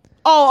 Yeah.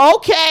 Oh,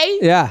 okay.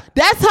 Yeah.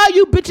 That's how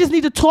you bitches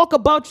need to talk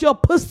about your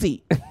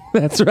pussy.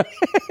 That's right.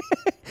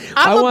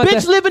 I'm a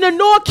bitch living in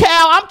NorCal.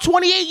 I'm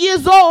 28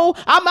 years old.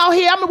 I'm out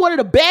here. I'm one of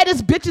the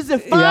baddest bitches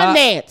in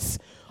finance.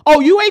 Oh,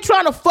 you ain't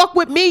trying to fuck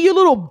with me, you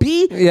little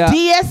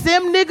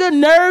DSM nigga,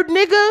 nerd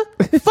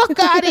nigga? Fuck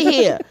out of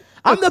here.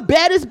 I'm the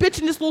baddest bitch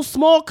in this little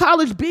small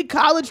college, big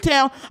college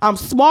town. I'm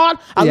smart.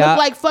 I look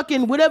like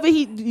fucking whatever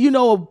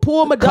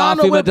poor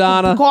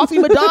Madonna. Coffee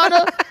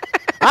Madonna.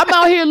 I'm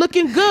out here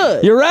looking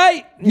good. You're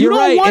right. You're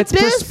right. It's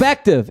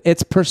perspective.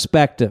 It's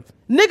perspective.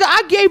 Nigga,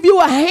 I gave you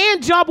a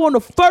hand job on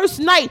the first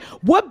night.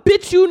 What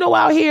bitch you know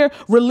out here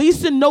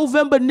releasing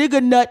November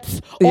nigga nuts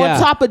on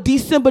top of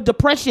December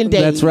depression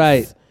days? That's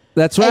right.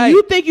 That's right. And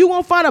you think you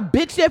gonna find a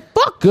bitch that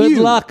fuck you? Good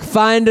luck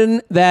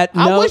finding that.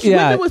 I wish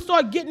women would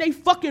start getting their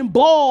fucking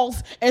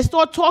balls and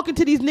start talking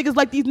to these niggas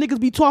like these niggas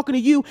be talking to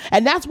you.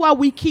 And that's why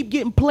we keep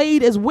getting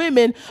played as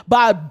women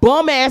by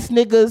bum ass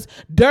niggas,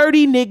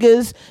 dirty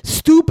niggas,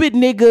 stupid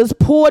niggas,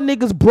 poor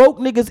niggas, broke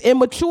niggas,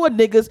 immature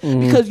niggas,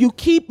 because you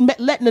keep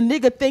letting a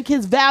nigga think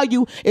his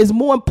value is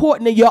more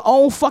important than your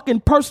own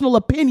fucking personal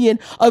opinion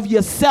of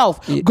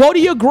yourself. Go to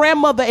your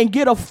grandmother and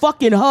get a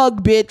fucking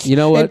hug, bitch. You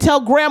know what? And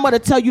tell grandma to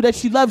tell you that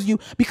she loves you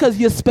because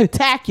you're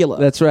spectacular.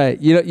 That's right.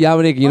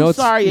 Yamanika,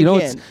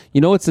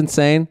 you know what's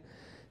insane?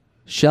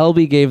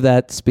 Shelby gave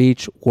that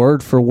speech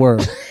word for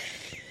word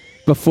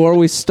before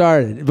we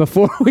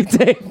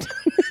taped.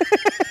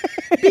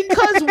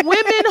 Because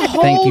women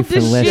hold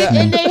this shit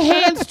in their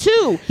hands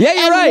too. Yeah,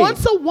 you're right.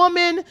 Once a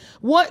woman,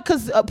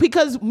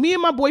 because me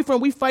and my boyfriend,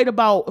 we fight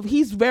about,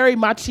 he's very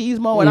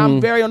machismo and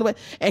I'm very on the way,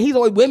 and he's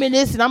always women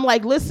this, and I'm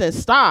like, listen,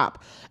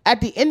 stop. At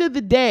the end of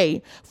the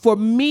day, for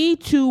me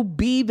to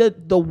be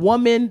the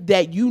woman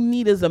that you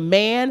need as a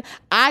man,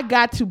 I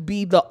got to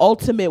be the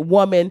ultimate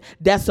woman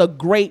that's a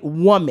great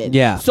woman.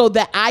 Yeah. So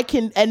that I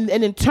can, and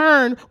in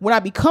turn, when I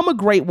become a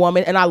great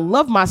woman and I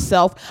love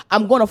myself,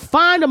 I'm going to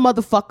find a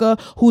motherfucker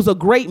who's a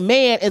great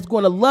man, is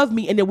going to love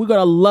me, and then we're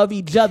going to love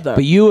each other.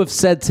 But you have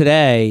said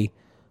today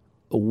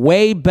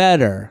way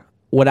better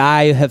what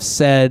I have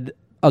said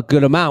a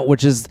good amount,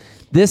 which is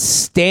this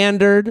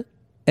standard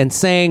and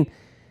saying,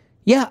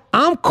 yeah,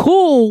 I'm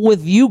cool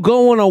with you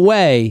going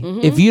away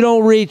if you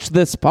don't reach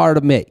this part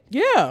of me.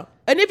 Yeah.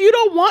 And if you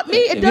don't want me,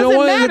 it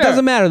doesn't matter. It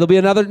doesn't matter. There'll be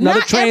another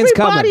train's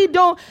coming. Everybody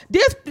don't.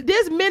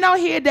 There's men out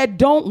here that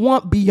don't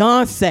want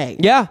Beyonce.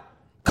 Yeah.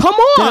 Come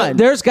on.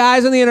 There's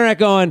guys on the internet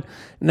going,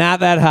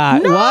 not that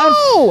hot.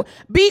 No.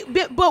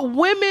 What? But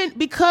women,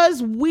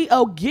 because we,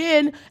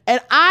 again, and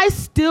I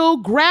still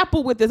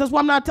grapple with this. That's why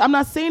I'm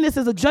not saying this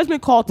as a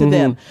judgment call to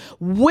them.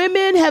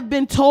 Women have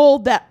been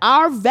told that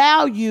our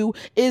value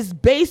is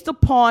based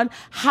upon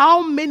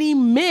how many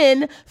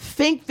men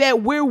think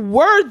that we're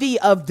worthy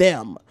of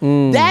them.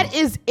 That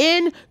is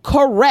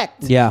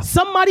incorrect. Yeah.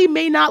 Somebody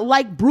may not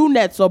like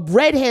brunettes or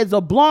redheads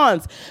or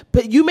blondes,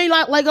 but you may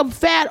not like them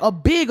fat or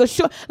big or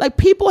short. Like,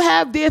 people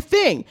have their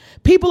thing.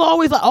 People are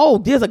always like, oh,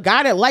 there's a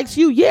guy that likes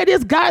you. Yeah,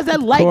 there's guys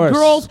that like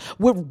girls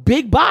with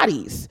big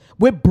bodies,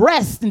 with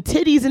breasts and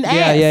titties and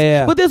ass.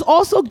 Yeah. But there's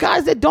also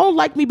guys that don't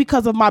like me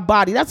because of my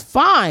body. That's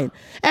fine.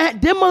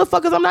 And them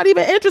motherfuckers I'm not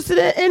even interested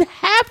in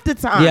half the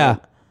time. Yeah.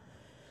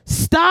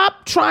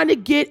 Stop trying to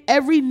get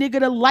every nigga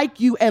to like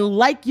you and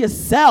like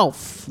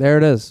yourself. There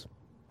it is.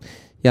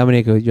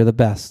 Yamanika, you're the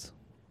best.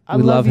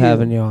 We love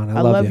having you on.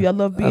 I love you. I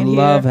love being here.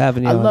 I love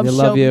having you on. I love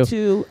Shelby you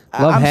too.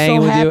 Love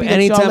hanging with you.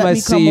 Anytime I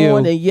see you,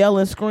 and yell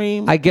and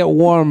scream. I get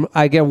warm.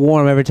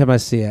 Every time I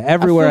see you.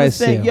 Everywhere I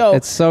see you. Yo,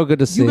 it's so good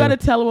to see you. You got to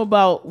tell them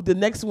about the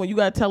next one. You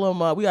got to tell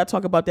them. We got to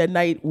talk about that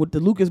night with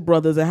the Lucas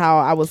brothers and how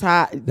I was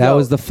hot. That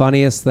was the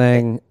funniest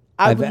thing.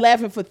 I was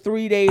laughing for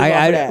 3 days.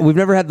 That. We've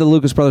never had the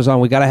Lucas brothers on.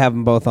 We got to have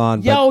them both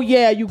on.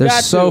 Yeah,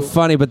 they're so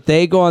funny. But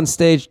they go on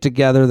stage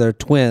together. They're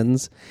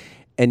twins,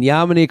 and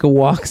Yamanika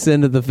walks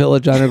into the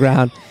Village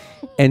Underground.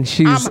 And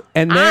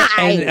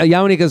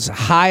Yamanika's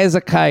high as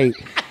a kite,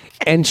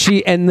 and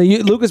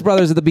the Lucas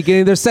brothers at the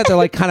beginning of their set, they're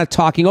like kind of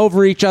talking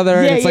over each other,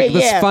 and it's like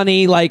this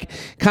funny, like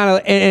kind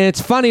of, and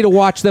it's funny to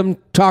watch them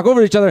talk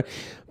over each other.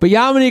 But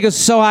Yamanika's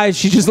so high,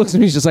 she just looks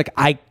at me, she's just like,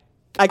 I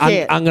I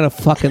can't. I'm gonna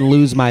fucking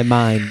lose my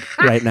mind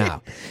right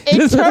now.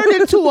 It turned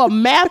into a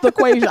math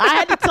equation. I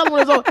had to tell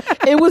him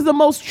it was the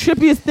most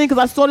trippiest thing because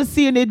I started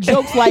seeing their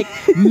jokes like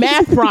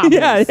math problems.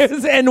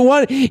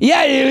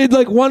 Yeah,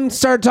 like one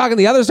started talking,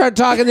 the other started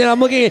talking, then I'm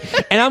looking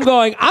at, and I'm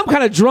going, I'm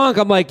kind of drunk.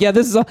 I'm like, yeah,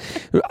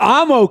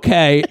 I'm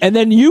okay. And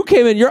then you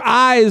came in, your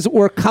eyes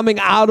were coming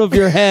out of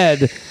your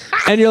head,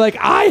 and you're like,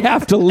 I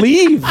have to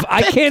leave.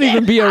 I can't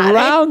even be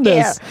around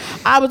this.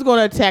 I was going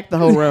to attack the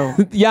whole room.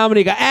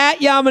 Yamanika, at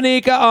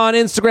Yamanika on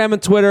Instagram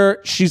and Twitter.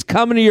 She's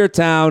coming to your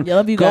town. I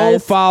love you Go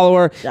guys. follow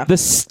her. Yeah. The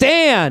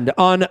Stand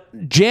on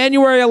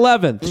January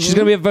 11th. She's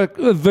going to be at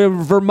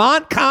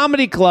Vermont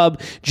Comedy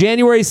Club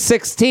January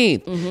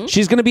 16th.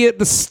 She's going to be at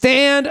The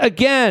Stand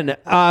again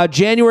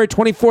January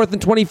 24th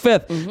and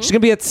 25th. She's going to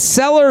be at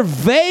Cellar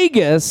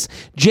Vegas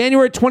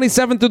January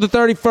 27th through the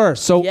 31st.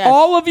 So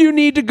all of you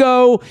need to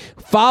go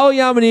follow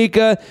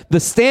Yamanika. The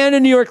Stand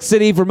in New York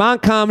City,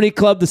 Vermont Comedy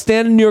Club, The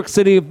Stand in New York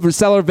City,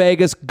 Cellar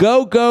Vegas.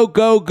 Go, go,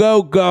 go,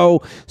 go,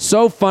 go.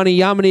 So funny.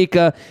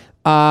 Yamanika.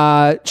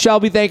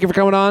 Shelby, thank you for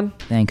coming on.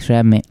 Thanks for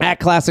having me. At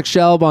Classic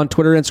Shelb on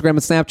Twitter, Instagram, and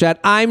Snapchat.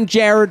 I'm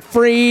Jared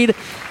Freed.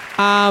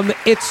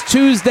 It's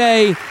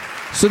Tuesday,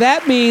 so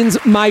that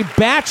means my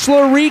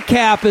Bachelor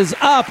recap is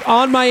up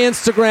on my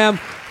Instagram.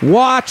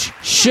 Watch,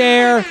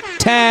 share,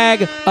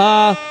 tag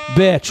a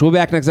bitch. We'll be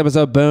back next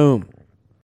episode. Boom.